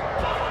my...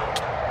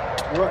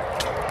 What?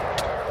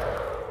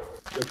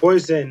 The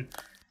poison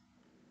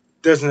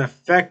doesn't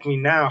affect me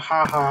now,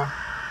 haha.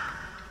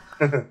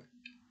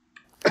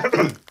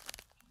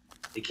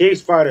 The cave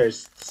spider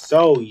is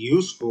so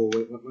useful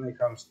when it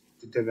comes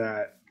to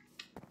that.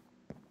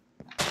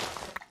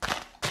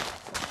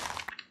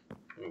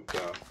 There we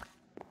go.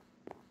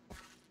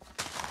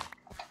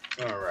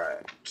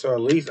 Alright. So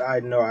at least I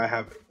know I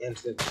have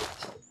instant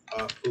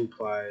food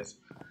supplies.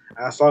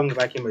 As long as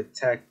I can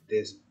protect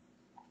this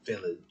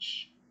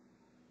village.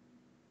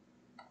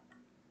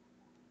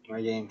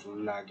 My game's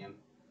lagging.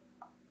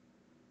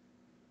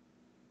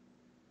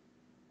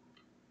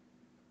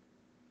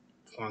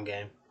 Come on,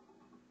 game.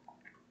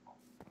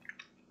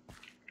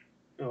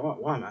 Oh,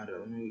 why am I doing?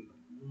 Let me.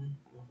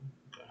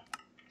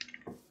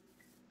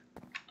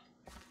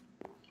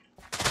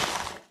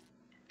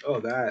 Oh,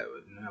 that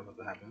would not have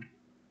to happen.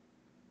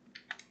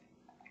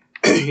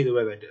 Either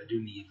way, I do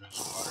need to drink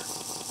some water.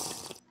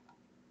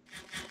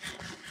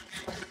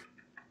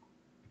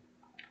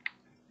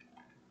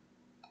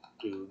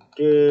 Do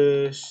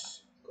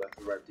this. Got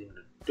the right thing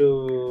to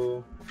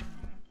do.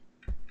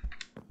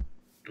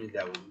 Leave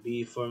that one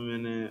be for a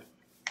minute.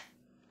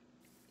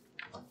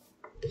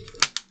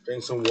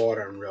 Drink some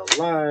water in real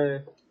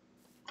life.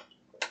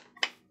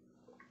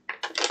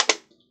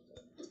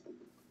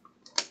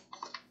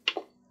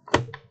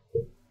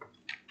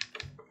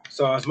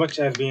 So as much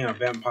as being a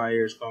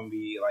vampire is gonna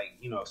be like,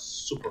 you know,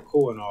 super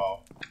cool and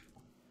all,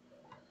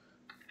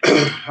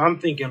 I'm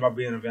thinking about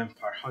being a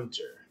vampire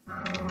hunter.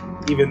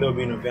 Even though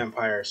being a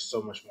vampire is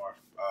so much more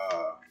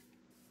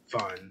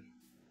fun.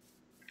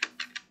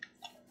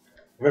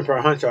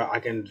 Vampire hunter, I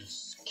can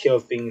just kill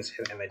things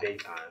in the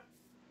daytime.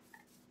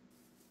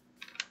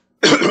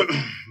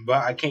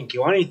 But I can't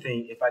kill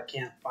anything if I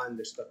can't find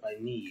the stuff I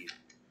need.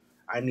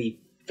 I need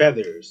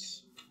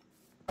feathers.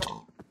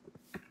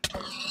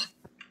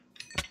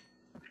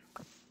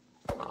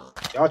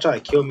 Y'all try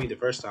to kill me the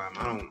first time.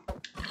 I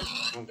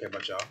don't care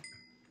about y'all.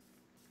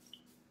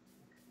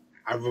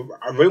 I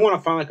really want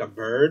to find like a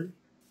bird.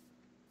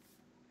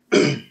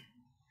 Is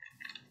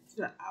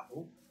that an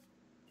apple?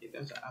 Yeah,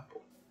 that's an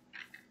apple.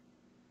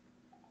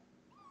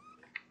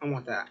 I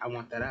want that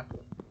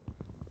apple.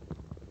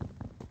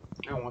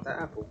 I want that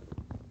apple.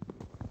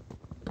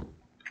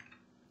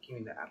 Give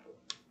me the apple.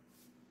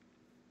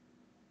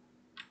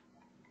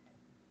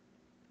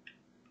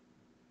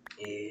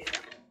 Yeah.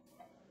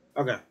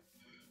 Okay.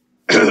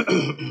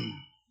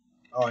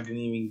 Oh, I didn't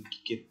even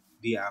get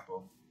the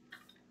apple.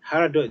 How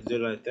did I do it?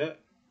 Did it like that?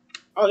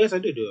 Oh, yes, I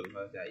did do it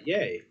like that.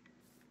 Yay.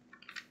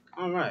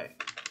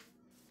 Alright.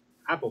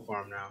 Apple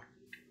farm now.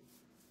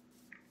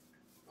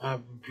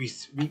 We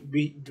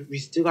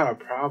still got a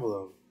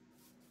problem.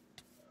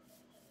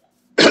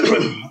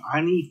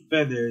 I need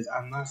feathers.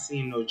 I'm not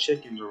seeing no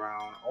chickens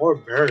around, or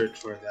birds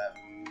for that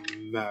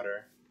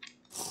matter.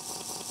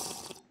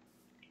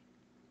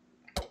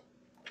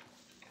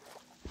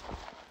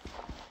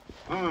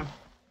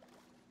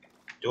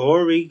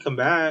 Dory, come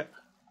back.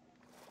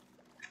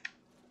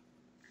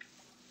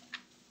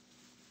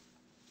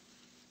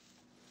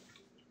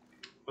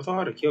 I thought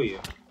how to kill you.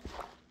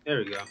 There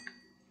we go.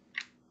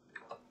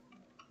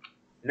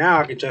 Now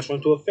I can transform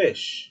into a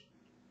fish.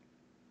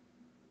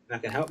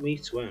 That can help me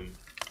swim.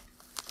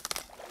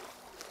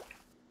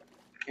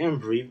 And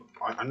breathe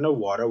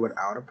underwater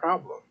without a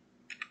problem.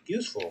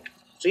 Useful.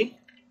 See?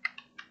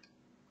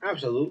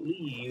 Absolutely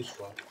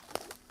useful.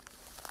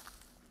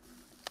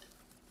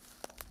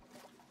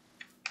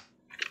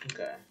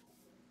 Okay.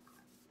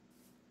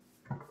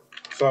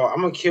 So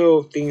I'm gonna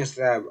kill things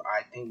that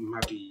I think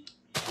might be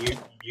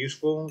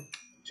useful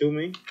to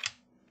me.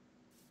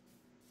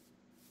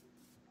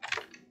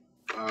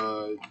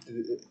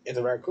 Is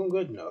a raccoon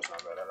good? No, it's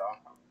not good at all.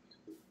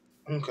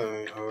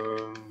 Okay.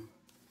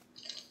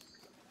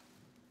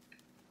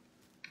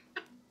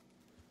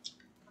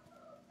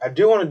 I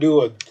do want to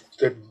do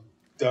the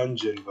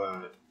dungeon,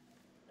 but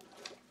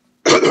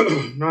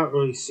not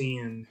really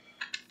seeing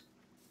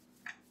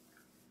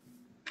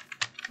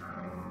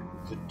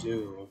to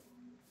do.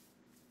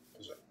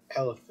 There's an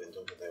elephant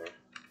over there.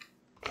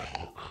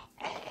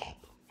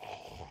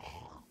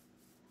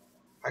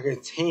 I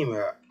can tame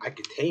it. I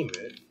can tame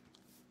it.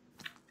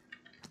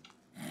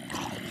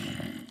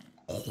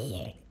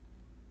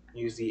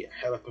 Use the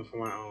elephant for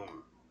my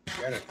own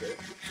benefit.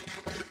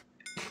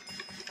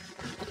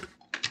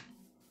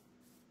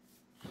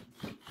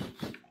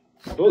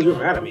 Oh, you're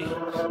mad at me.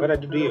 What did I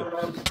do to you?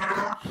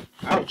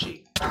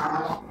 Ouchie.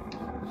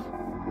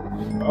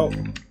 Oh,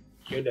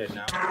 you're dead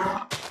now.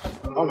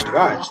 Oh my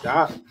god,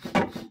 stop.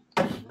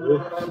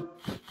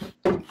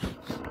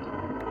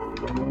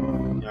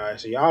 Alright,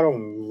 so y'all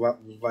don't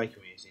like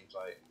me, it seems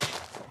like.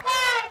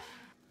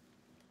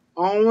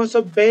 Oh, it's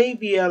a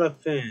baby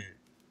elephant.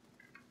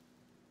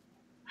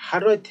 How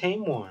do I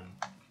tame one?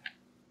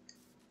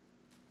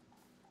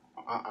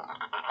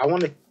 I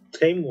want to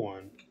tame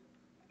one.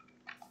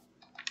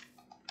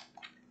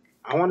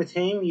 I want to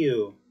tame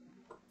you.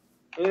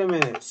 Wait a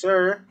minute,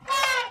 sir.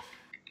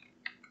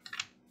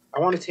 I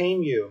want to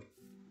tame you.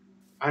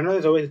 I know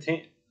there's a way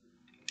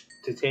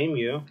to tame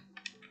you.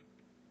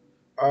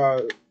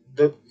 Let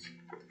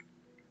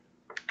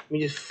me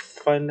just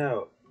find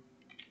out.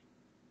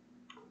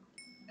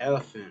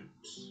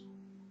 Elephants.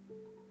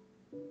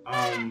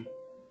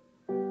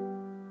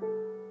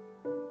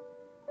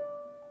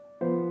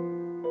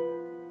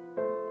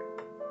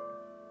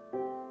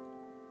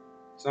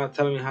 It's not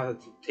telling me how to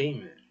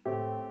tame it.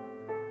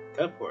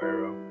 Teleport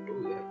arrow.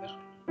 Ooh, yeah, that's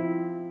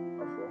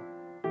helpful.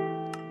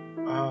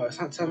 It's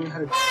not telling me how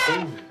to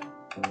tame it.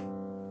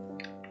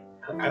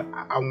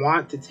 I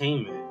want to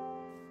tame it.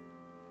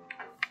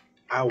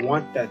 I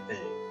want that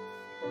thing.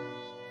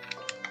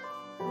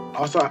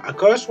 Also, I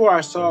could have swore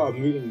I saw a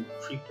mutant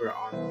creeper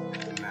on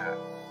the map.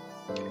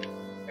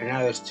 And now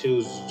there's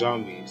 2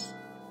 zombies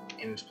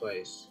in its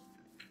place.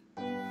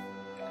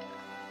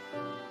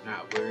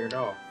 Not weird at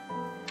all.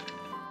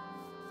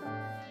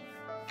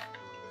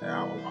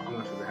 Yeah, I'm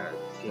gonna figure out how to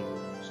tame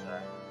this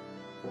guy.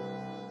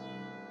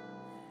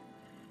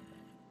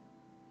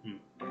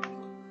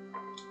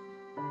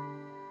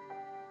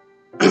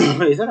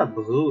 Wait, is that a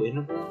blue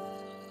Annabelle?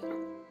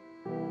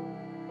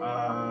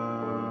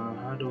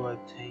 How do I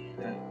tame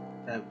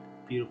that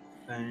beautiful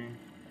thing?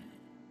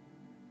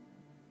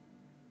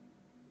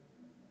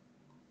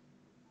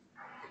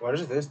 What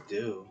does this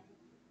do?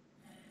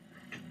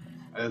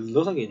 It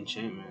looks like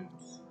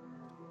enchantments.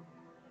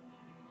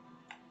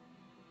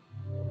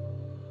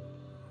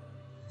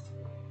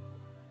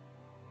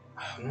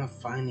 I'm not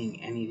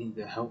finding anything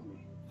to help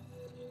me.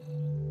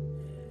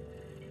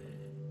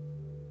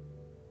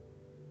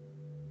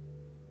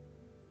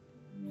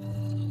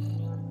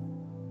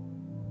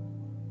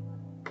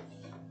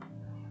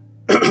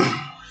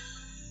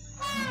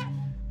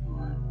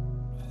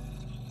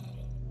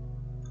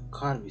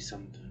 Gotta be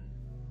something.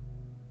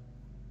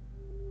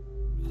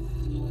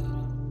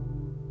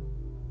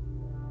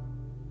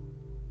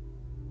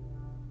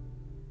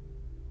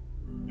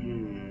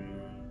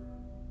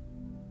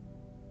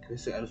 This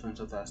is the elephant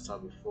that I saw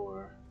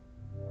before.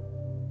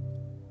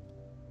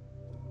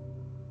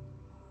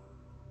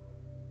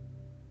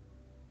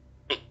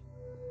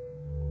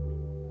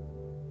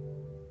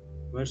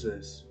 Where's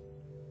this?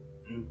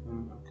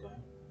 Okay.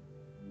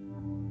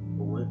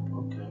 A whip,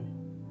 okay.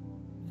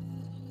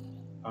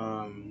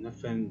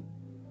 Nothing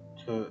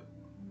to...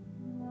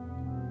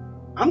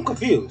 I'm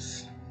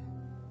confused.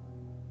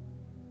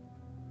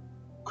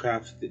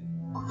 Crafted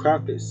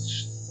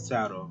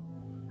saddle.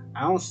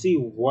 I don't see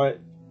what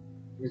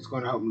is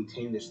going to help me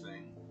tame this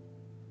thing.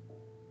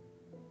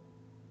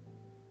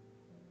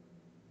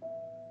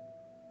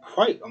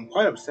 I'm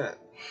quite upset.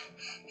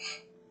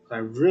 I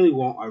really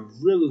want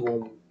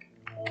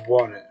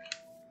it.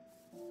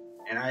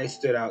 And I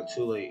stood out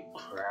too late.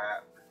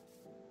 Crap.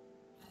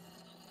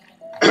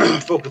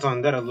 Focus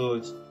on that a little.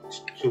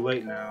 It's too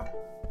late now.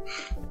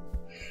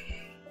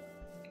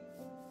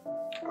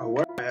 Oh,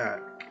 where am I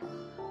at?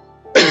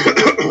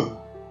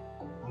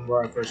 I'm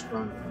where I first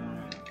spawned.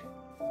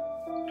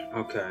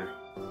 Okay.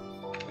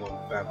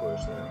 Going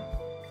backwards now.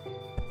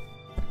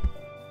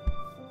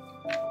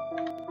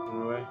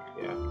 Alright,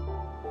 yeah.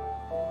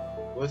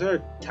 Was there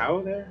a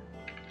tower there?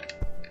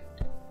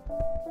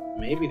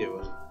 Maybe there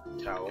was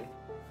a tower.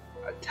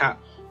 A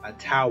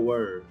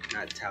tower,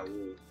 not tower.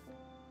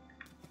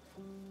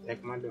 What the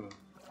heck am I doing?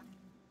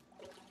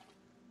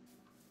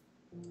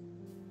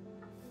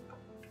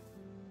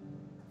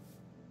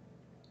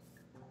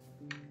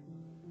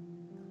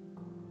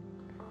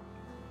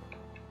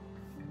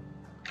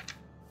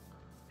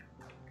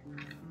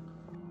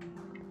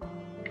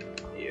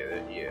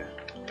 Yeah.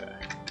 Okay.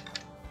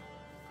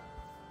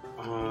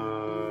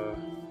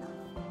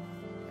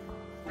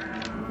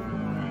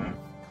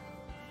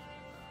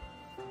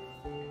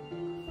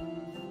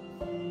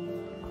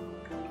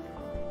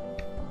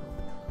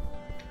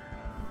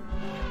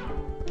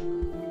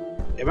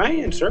 Am I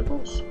in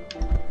circles?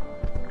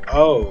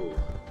 Oh.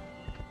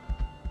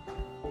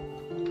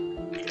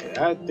 Yeah,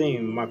 that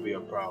thing might be a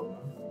problem.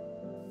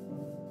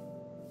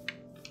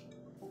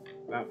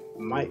 That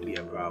might be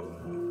a problem.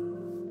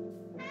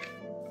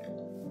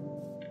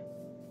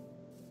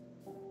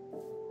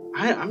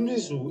 I'm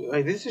just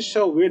like, this is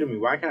so weird to me.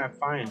 Why can't I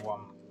find what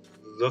I'm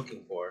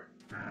looking for?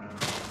 I'm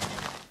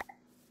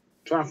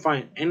trying to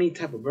find any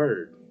type of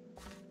bird.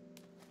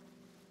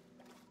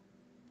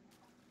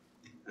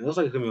 It looks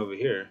like it's coming over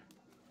here.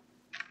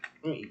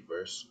 Let me eat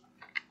first.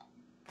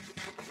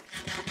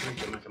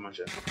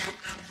 Mancha.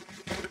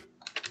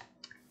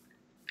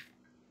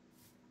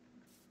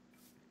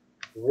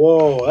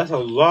 Whoa, that's a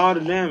lot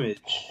of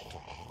damage.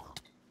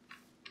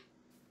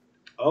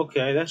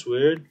 Okay, that's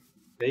weird.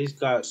 They just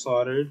got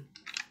slaughtered.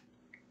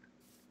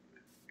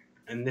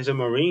 And there's a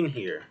marine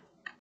here.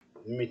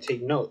 Let me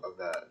take note of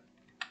that.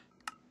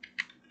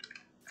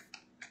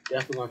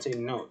 Definitely gonna take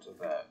note of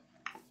that.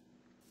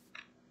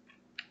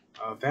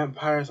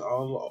 Vampires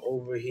all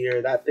over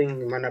here. That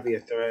thing might not be a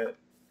threat.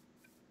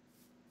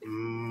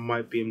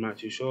 Might be, I'm not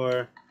too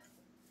sure.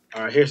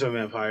 Alright, here's some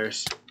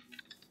vampires.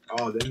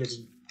 Oh, then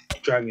there's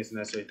dragon's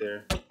nest right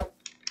there.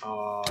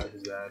 Oh, this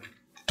is bad.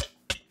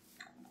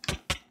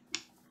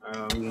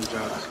 I'm getting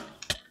dropped.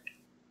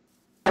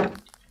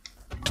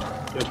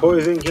 Your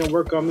poison can't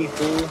work on me,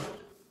 fool.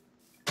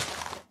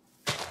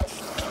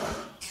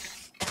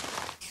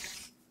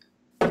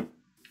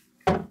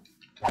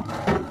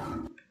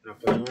 Not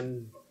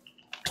playing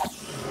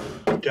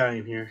on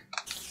dying here.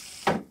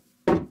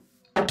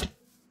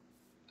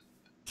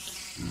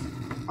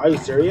 Are you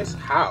serious?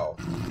 How?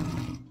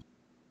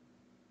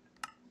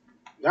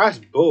 That's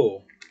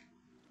bull.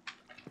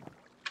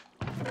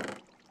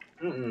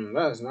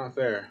 That is not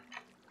fair.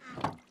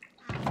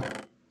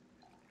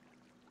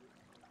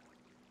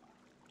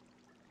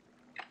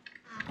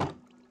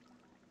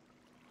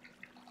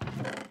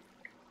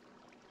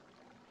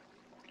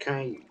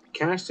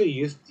 Can I still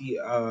use the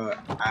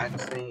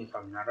axe thing if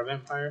I'm not a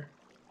vampire?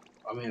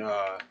 I mean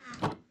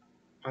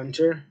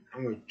hunter?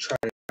 I'm gonna try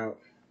it out.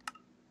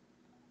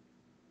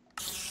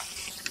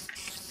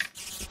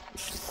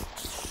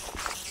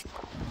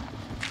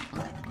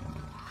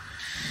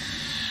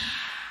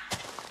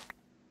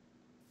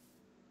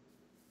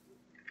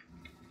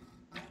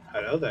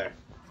 Hello there.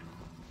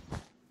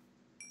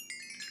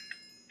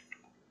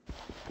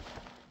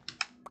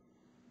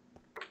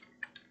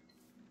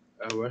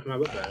 Where's my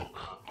book bag?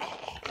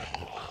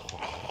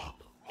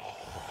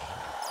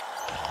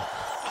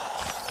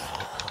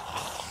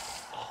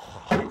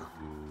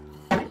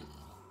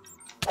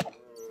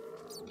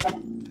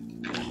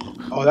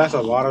 Oh, that's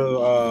a lot of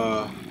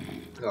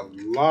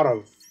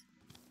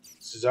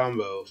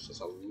zombos. That's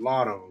a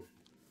lot of them.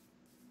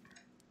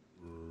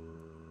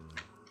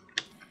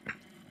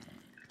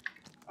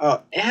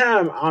 Oh,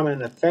 and I'm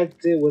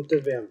infected with the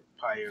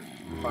vampire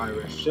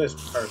virus. Just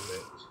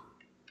perfect.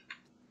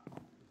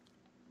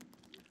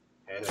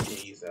 Okay, I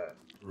can't use that.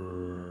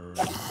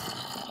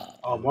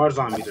 Oh, more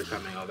zombies are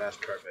coming. Oh, that's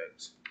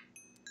perfect.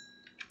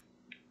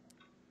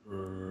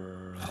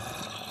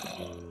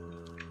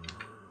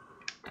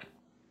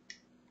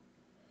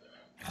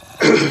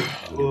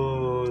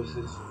 Oh, this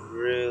is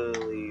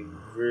really,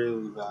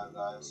 really bad,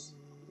 guys.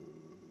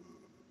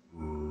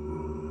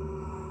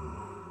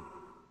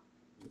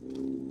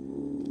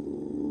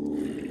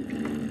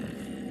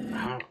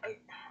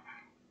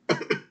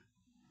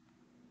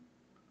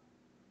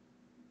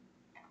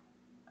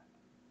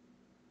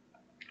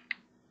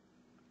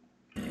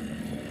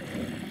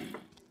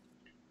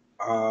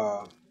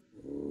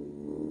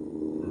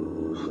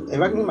 If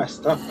I can get my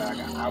stuff back,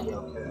 I'll be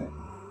okay.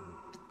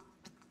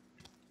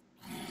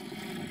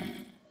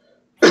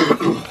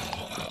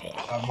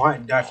 I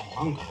might die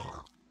from hunger.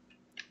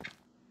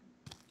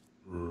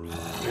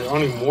 There's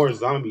only more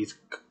zombies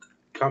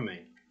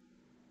coming.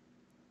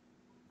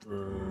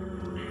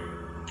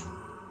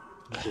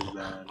 This is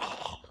bad.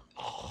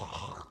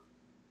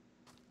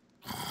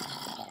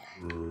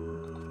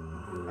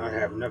 I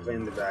have nothing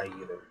in the bag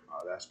either.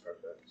 Oh, that's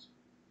perfect.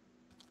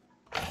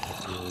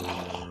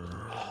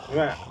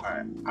 Yeah,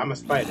 alright. I'm a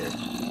spider.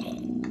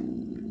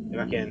 If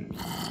I can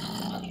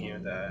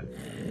with that.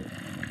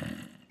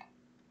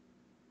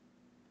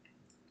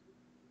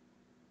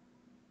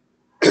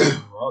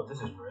 Well,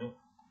 this is great.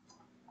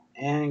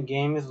 And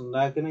game is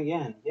lagging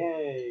again.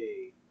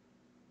 Yay!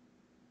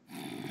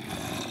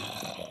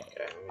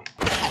 Okay,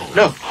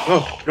 no!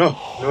 No! No!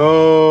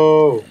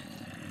 No!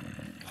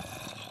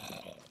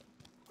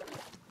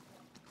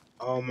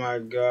 Oh my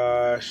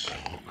gosh.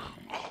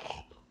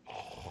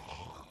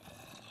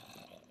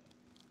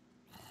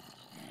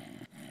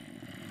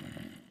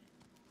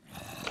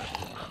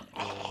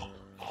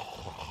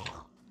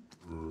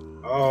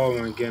 Oh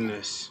my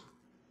goodness.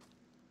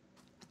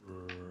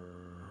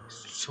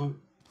 So,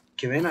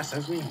 can they not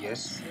sense me?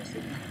 Yes. Yes, they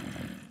can.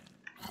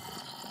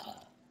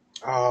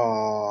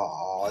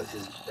 Oh, this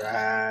is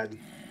bad.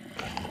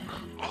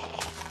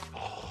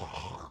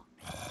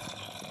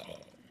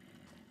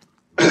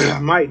 I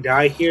might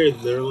die here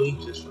literally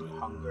just from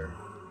hunger.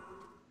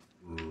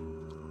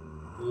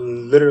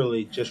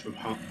 Literally just from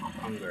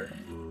hunger.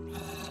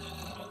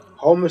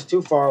 Home is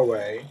too far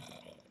away.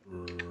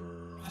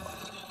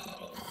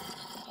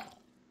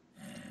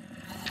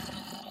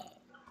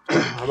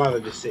 I'm about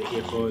to just sit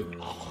here for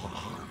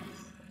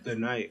the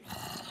night.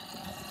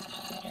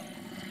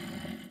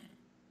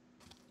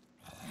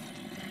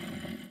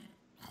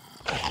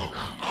 If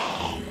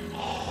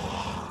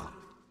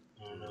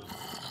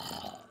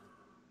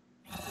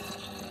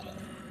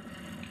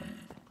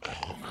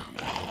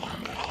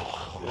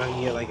I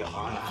can get like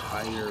on a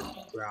higher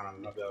ground,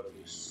 I'm gonna be able to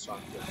do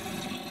something.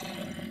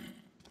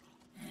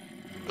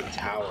 The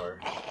tower.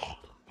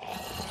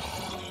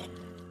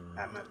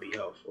 That might be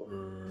helpful.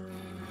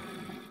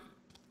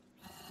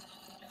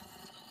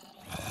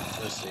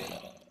 Let's see.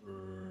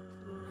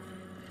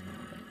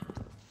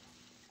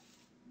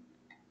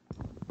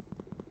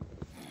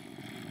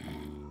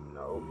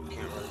 No,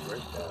 can't really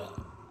break that.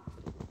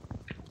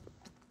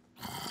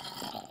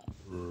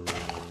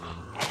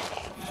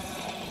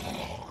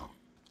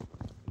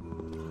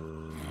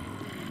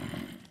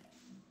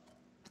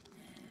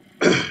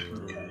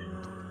 Okay.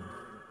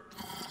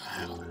 I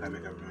gotta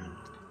make a run.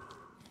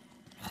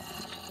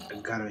 I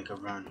gotta make a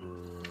run.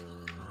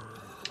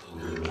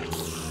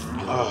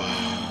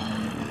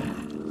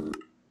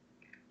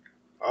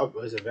 Oh,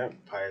 there's a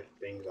vampire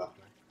things off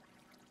me.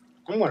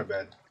 I'm going to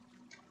bed.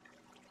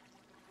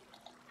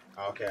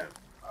 Okay.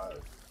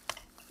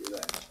 Do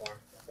that in the form.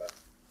 Okay.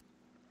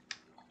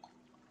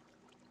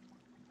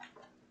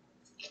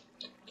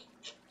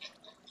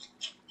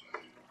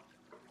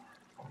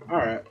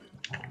 Alright.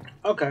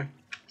 Okay.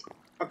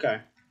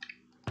 Okay.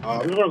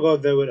 I'm gonna go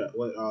there with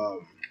a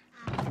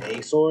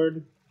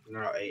sword.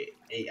 No, a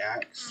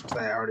axe. Cause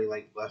I already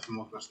like left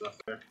most of my stuff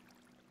there.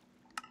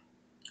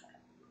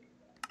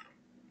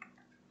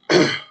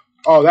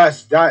 Oh,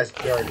 that's dirty.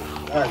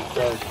 That's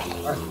dirty.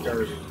 That's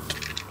dirty.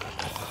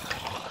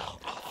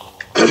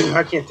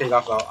 I can't take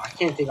off a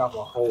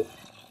whole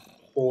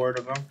horde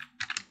of them.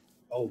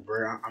 Oh,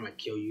 bro, I'm gonna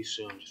kill you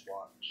soon. Just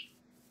watch.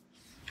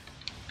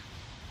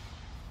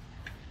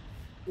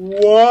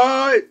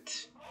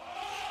 What?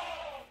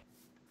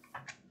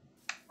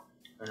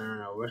 I don't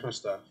know. Where's my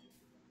stuff?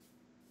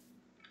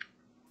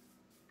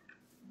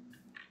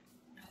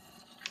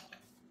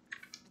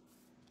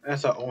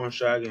 That's an orange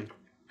dragon.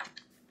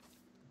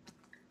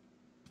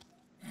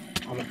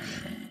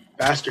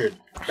 Bastard.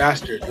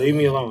 Bastard. Leave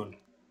me alone.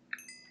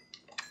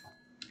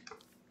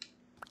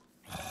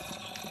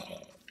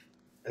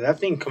 If that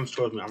thing comes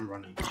towards me, I'm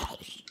running.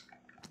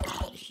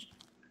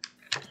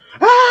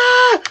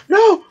 Ah!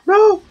 No!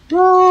 No!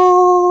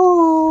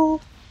 No!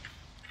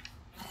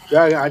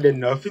 Dragon, I did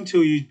nothing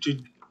to you.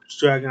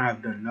 Dragon,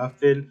 I've done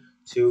nothing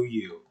to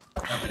you.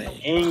 Nothing to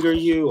anger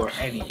you or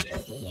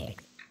anything.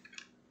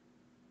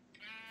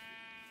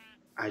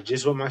 I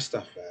just want my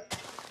stuff back.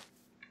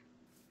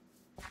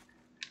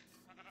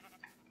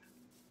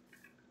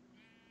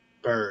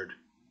 Bird.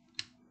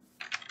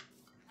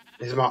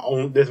 This is my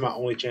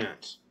only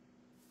chance.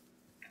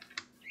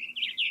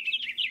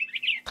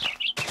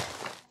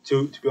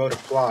 To be able to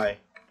fly.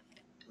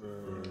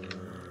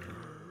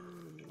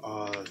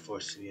 Oh, the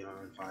force to be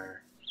on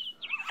fire.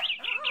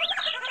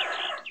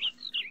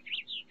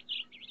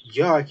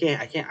 Yo, I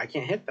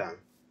can't hit them.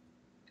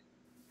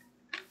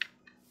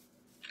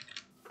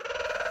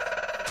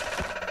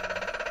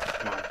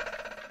 Come on.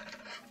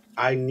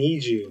 I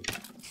need you.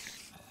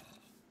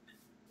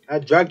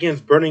 That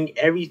dragon's burning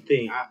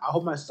everything. I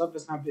hope my stuff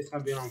is not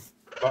being on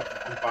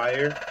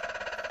fire.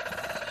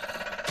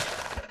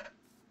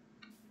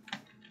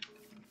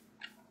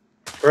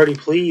 Birdie,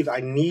 please,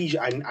 I need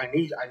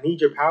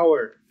your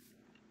power.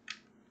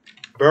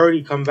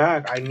 Birdie, come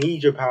back. I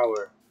need your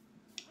power.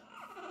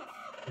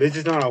 This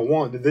is not a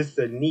want. This is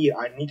a need.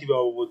 I need to be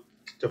able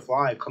to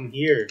fly. Come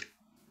here.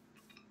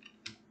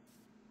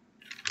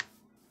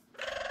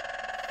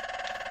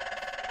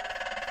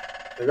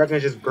 The dragon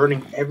is just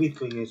burning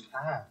everything in his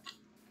path.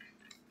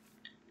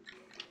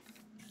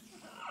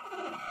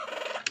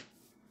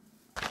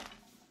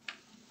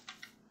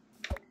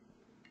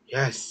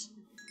 Yes.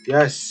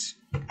 Yes.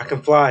 I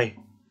can fly.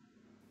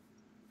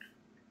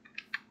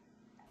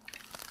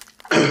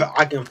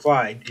 I can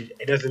fly.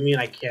 It doesn't mean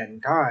I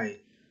can't die,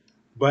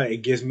 but it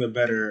gives me a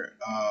better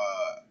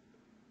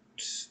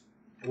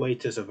way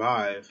to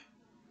survive.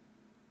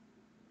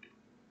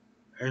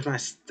 Here's my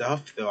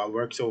stuff, though. I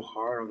worked so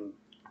hard on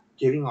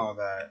getting all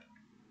that.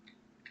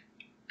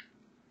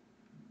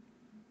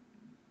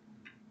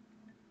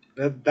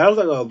 That was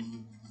like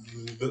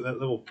a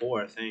level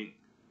 4, I think.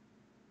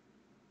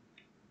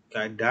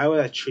 I die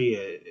where that tree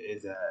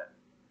is at.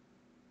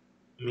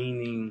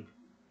 Meaning,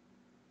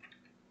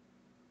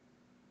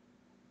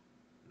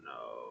 no.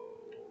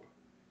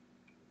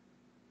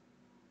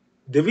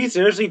 Did we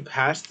seriously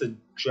pass the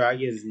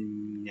dragon's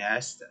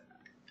nest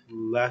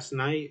last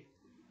night?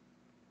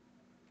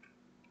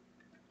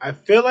 I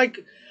feel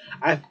like,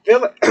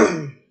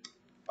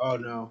 oh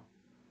no.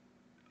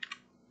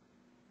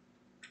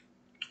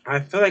 I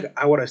feel like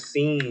I would have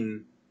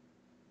seen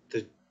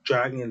the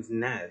dragon's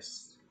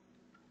nest.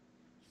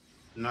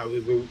 No,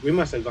 we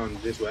must have gone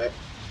this way.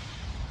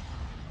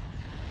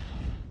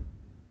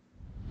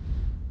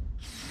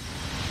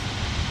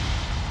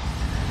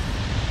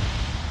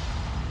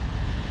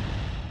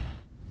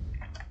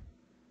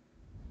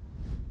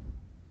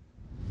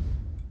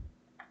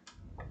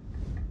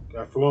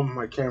 For one,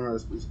 my camera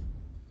is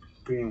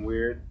being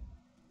weird.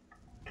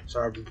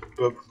 Sorry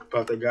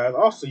about that, guys.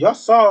 Also, y'all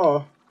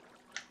saw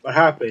what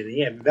happened.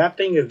 Yeah, that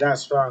thing is that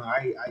strong.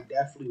 I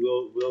definitely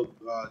will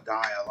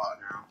die a lot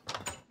now.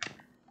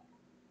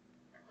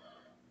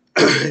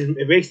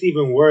 It makes it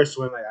even worse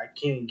when like I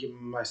can't get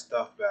my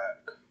stuff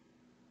back.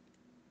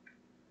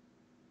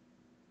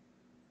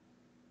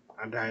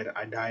 I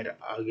died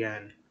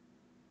again.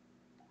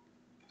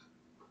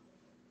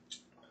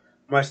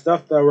 My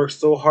stuff that I worked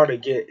so hard to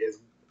get is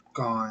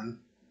gone.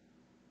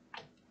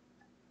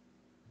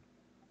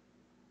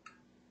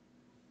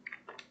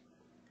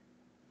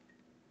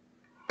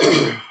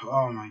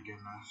 Oh my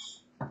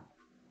goodness.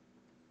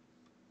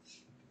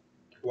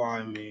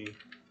 Why me?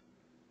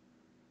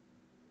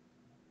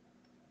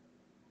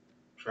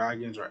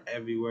 Dragons are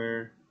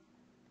everywhere.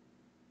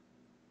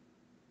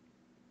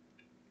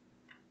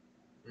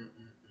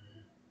 Mm-mm.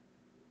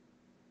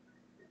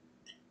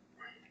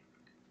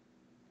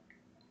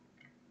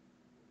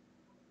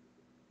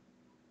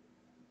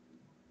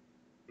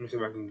 Let me see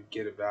if I can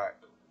get it back.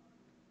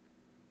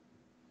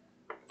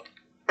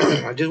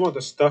 I just want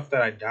the stuff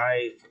that I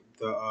died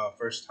the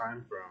first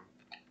time from.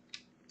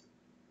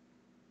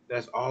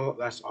 That's all.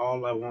 That's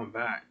all I want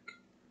back.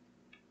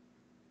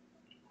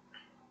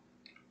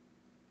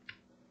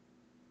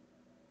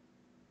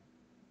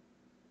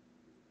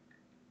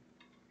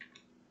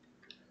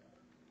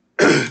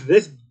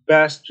 This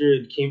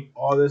bastard came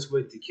all this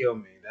way to kill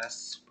me.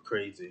 That's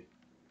crazy.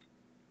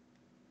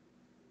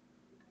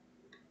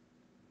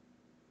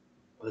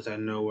 At least I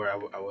know where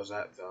I was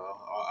at though.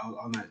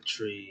 On that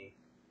tree.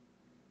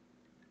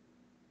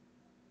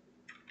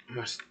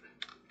 I'm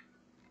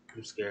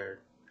scared.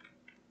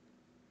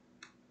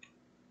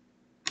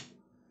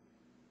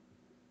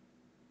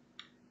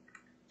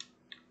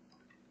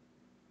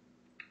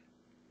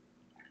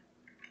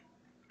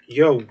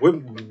 Yo,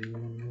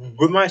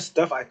 with my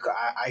stuff, I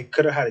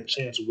could have had a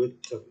chance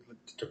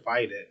to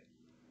fight it.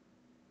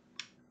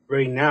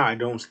 Right now, I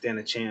don't stand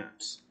a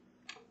chance.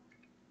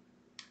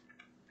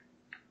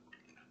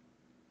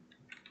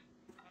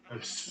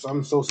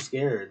 I'm so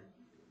scared.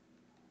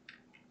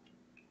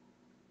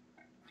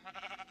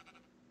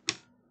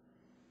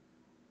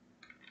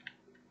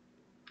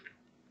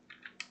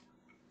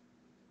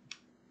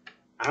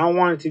 I don't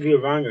want it to be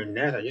around your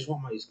neck. I just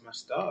want my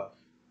stuff.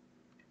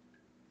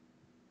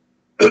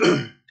 I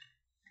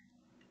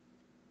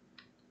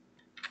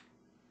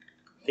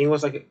think it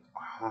was like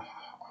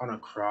on a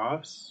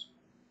cross.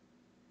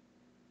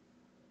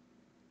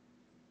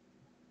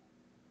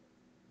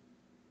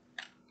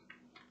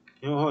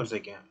 You know, hold on a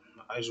second.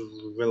 I just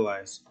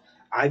realized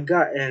I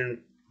got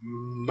in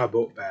my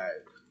boat bag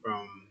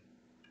from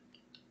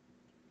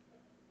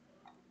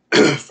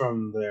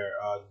there.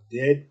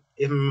 Did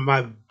in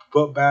my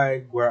book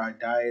bag where I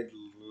died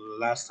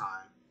last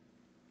time?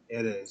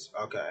 It is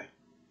okay.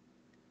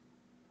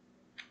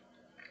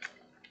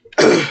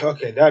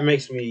 Okay, that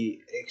makes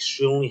me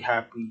extremely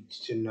happy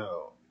to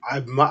know. I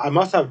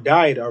must have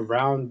died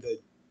around the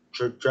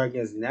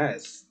dragon's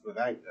nest, but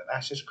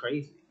that's just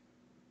crazy.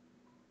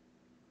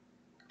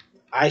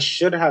 I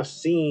should have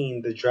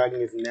seen the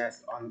dragon's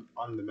nest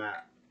on the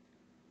map.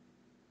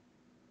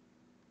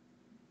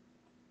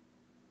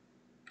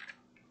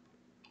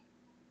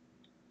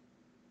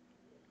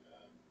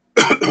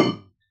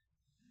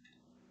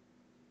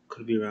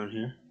 Could be around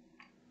here.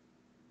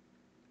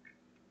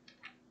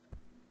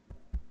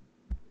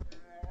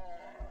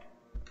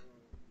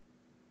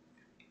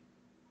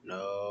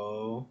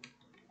 No.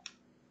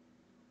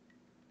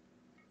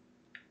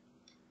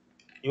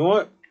 You know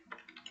what?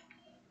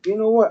 You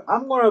know what?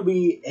 I'm gonna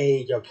be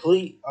a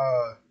complete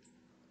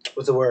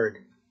what's the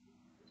word?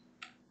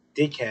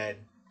 Dickhead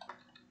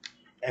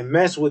and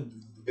mess with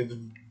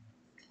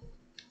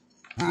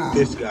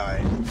this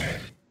guy.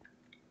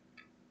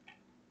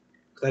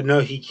 Cause I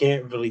know he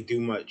can't really do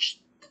much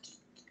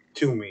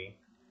to me.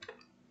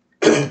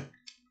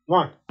 Come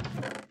on.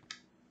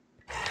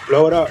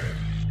 Blow it up.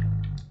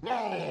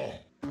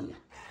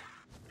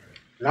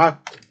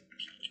 Knock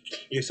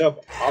yourself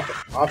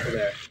off of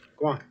there.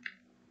 Come on.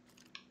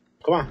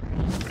 Come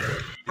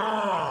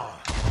on.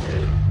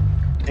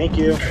 Thank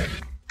you.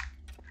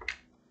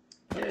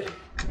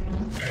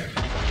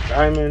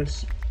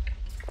 Diamonds.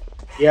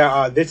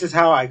 Yeah, this is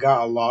how I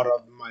got a lot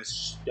of my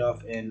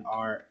stuff in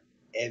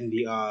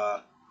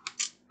the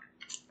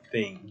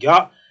thing.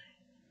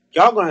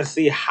 Y'all gonna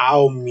see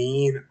how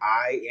mean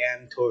I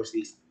am towards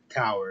these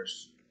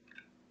towers.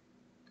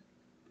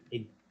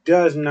 It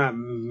does not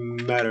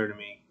matter to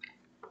me.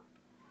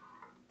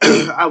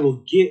 I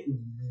will get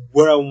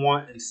what I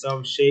want in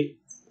some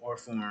shape or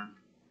form.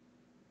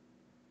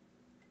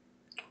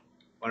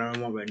 What I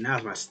want right now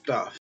is my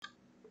stuff.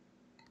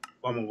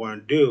 What I'm gonna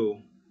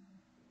do?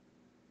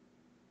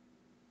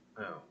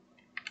 Oh,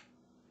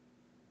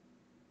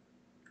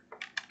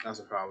 that's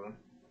a problem.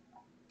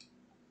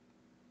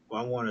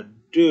 What I want to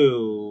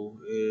do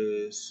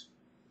is,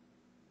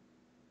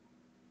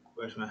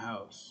 where's my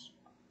house?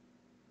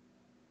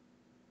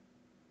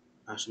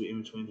 I should be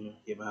in between here.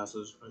 Yeah, my house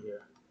is right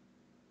here.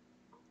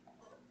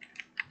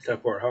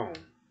 Teleport home.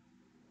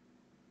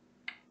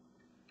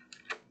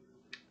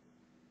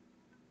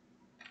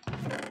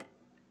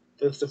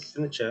 There's stuff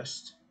in the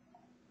chest.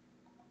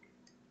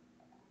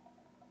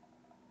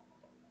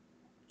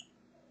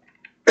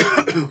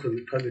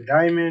 Because the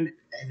diamond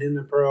and then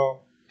the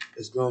pearl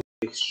is going to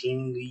be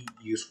extremely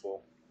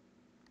useful.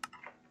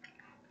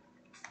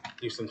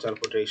 Use some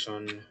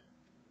teleportation.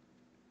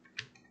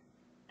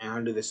 And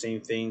I'll do the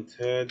same thing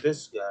to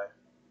this guy.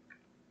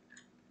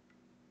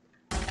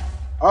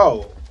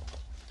 Oh.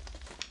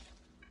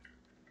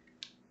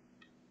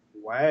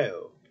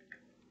 Wow.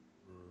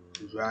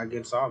 The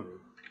dragon saw me.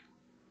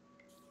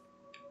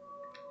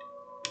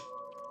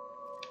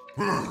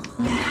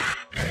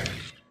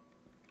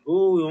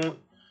 Ooh,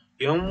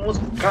 you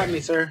almost got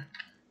me, sir.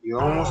 You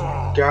almost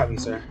got me,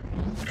 sir.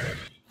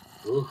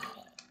 Ooh.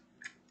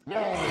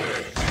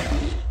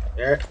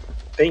 There.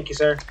 Thank you,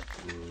 sir.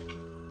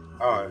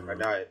 Oh, I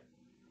died.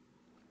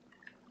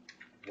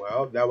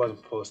 Well, that wasn't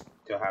supposed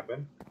to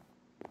happen.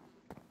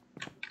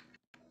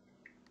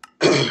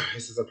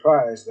 It's a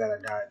surprise that I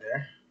died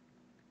there.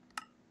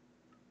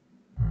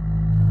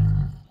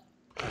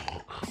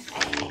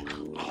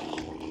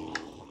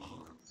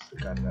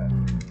 Got that.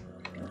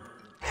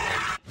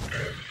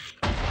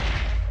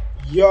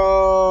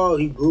 Yo,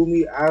 he blew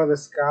me out of the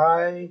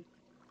sky.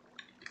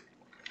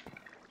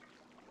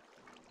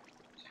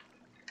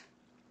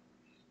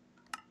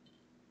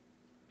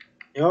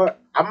 You know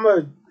what? I'm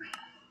gonna.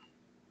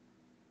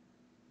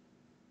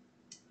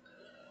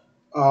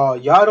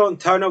 Y'all don't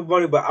tell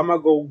nobody, but I'm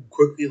gonna go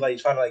quickly, like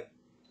try to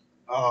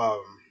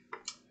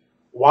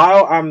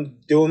while I'm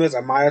doing this,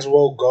 I might as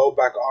well go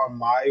back on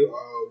my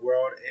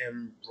world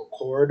and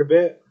record a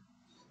bit.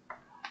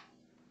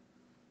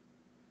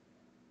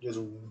 Just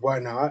why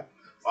not?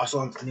 Also,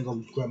 I'm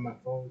gonna grab my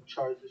phone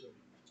charger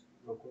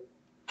real quick.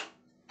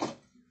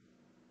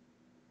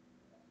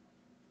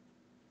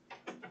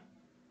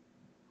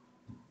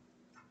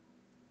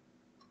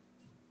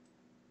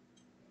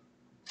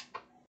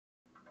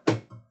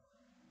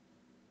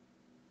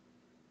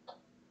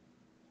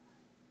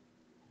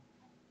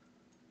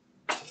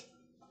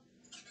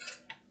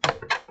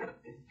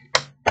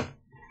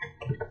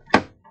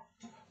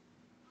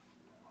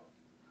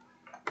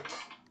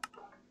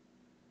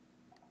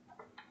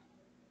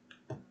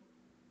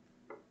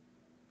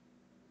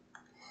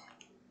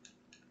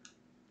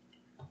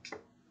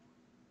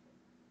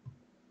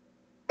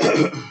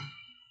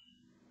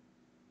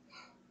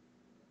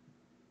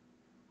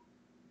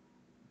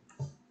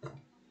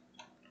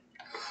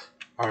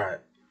 All right.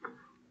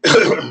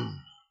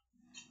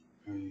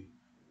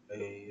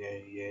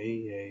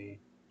 Hey.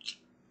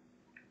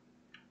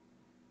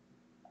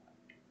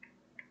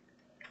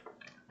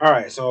 All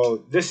right.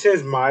 So this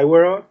is my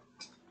world,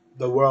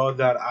 the world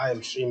that I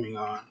am streaming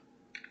on.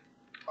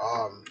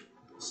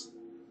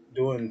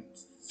 Doing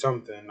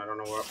something. I don't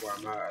know where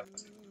I'm at.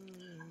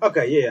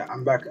 Okay. Yeah.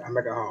 I'm back. I'm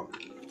back at home.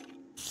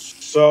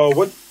 So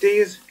what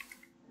days?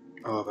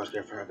 Oh, I got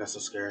scared. I got so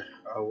scared.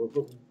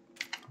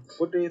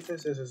 What day is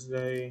this? This is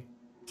day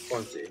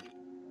 20.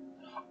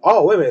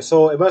 Oh, wait a minute.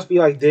 So it must be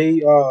like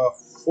day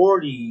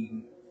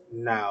 40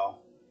 now.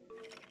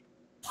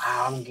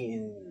 Wow, I'm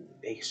getting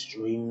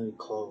extremely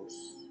close.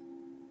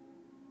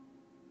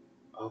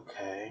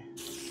 Okay.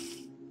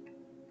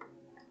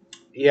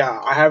 Yeah,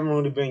 I haven't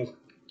really been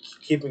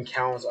keeping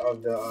counts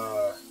of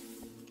the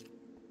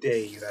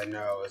days. I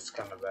know it's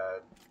kind of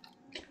bad.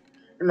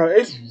 No,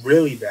 it's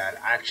really bad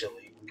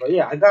actually. But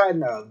yeah, I got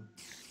a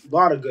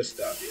lot of good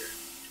stuff here.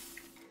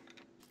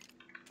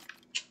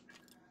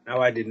 Now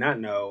I did not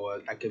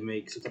know I could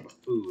make some type of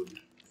food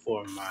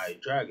for my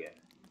dragon.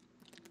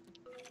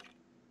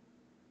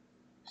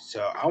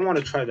 So I want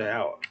to try that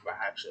out,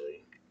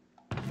 actually,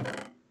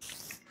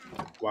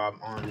 while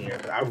I'm on here.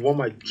 I want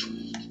my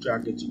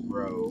dragon to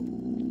grow.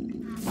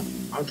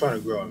 I'm trying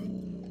to grow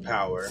in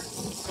power.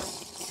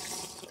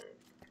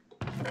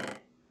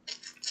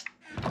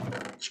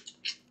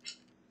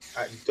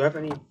 Do I have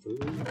any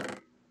food?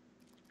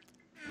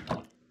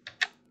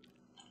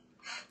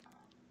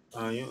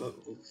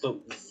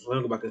 So let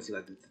me go back and see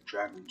like the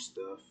dragon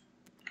stuff,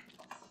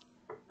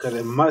 cause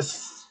it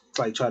must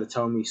like try to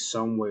tell me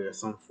some way or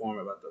some form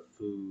about the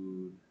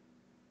food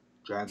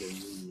dragon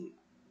meat.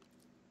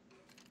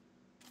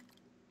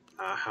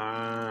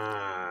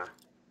 Uh-huh.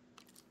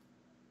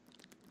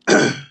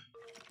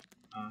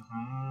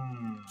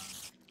 Uh-huh.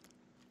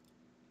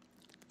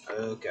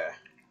 Okay.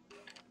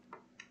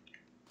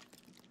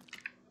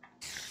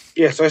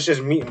 Yeah, so it's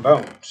just meat and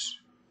bones.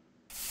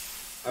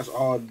 That's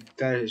all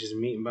that is, just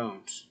meat and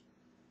bones.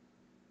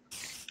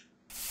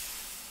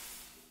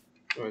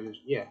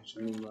 Yeah, it's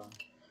meat and bones.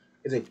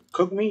 Is it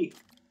cooked meat?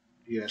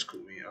 Yeah, it's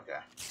cooked meat. Okay.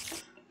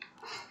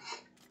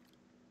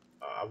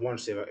 I want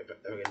to see if I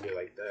can do it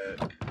like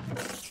that.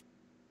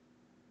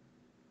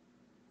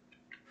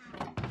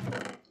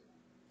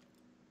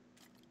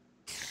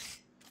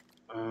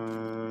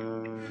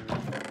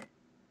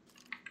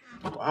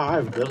 Wow, I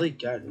really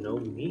got no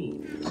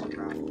meat.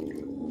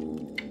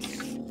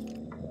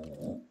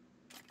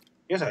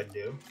 Yes, I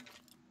do.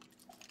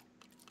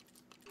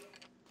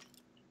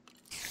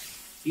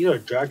 These are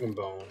dragon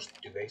bones.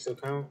 Do they still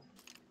count?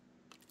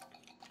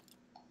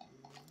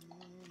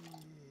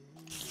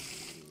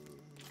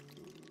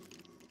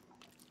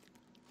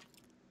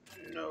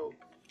 No.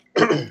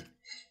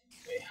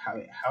 Wait,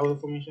 how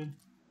information?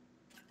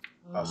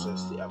 Oh, so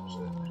it's the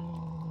opposite.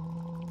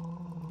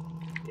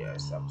 Yeah,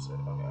 it's the opposite.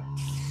 Okay.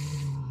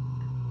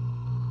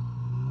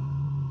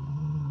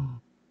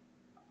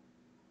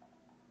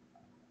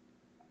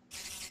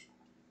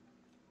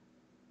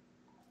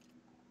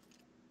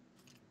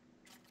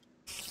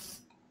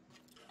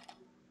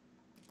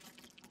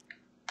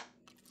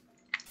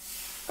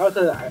 I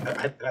thought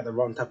I got the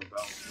wrong type of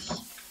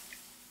bones.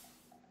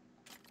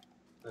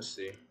 Let's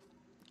see.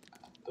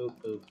 Boop,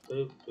 boop,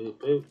 boop, boop,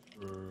 boop.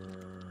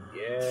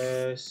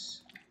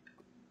 Yes.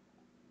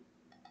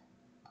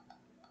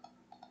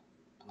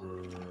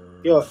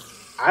 Yo,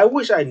 I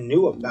wish I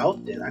knew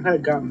about this. I could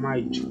have got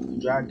my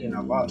dragon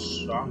a lot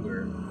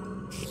stronger,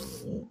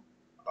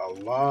 a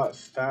lot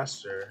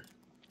faster.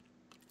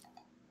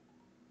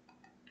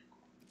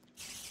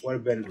 Would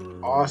have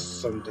been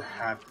awesome to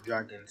have the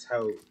dragon's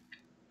help.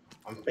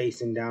 I'm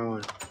facing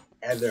down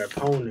other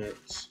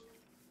opponents.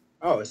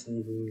 Oh, it's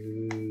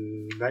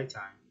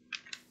nighttime.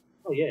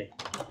 Oh, yay.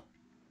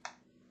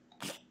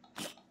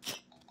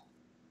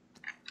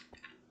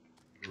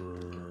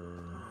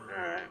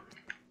 Alright.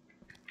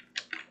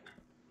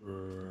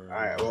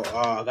 Alright, well,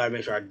 I gotta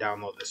make sure I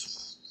download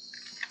this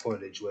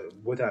footage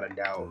without a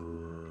doubt.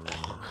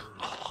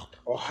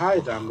 Oh, hi,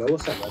 Dombo.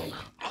 What's up, buddy?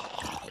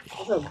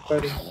 What's up,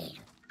 buddy?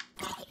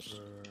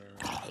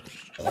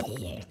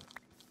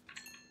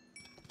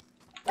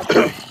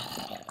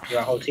 You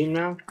got a whole team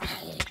now?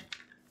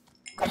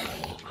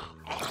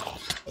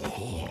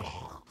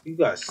 You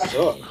guys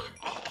suck.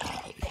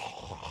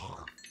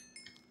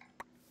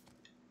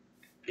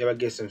 You ever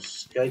get some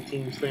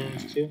skeleton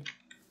friends too?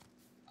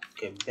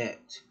 Okay,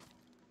 bet.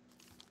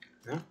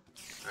 No?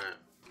 Alright.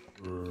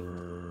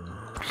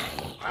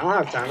 I don't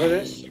have time for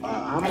this.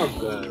 I'ma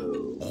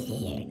go.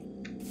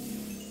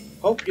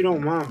 Hope you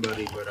don't mind,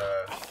 buddy, but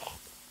I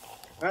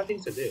have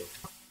things to do.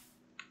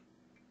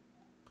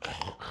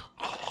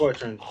 Or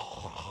turn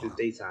to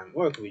daytime,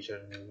 or it could be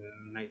turned to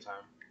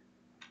nighttime.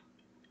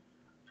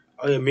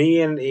 Oh yeah,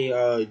 me and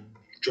a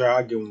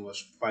dragon was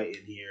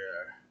fighting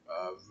here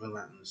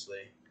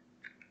relentlessly.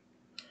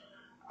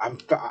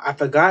 I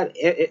forgot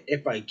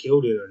if I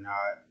killed it or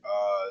not.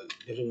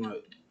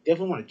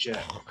 Definitely want to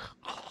check.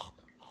 I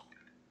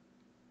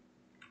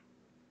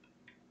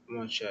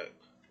want to check.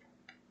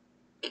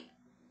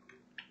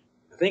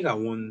 I think I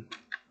won.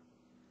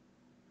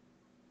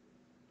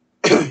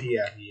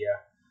 Yeah.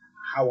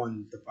 I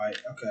won the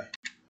fight.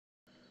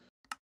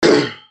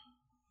 Okay.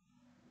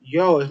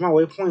 Yo, is my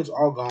waypoints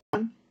all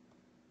gone?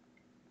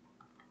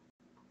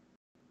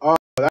 Oh,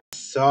 that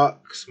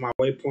sucks. My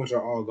waypoints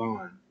are all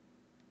gone.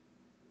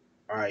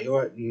 Alright, you know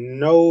what?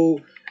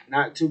 No,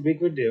 not too big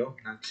of a deal.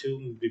 Not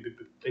too big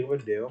of a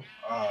deal.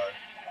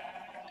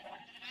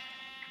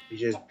 You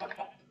just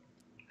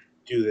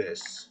do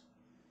this.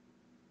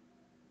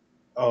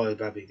 Oh, it's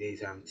about to be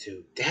daytime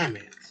too. Damn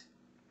it.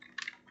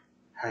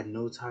 Had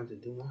no time to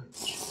do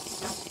much.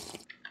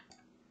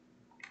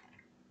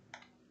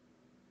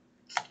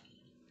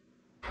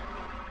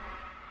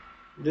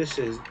 This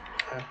is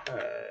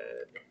okay.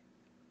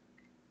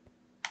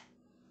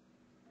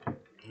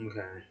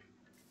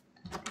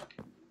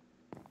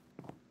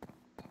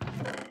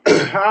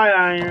 Hi,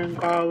 Iron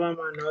Golem.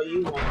 I know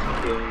you want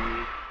to kill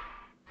me.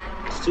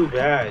 It's too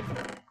bad.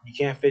 You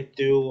can't fit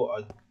through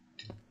a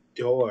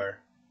door.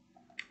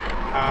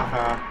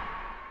 Haha.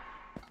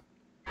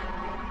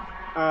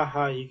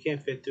 Haha, you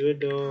can't fit through a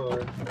door.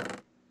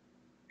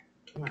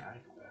 Come on,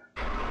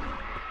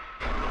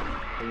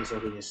 let me see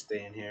if we can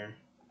stay in here.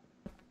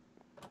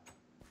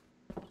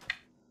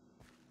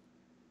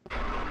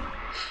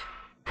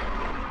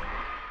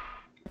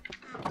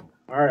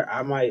 Alright,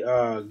 I might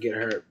get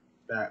hurt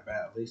that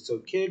badly. So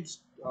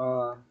kids,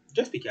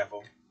 Just be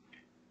careful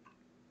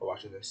for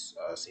watching this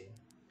scene.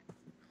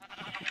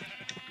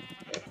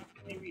 Okay,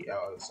 maybe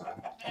out of the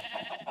sun.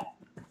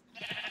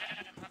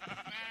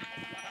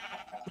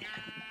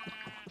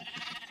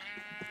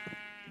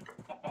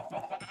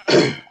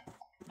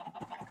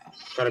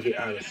 Try to be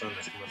out of the sun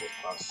as much as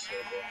possible.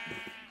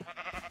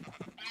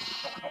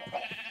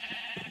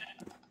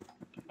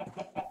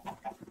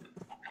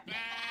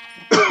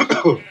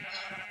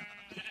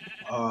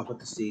 Oh, put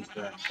the seeds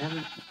back. Damn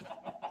it.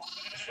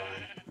 That's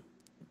fine.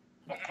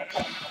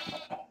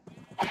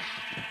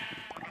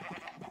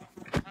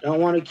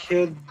 Don't want to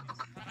kill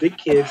the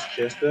kids,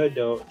 just the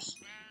adults,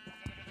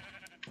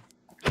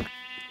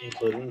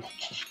 including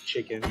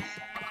chickens,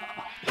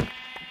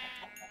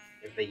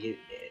 if they get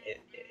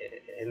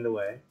in the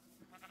way.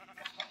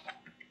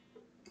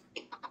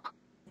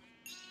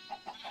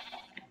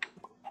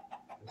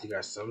 You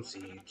got some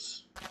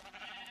seeds.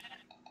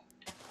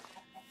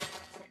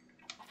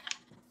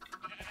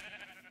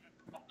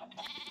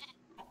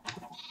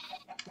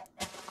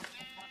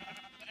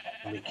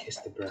 Let me kiss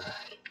the bride.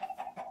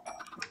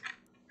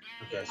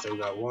 Okay, so we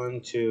got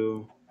 1,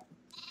 2.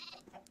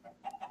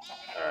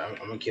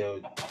 Alright, I'm gonna kill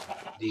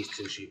these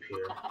 2 sheep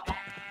here.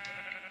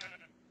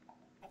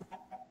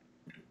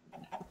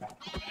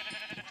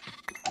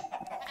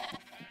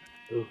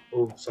 Ooh,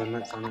 ooh,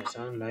 sunlight, sunlight,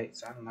 sunlight,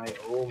 sunlight.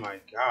 Oh my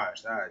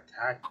gosh, that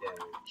attack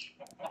damage.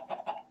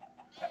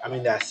 I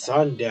mean, that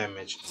sun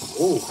damage.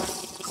 Ooh.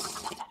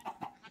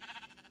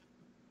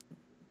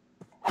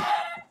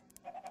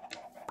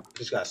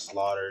 Just got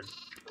slaughtered.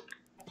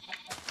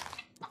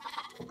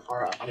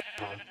 Alright, I'm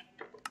home.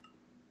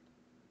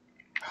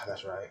 Ah,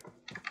 that's right.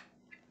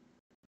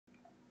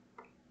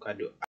 I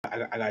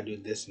gotta do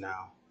this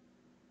now.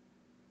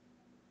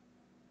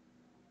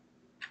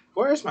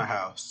 Where is my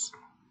house?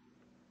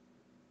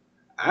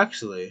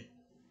 Actually,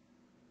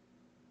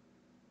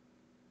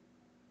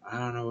 I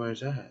don't know where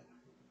it's at.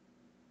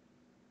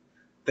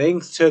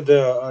 Thanks to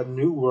the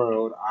new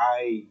world,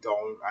 I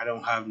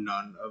don't have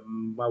none of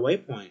my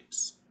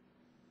waypoints.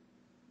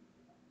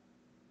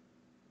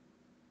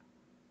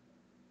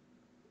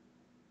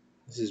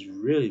 This is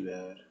really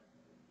bad.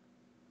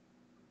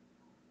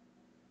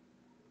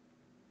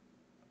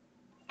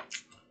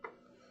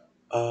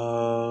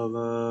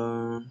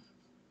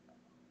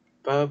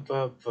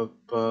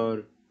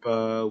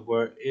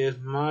 Where is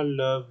my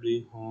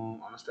lovely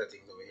home? I'm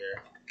expecting over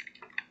here.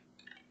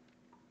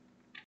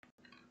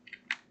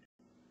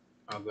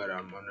 Oh god,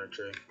 I'm under a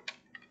tree.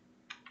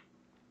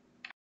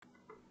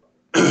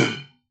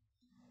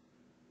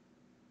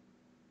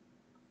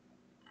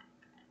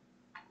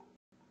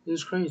 This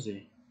is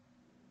crazy.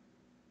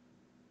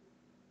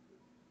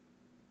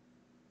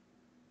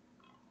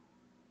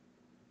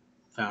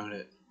 Found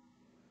it.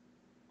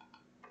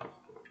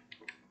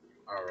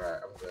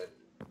 Alright, I'm good.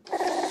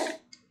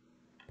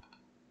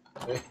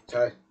 Hey,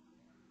 Ty.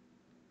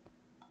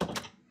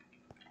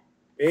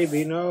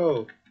 Baby,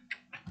 no.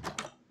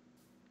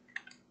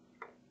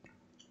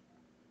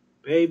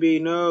 Baby,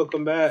 no,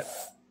 come back.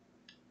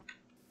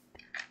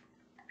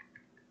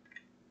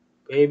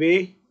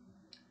 Baby.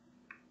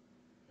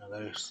 No,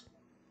 there's.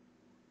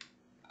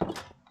 Come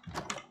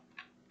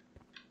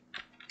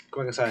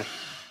back inside.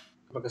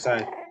 Come back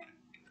inside.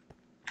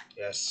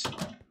 Yes.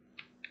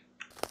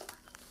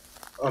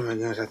 Oh my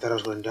goodness, I thought I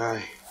was going to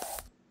die.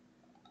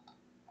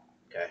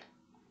 Okay.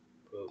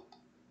 Boop.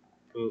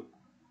 Boop.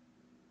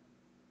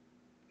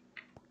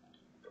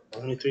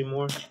 Only 3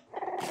 more?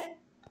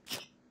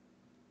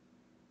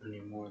 I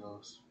need more of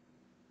those.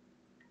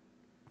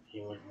 I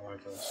need more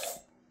of those.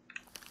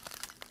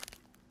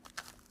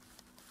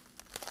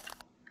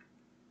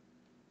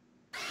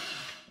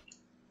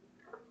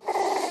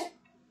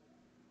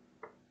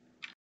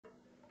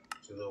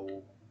 So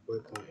the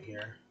waypoint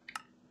here.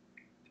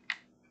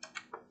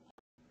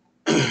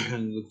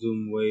 And we'll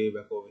zoom way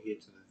back over here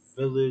to the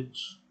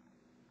village.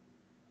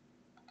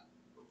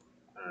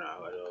 I don't know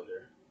how I do over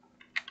there.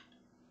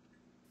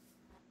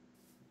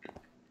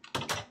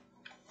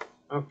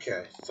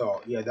 Okay,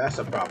 so yeah, that's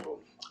a problem.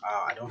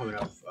 I don't have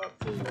enough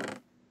food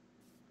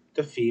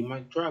to feed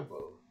my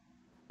drago.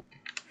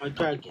 My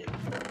dragon.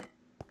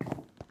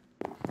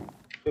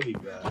 Could be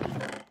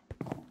bad.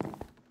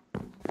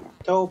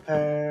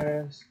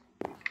 Topaz.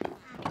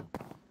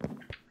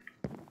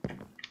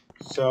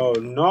 So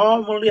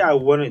normally I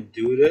wouldn't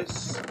do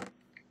this,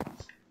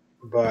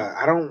 but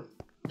I don't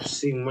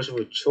see much of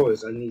a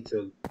choice. I need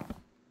to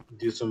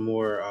do some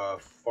more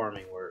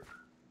farming work.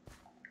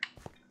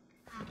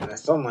 And that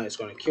sunlight is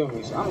going to kill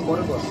me, so I'm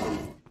going to go sleep.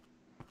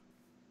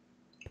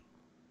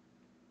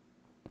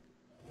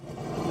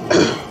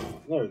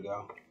 There we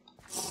go.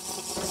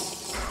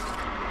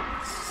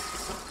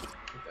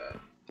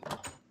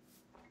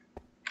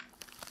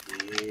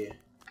 Yeah.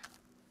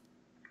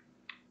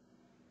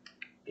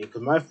 Yeah,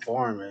 because my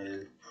farm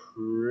is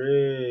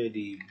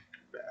pretty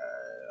bad,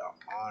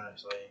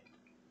 honestly.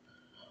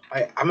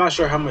 I'm not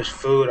sure how much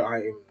food I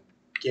am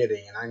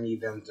getting, and I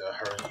need them to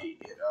hurry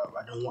it up.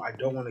 I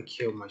don't want to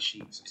kill my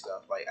sheep and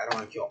stuff. Like, I don't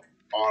want to kill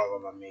all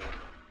of them, I mean.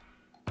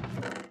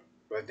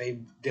 But they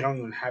don't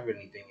even have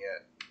anything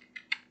yet.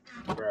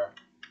 Bruh.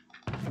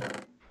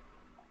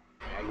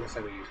 I guess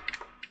I could use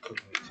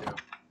cooked meat too.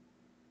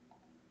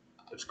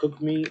 Does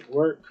cooked meat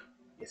work?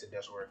 Yes, it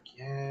does work.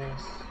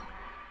 Yes.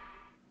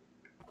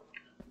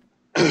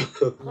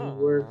 Cooked meat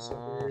works,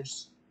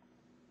 suckers.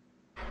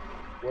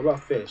 What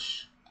about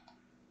fish?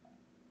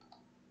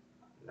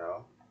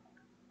 No.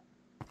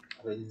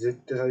 Is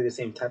it the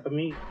same type of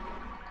meat?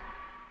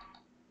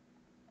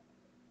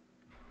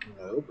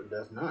 Nope, it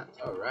does not.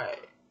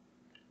 Alright.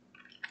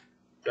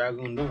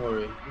 Dragoon, don't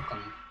worry. I'm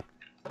coming.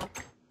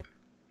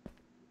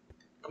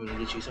 Coming to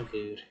get you some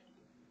food.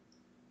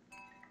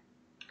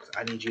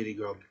 I need you to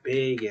grow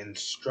big and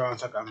strong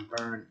so I can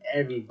burn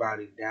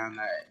everybody down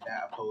that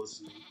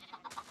opposes me.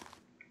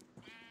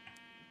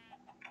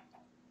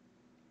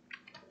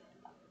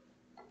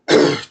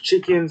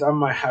 Chickens, I'm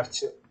gonna have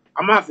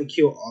to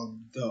kill all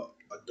the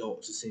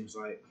adults. It seems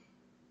like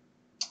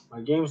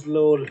my game's a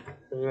little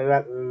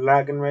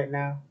lagging right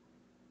now.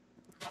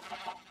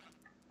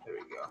 There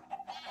we go.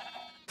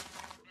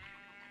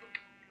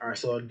 All right,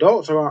 so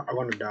adults are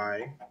gonna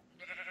die.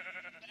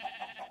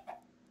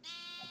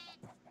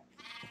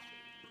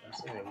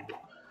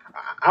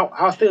 I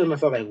was thinking to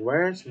myself like,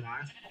 where's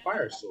my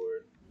fire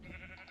sword?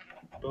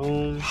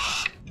 Boom,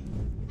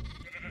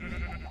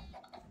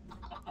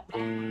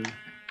 boom.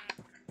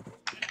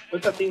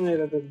 What's that thing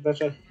that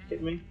just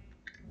hit me?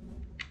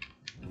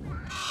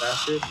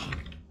 Bastard!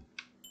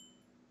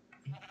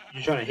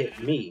 You're trying to hit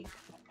me.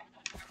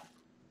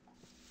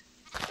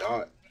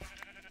 Dot.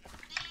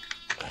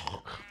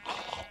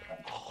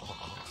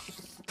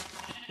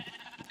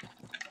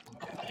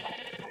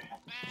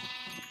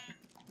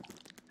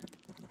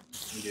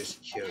 You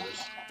just kill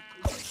this.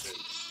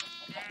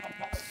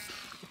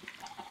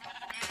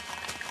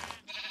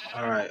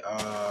 Alright,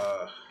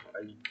 I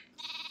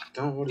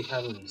don't really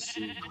have any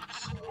seeds,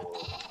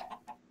 so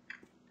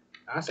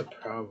that's a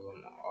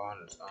problem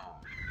on its own.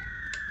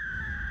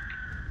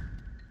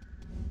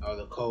 Oh,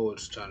 the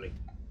code's trying to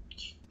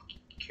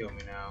kill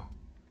me now.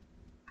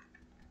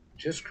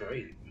 Just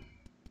great.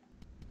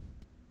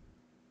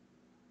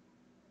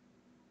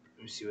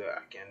 Let me see what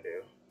I can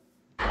do.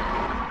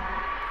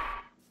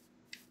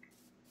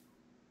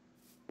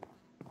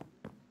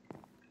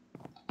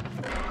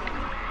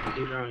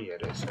 Heat around here,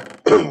 it is.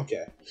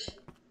 Okay.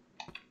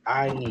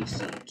 I need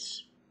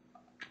seeds.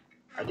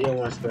 I didn't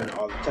want to spend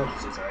all the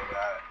textures I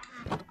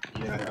got.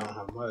 Yeah, I don't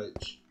have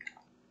much.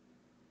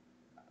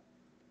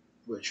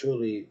 But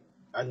truly,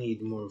 I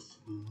need more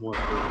food for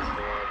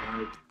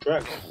my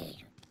dragon.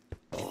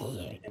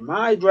 And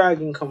my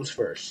dragon comes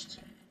first.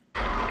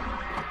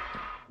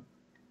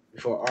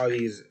 Before all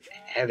these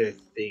other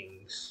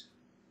things.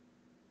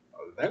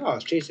 Oh, that guy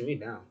was chasing me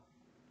down.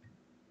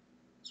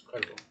 It's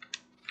incredible.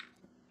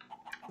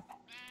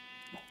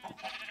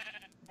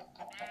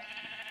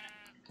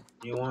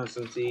 You want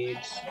some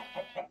seeds?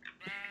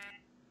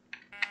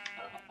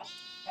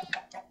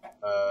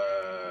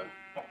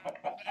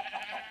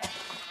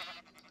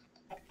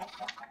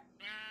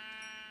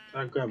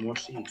 I grab more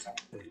seeds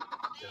than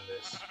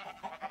this.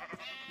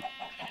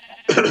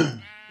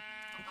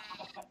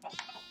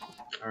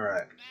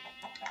 Alright.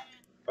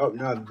 Oh,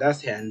 no,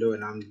 that's Handle,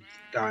 and I'm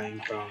dying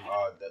from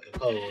the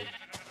code.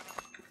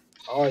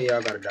 Oh, yeah,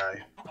 I gotta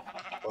die.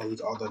 Or at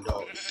least all the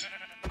adults.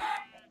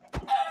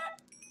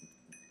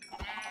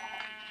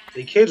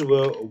 The kids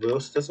will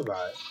still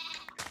survive.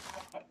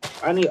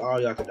 I need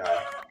all y'all to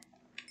die.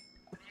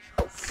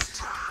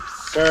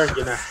 Sir,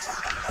 you're not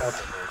helping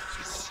me.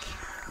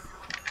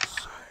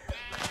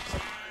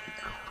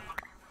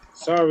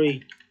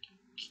 Sorry,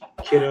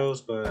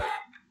 kiddos, but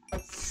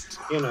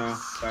you know,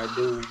 I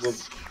do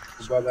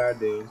what I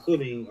do,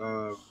 including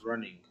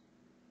running.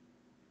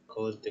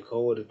 Cause the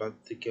cold is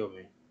about to kill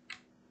me.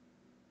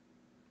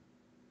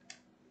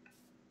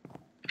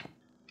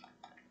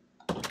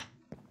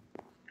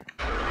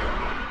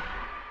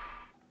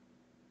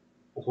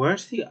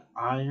 Where's the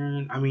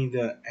iron? I mean,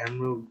 the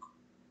emerald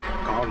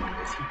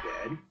golem. Is he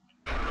dead?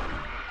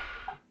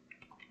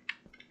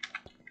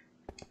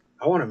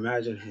 I want to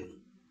imagine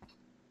him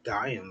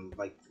dying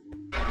like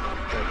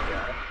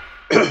that.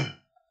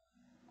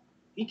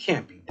 He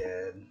can't be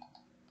dead.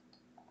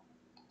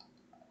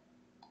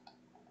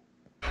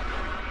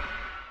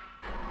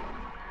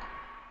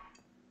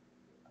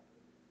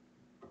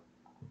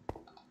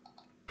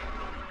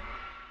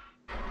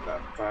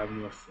 Got 5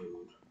 more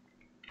food.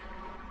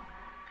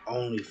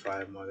 Only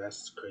 5 more.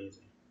 That's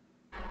crazy.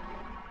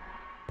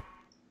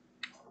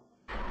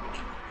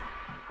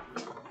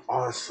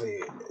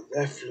 Honestly,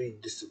 definitely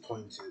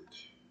disappointed.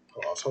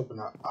 I was hoping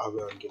I'll be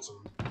able to get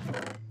some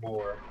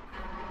more.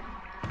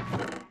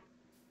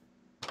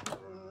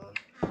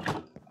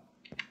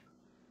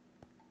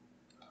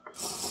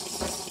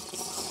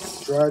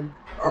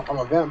 I'm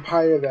a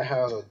vampire that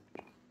has a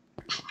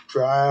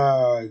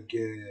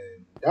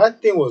dragon.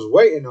 That thing was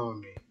waiting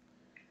on me.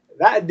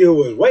 That dude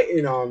was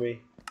waiting on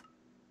me.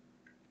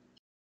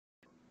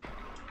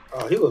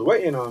 Oh, he was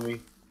waiting on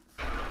me.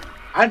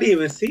 I didn't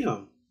even see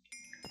him.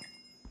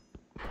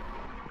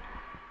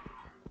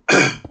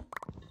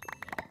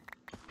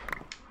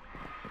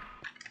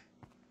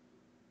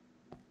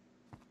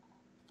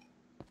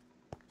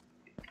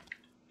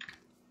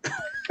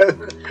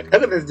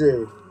 this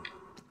dude.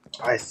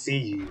 I see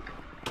you.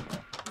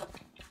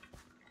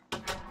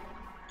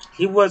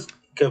 He was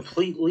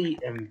completely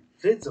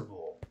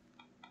invisible.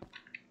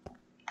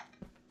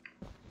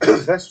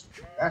 that's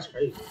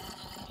crazy.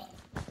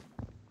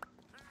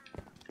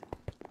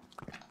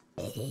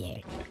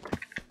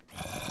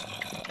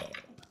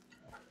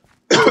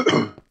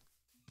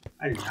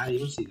 I did not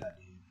even see that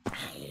dude.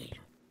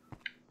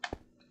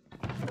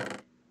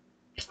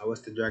 I wish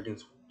the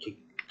dragons could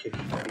eat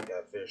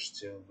that fish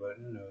too, but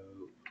no.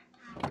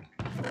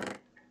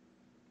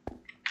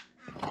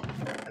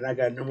 And I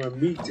got no more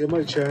meat in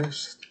my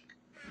chest.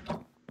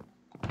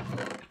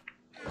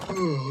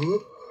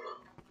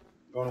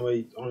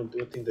 Only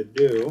thing to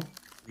do,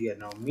 we got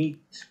no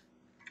meat.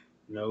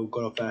 No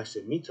good old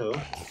fashioned meato.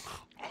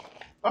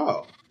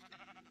 Oh.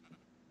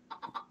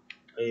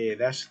 Yeah,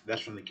 that's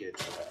from the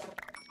kids.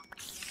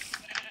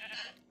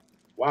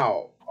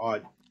 Wow.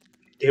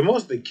 Did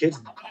most of the kids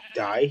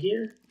die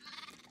here?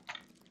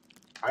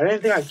 I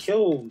didn't think I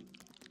killed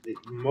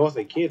most of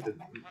the kids.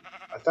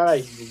 I thought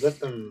I let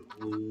them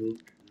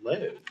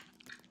live.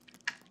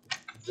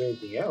 Is there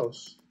anything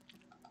else?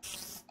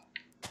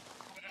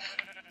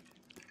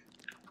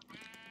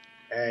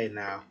 Hey,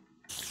 now.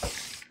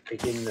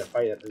 Picking the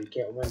fight that we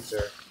can't win,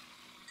 sir.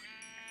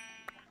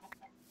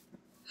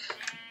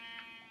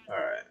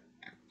 Alright.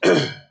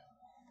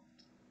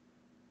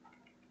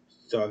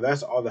 So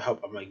that's all the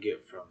help I'm going to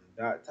get from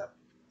that type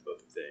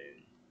of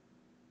thing.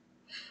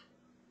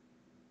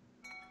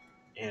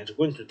 And it's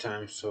winter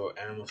time, so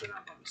animals are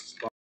not going to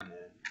spawn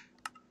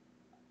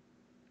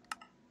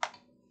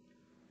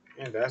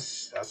in. And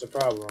that's a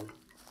problem.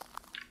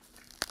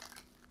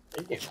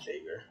 They get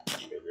bigger.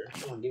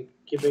 Come on, get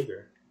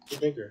bigger. Get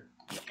bigger.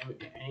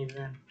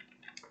 And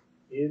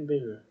even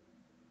bigger.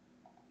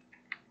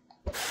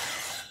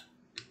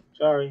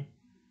 Sorry.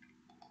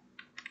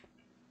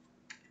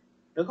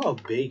 Look how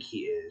big he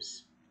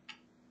is.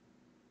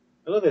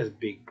 Look at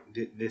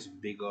this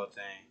big old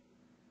thing.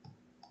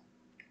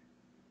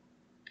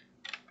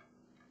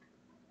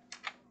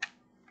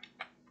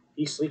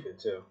 He's sleeping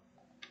too.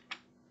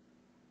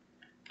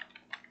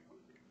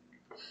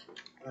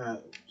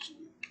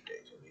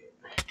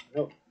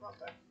 Nope, wrong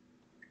thing.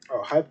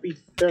 Oh,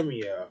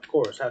 hypothermia, of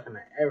course. How can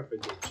I ever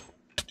forget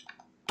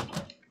you?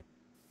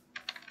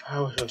 I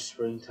wish it was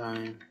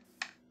springtime.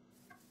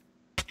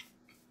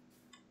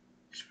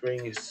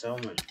 Spring is so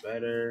much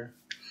better.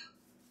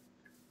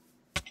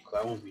 Cause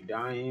I won't be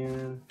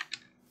dying.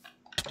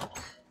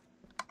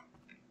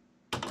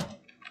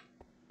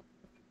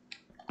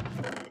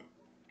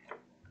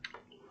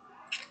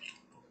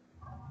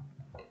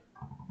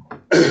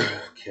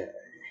 Okay.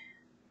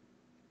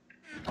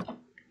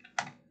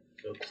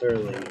 So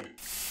clearly,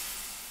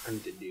 I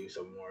need to do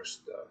some more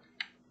stuff.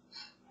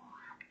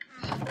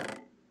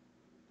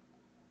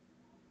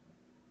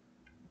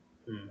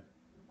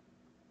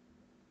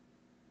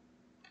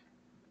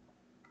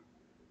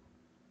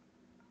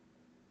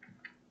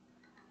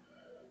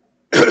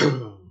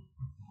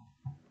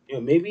 You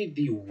know, maybe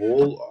the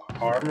wool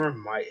armor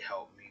might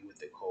help me with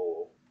the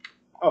cold.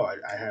 Oh,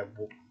 I have.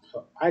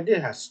 So I did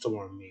have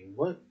storm me.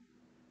 What?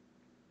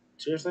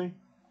 Seriously?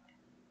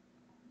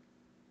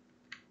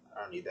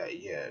 I don't need that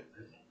yet.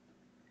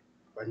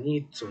 I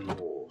need some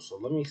wool, so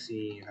let me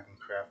see if I can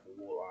craft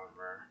wool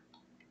armor.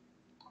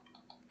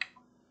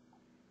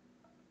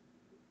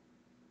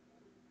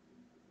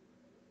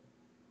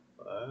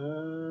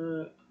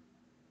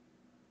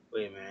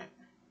 Wait a minute.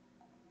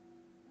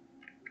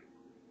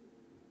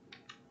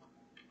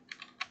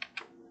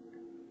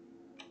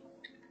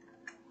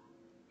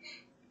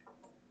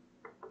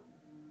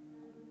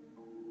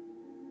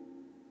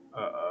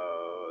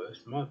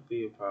 This might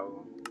be a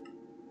problem.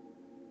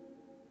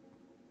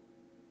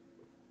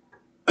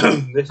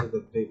 This is a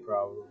big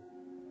problem.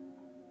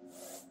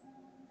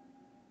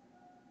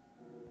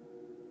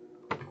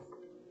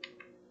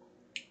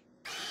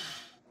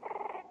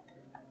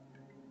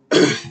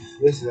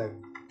 This is a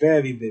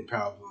very big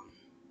problem.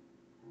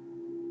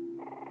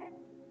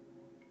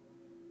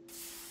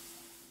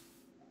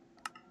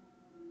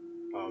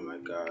 Oh my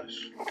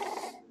gosh.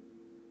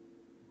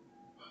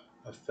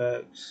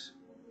 Effects.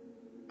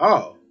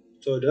 Oh,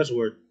 so it does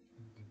work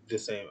the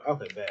same.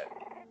 Okay, bad.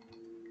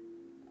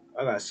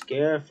 I got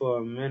scared for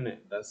a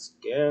minute.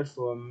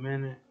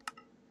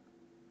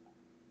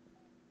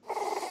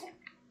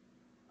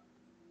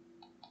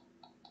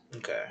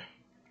 Okay.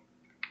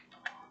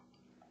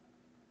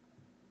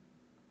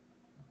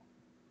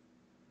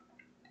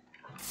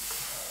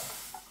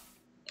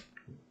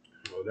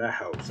 Well, that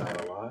helps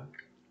out a lot.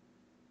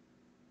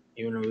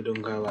 Even though we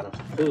don't got a lot of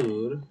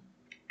food,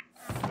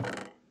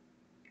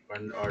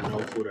 or no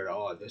food at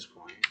all at this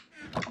point.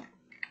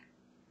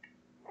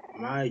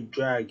 My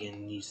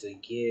dragon needs to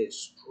get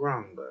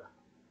stronger.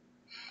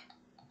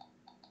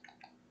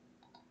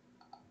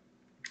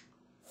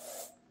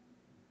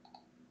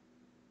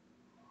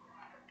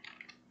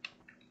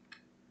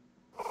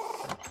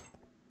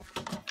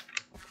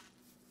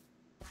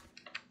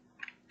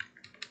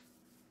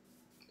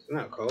 It's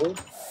not cold.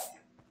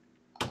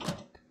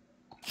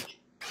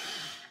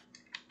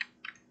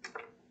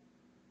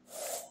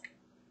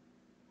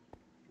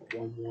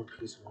 one more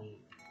piece of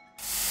meat.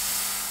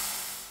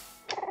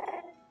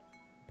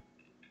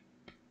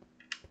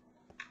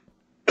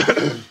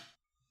 Okay.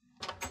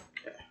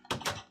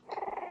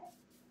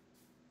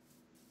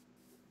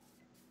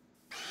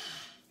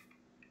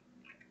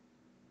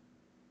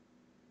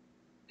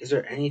 Is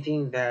there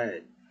anything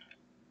that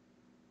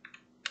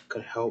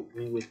could help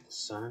me with the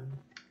sun?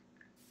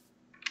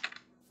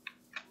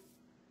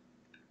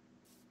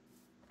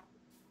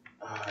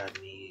 I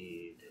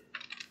need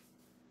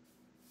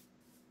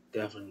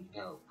definitely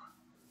help.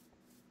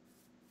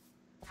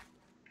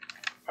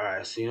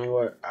 Alright, so you know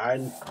what? I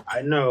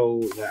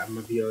know that I'm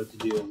gonna be able to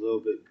do a little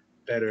bit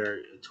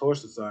better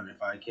towards the sun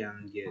if I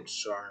can get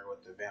stronger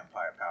with the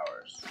vampire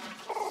powers.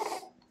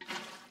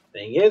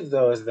 Thing is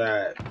though is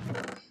that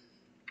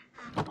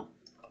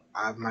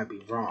I might be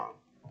wrong.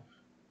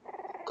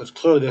 Because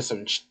clearly there's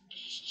some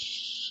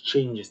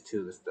changes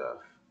to the stuff.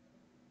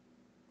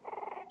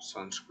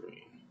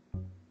 Sunscreen.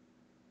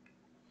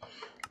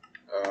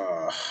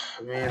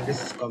 Man,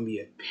 this is gonna be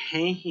a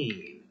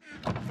pain.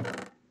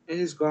 This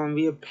is gonna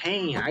be a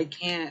pain. I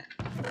can't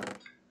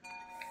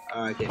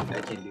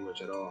do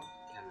much at all.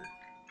 Damn it.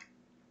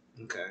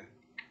 Okay.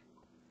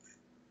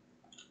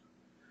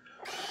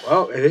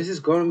 Well, this is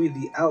gonna be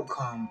the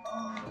outcome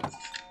of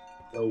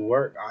the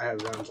work I have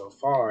done so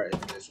far in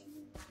this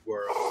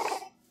world.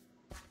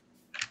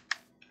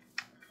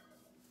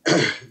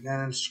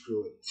 Then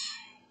screw it.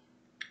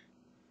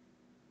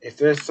 If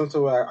there's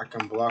something where I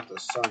can block the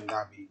sun,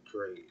 that'd be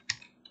great.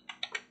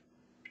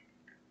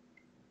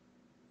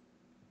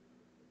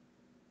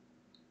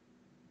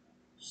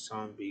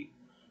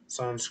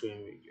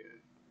 Sunscreen be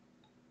good.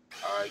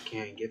 I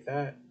can't get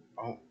that.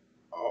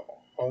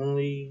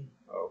 Only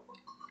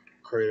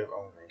creative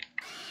only.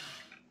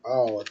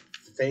 Oh,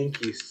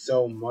 thank you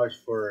so much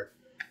for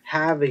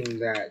having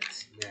that,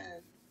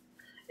 man.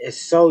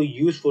 It's so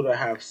useful to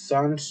have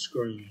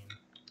sunscreen.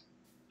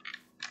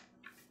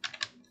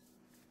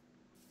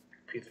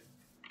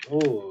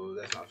 Oh,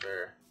 that's not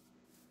fair.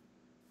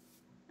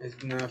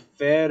 It's not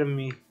fair to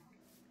me.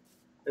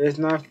 It's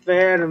not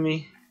fair to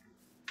me.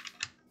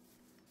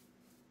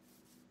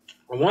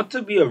 I want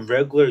to be a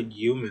regular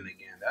human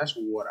again. That's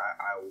what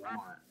I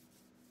want.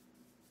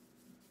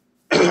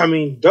 I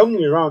mean, don't get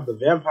me wrong, the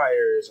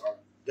vampires are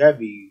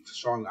very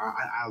strong.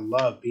 I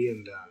love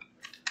being them.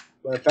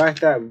 But the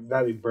fact that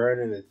we burn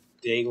in the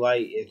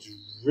daylight, it's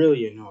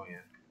really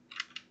annoying.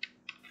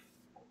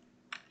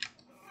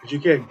 But you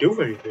can't do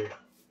anything.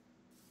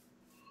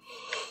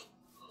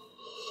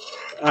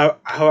 How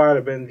would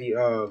have been the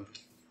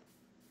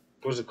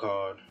what's it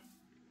called?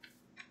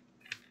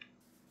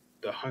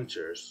 The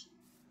hunters.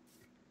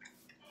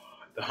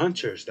 The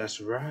hunters. That's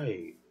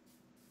right.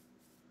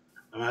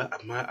 I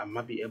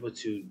might be able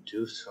to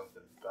do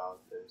something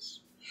about this.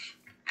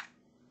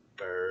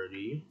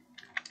 Birdie.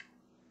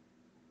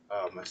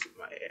 Oh, my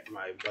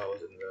bow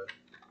is in the.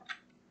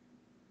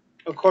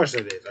 Of course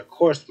it is. Of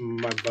course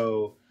my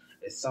bow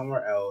is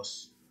somewhere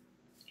else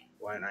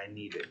when I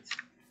need it.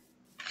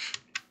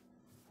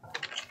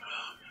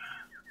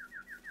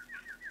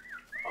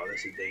 Oh,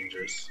 this is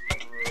dangerous.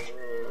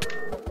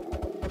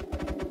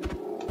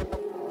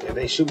 If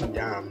they shoot me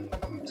down,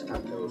 I'm kind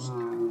of toast.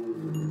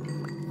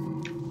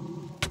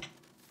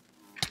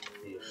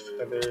 Need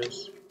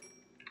feathers.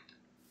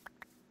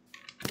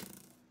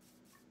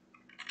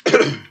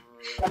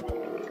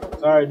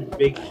 Sorry,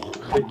 big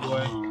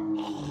boy.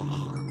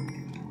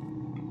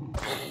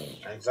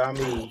 And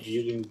zombie,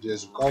 you can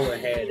just go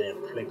ahead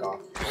and flick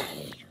off.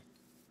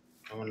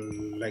 I want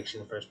to like you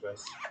in the first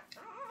place.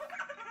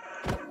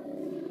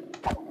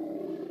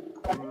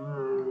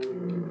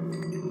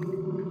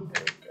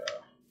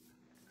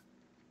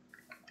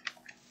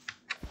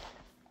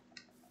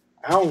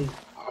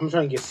 I'm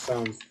trying to get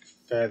some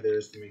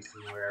feathers to make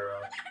some more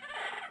arrows.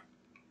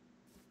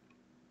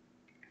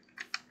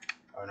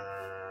 Oh no.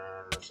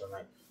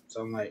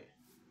 Sunlight.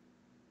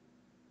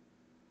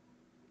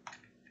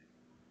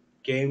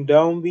 Game,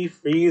 don't be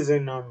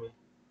freezing on me.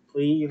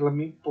 Please let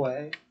me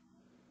play.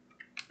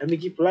 Let me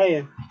keep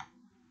playing.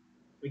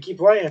 We keep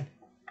playing.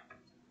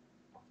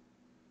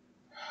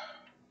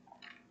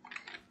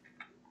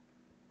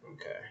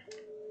 Okay.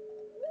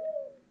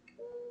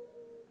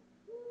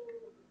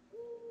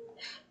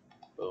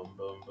 Boom,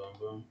 boom, boom,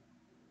 boom.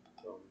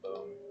 Boom,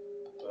 boom,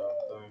 boom,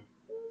 boom.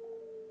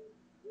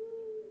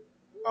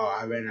 Oh,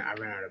 I ran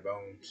out of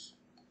bones.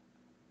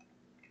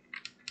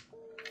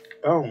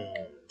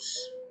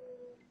 Bones.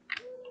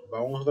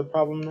 Bones the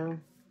problem now?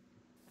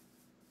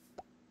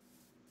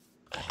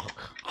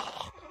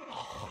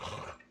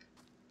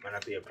 Might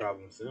not be a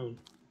problem soon.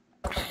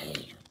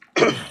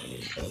 Let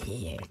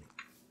me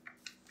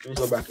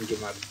go back and get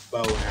my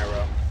bow and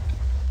arrow.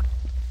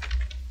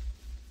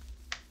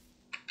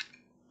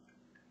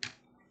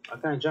 I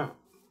can't jump.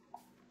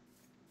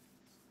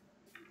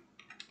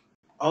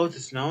 Oh,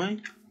 it's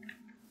snowing?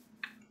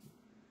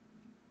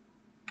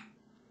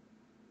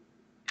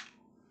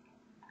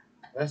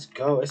 Let's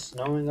go. It's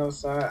snowing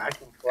outside. I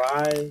can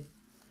fly.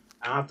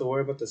 I don't have to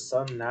worry about the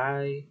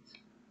sunlight.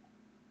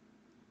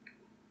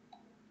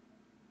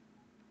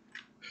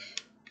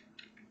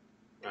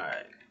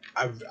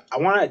 I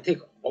want to take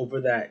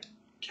over that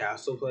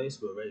castle place,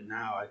 but right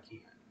now I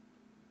can't.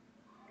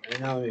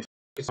 Right now, let me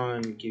focus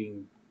on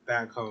getting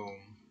back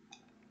home.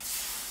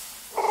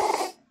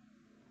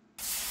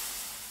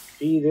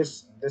 See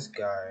this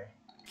guy.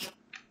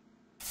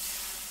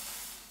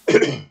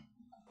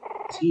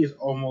 He is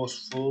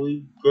almost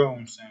fully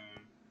grown soon.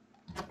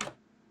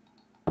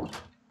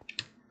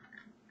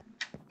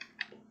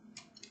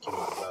 Get my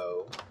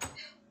bow.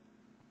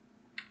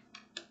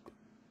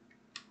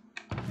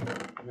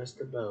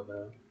 Mr.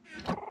 Bobo.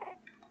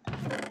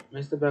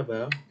 Mr.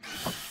 Bobo.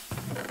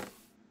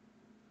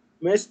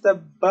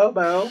 Mr.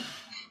 Bobo.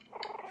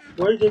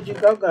 Where did you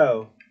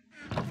go?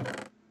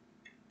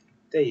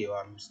 There you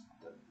are, Mr.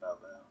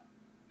 Bobo.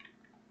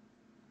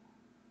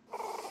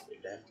 You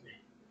left me.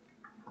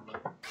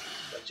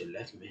 But you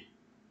left me.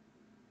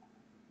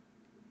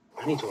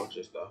 I need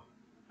torches though.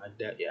 I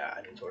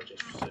need torches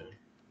soon.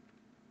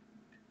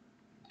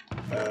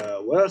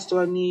 What else do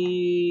I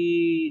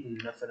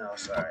need? Nothing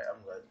else. Alright,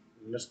 I'm good.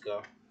 Let's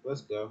go.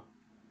 Let's go.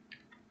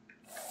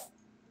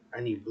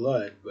 I need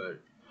blood, but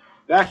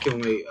that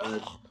can wait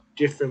a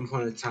different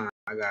point of time.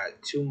 I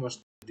got too much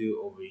to do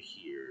over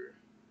here.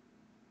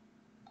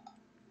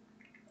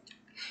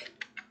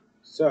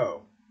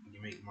 So,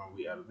 you make more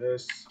wheat out of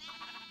this.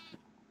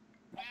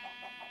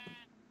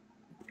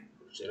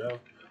 Push it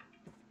up.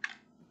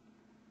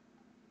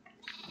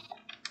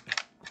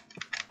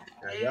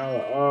 Now y'all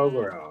are all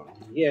grown.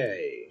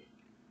 Yay.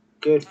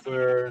 Good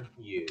for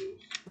you.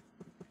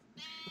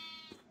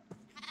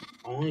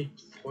 Only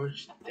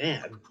torch.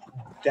 Damn.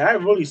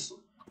 That really.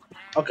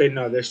 Okay,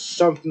 no, there's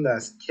something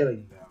that's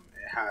killing them.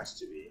 It has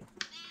to be.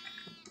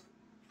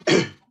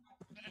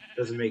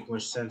 Doesn't make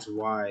much sense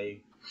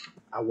why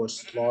I would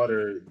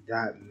slaughter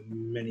that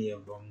many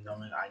of them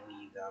knowing I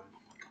need them.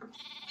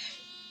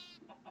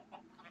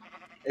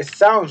 It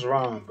sounds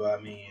wrong, but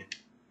I mean,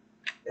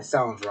 it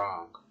sounds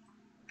wrong.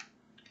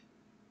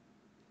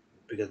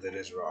 Because it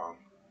is wrong.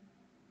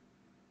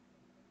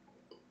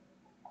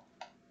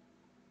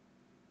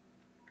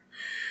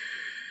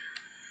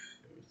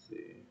 Let me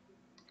see.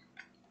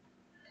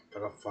 If I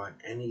can find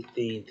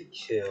anything to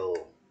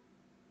kill.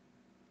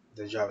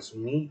 The job's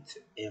meat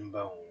and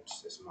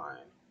bones is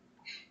mine.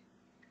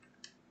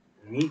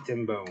 Meat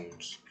and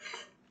bones.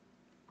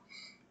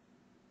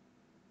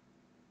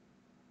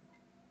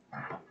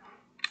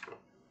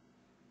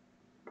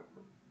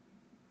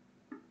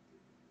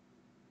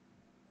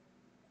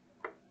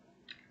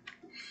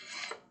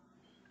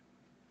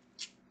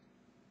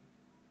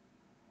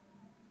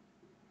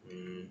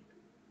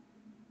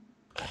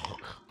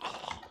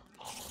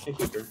 Hey,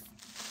 Cooper.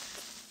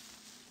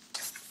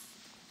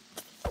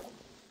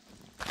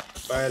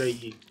 Spider,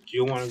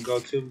 you want to go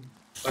too,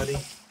 buddy?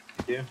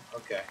 Yeah?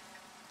 Okay.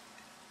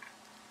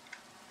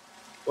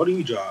 What do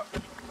you drop?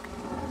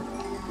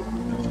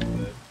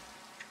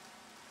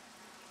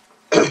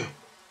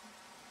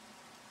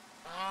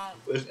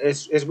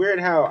 It's weird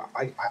how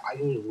I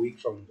get weak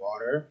from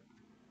water,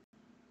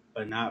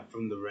 but not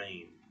from the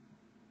rain.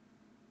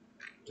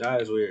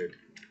 That is weird.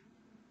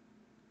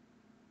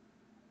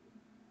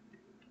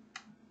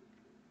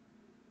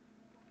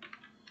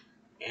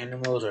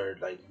 Animals are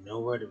like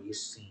nowhere to be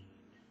seen.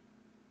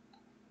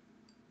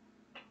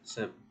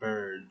 Except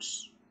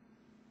birds.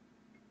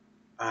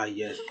 Ah,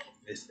 yes,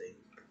 this thing.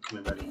 Come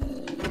here, buddy.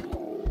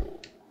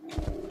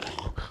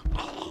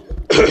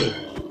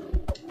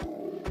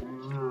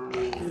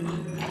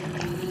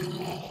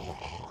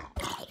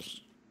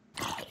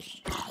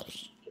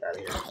 Get out of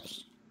here.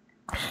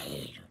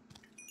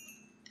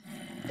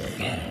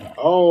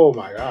 Oh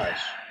my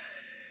gosh.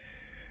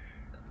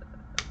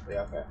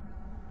 Yeah, okay.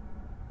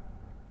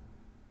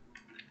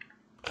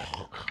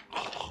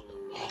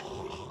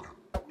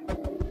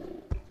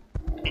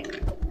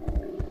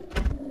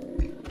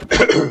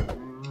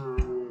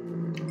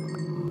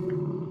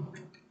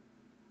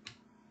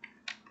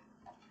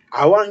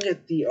 I want to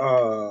get the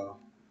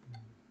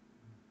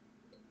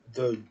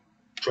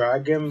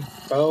dragon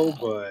bow,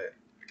 but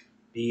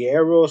the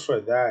arrows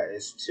for that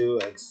is too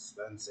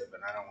expensive,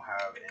 and I don't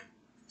have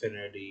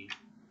infinity.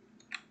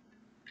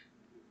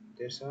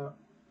 This up.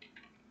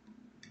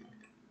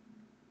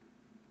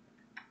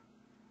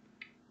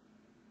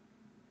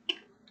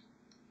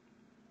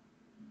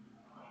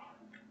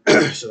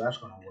 So that's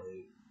gonna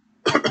wait.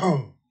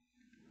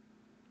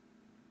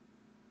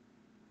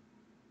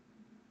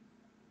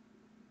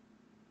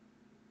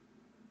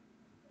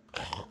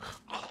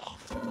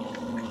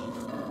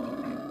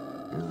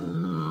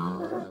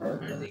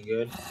 Anything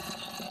good?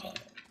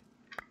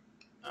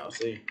 I'll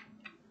see.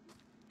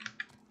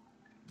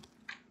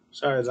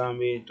 Sorry,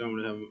 zombie. Don't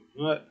really have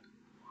what?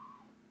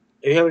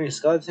 Do you have any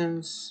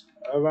skeletons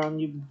around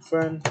you,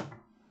 friend?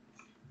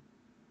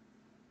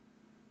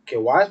 Okay,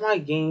 why is my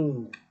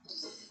game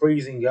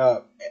freezing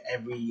up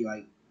every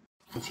like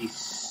 20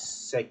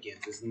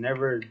 seconds? It's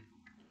never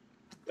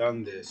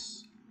done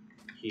this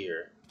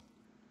here.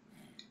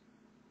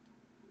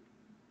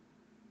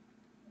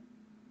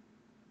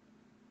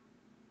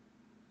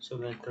 So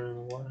then throw in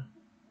the water.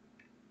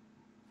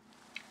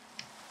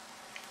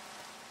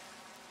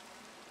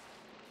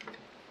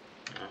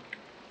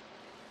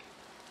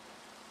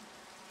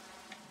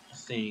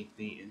 see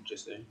anything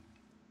interesting.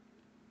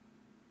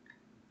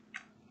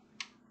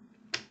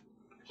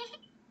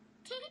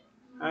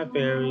 Hi,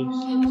 fairies.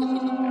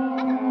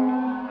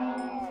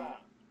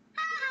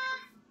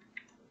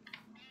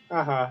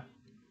 Haha.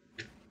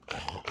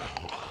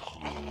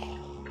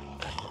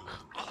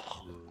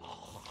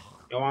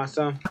 You want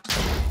some?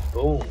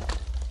 Boom.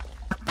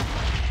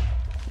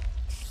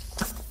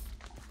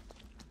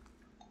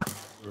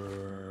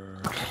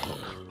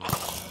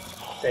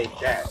 Take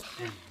that,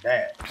 and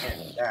that,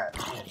 and that,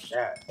 and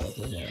that,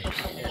 and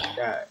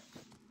that,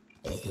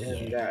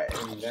 and that,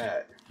 and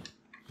that,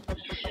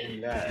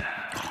 and that.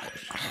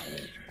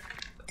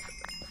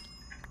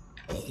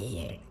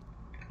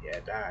 Yeah,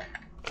 die.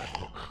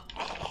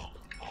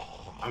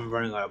 I'm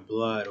running out of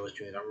blood, which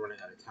means I'm running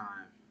out of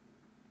time.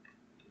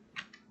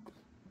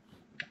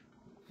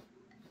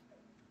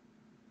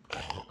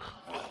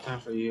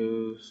 Time for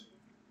use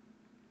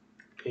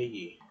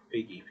piggy,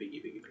 piggy, piggy,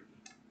 piggy, piggy.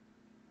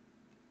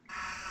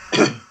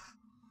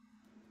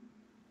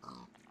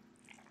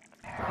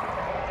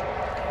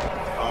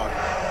 Oh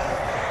no!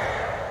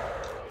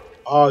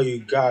 Oh, you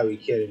gotta be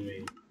kidding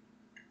me!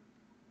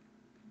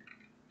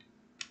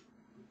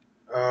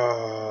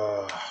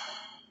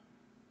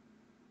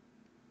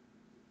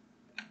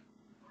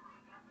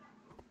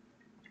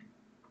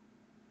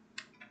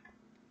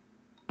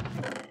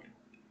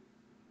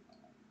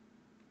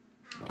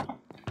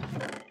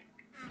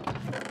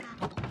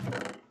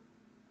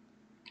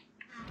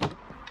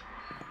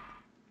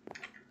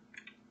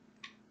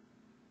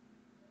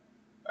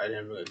 I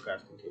didn't really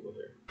crafting table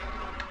here.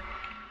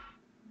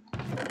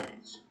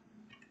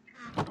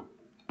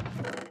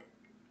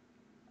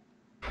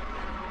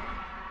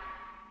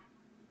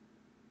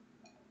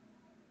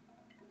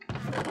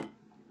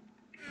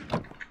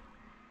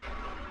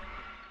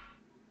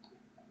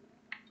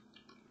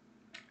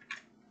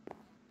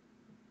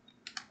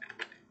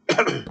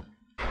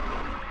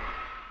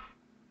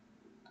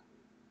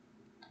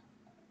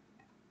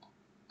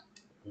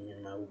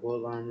 And my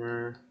wool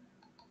armor.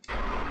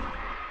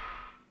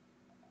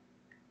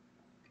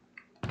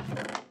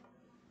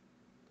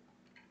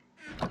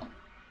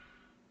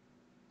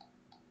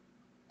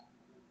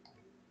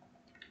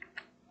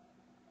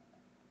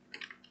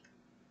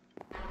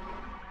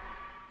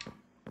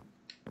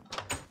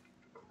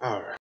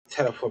 Alright,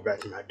 teleport back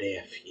to my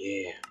death,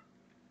 yeah.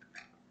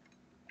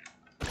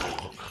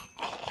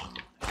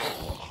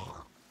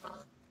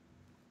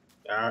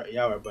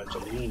 Y'all are a bunch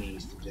of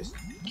meanies to just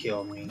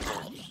kill me.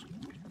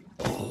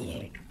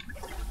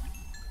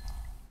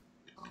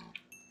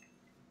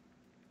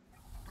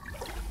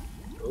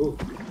 Ooh.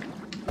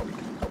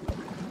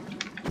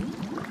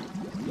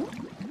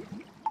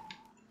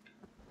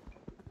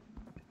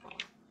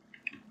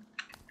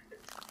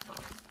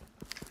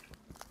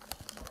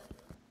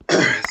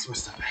 That's my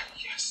stuff back,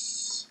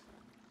 yes.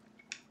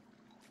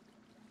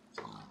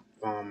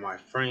 Found my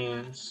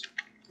friends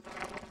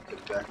to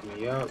back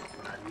me up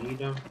when I need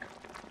them.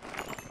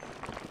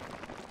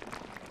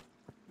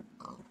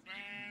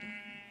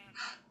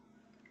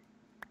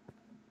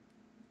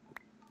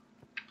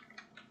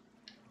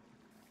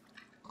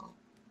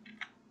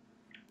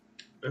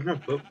 Where's my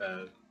foot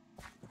bag?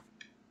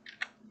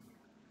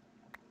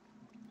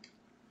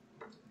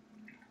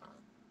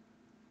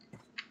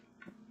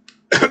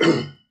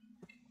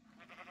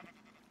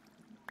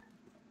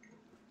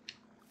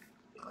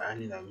 I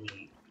need that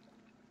meat.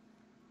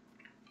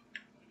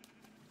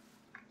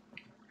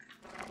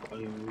 Oh,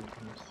 you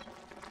weakness.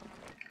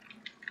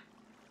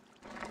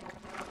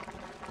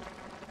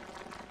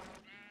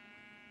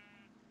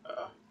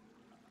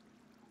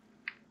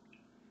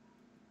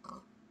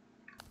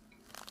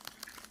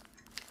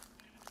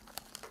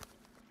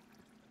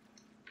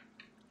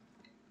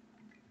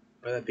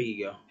 Where'd that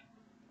piggy go?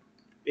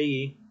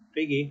 Piggy,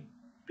 piggy,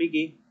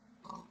 piggy.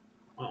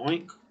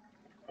 Oink,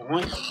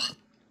 oink.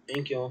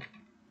 Thank you.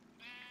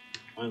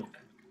 Oink,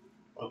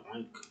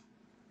 oink.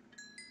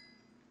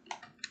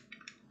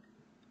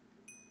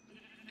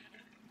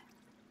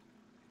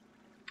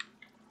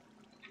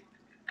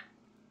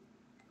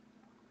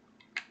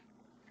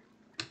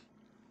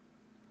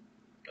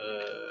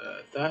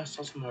 I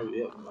saw some more.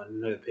 Yep,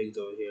 another pig's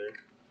over here.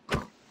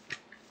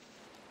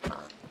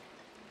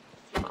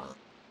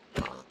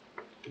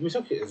 Give me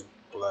some of his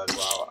blood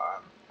while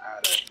I'm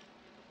at it.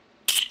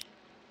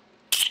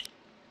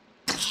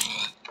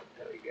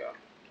 There we go.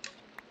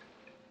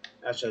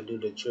 That should do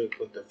the trick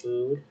with the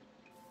food.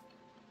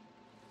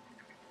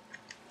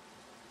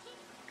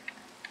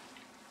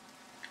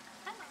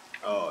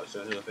 Oh,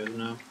 so he'll fail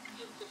now.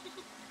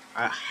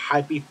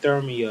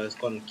 Hypothermia is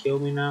gonna kill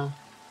me now.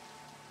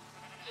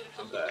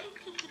 Okay,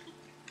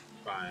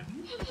 fine.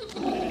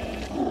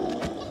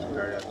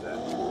 Hurry up then.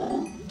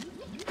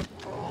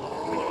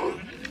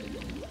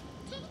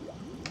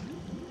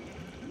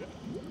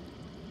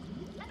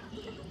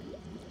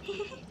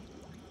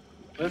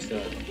 What's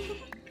that?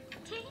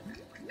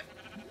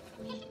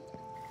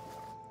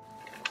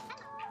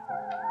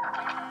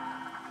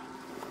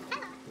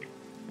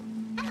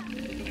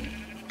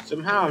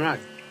 Somehow I'm not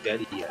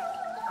dead yet.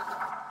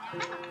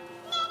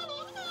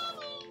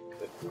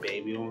 The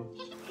baby one.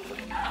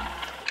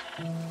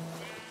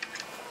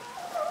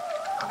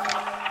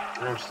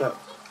 steps.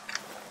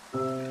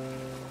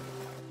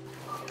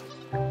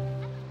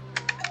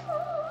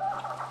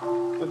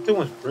 That thing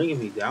was bringing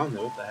me down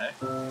there. What the heck?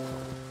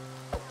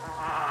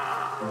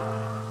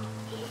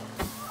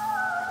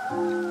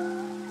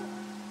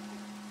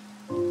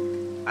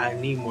 I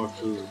need more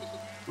food.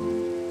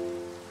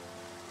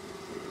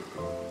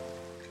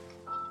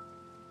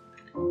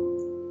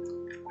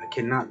 I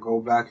cannot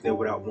go back there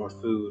without more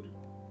food.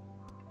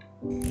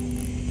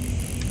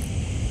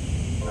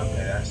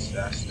 Okay, that's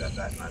not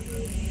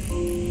good.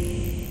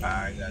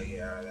 I gotta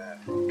get out of that.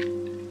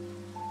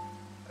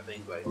 I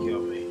think like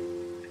kill me.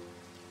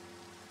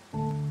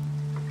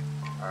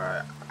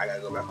 Alright, I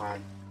gotta go back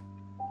home.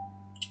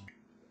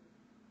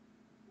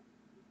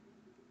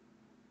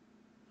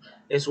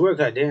 It's weird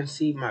 'cause I didn't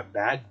see my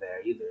bag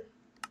there either.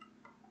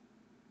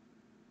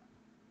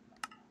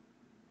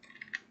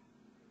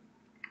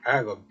 I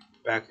gotta go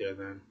back there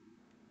then.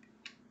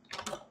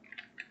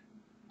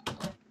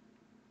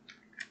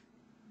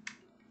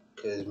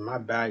 Cause my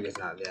bag is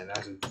not there, and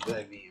that's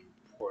very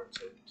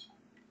important.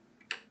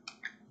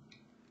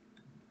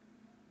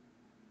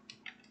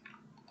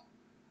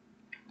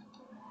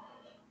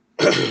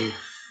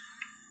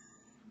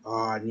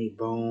 Oh, I need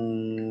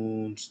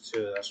bones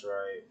too. That's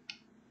right.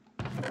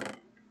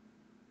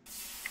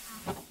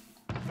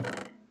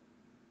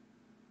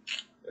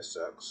 That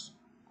sucks.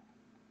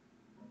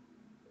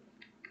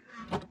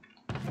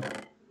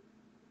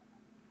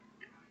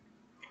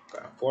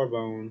 Got 4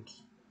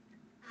 bones.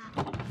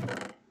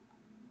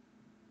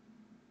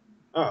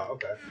 Oh,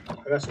 okay.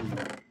 I got some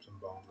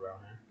bones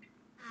around here.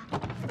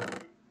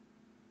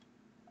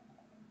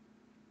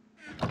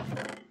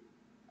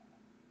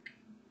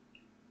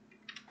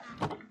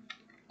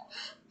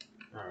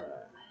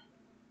 Alright.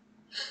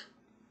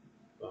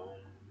 Bone,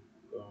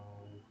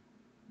 bone.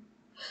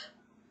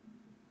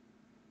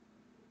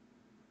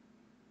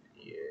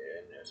 Yeah,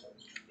 and there's some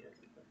skin.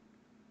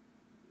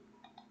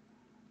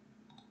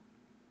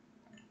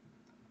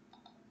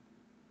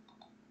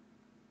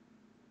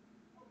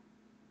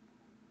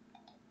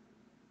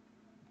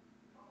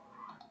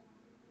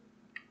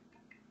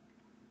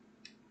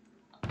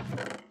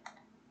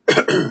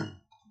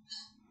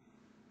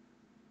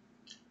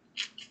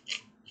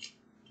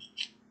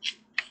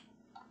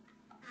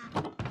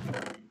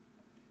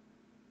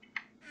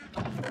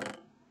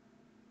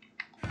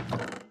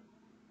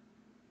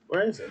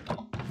 Where is it?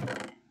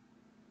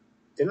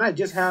 Didn't I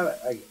just have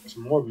like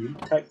some more meat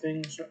type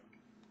things? Okay,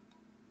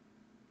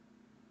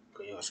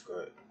 you know, screw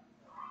it.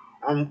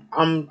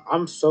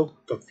 I'm so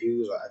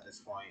confused at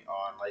this point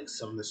on like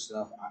some of the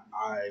stuff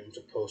I'm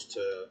supposed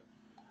to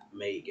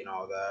make and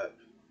all that.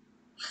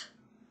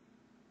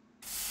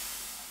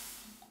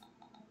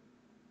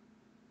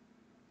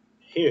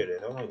 Here it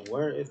is. I'm like,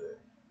 where is it?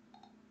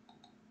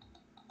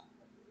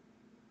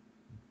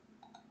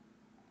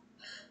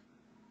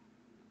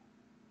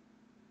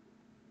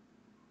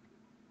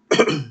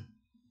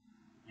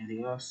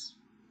 Anything else?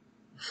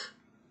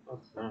 I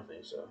don't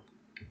think so.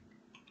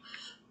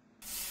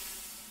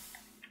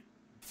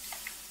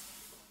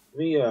 Let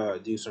me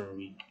do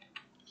some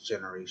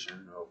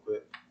regeneration real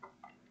quick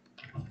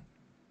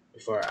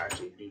before I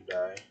actually do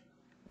die.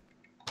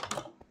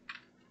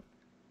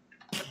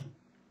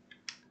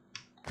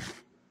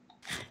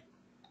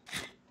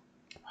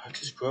 I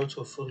just grow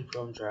to a fully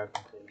grown dragon,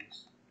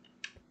 please.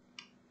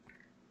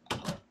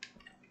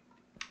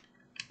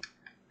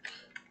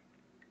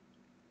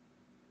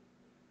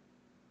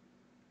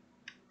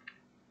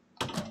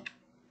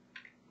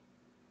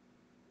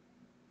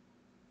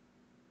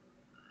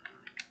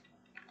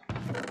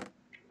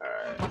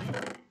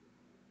 Alright.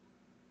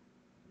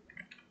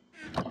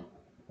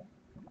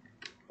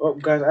 Well,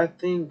 guys, I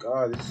think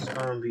this is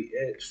gonna be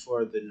it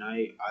for the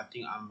night. I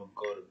think I'm gonna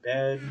go to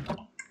bed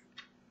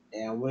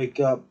and wake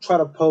up. Try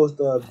to post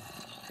a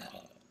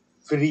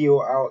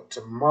video out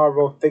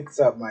tomorrow. Fix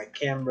up my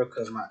camera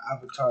because my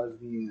avatar is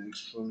being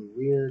extremely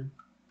weird.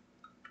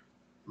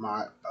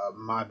 My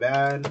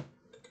bad.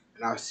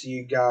 And I'll see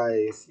you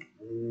guys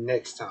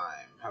next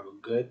time. Have a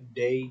good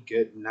day,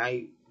 good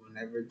night,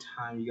 whenever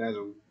time you guys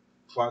are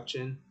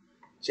watching.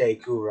 J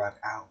Kurak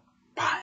out.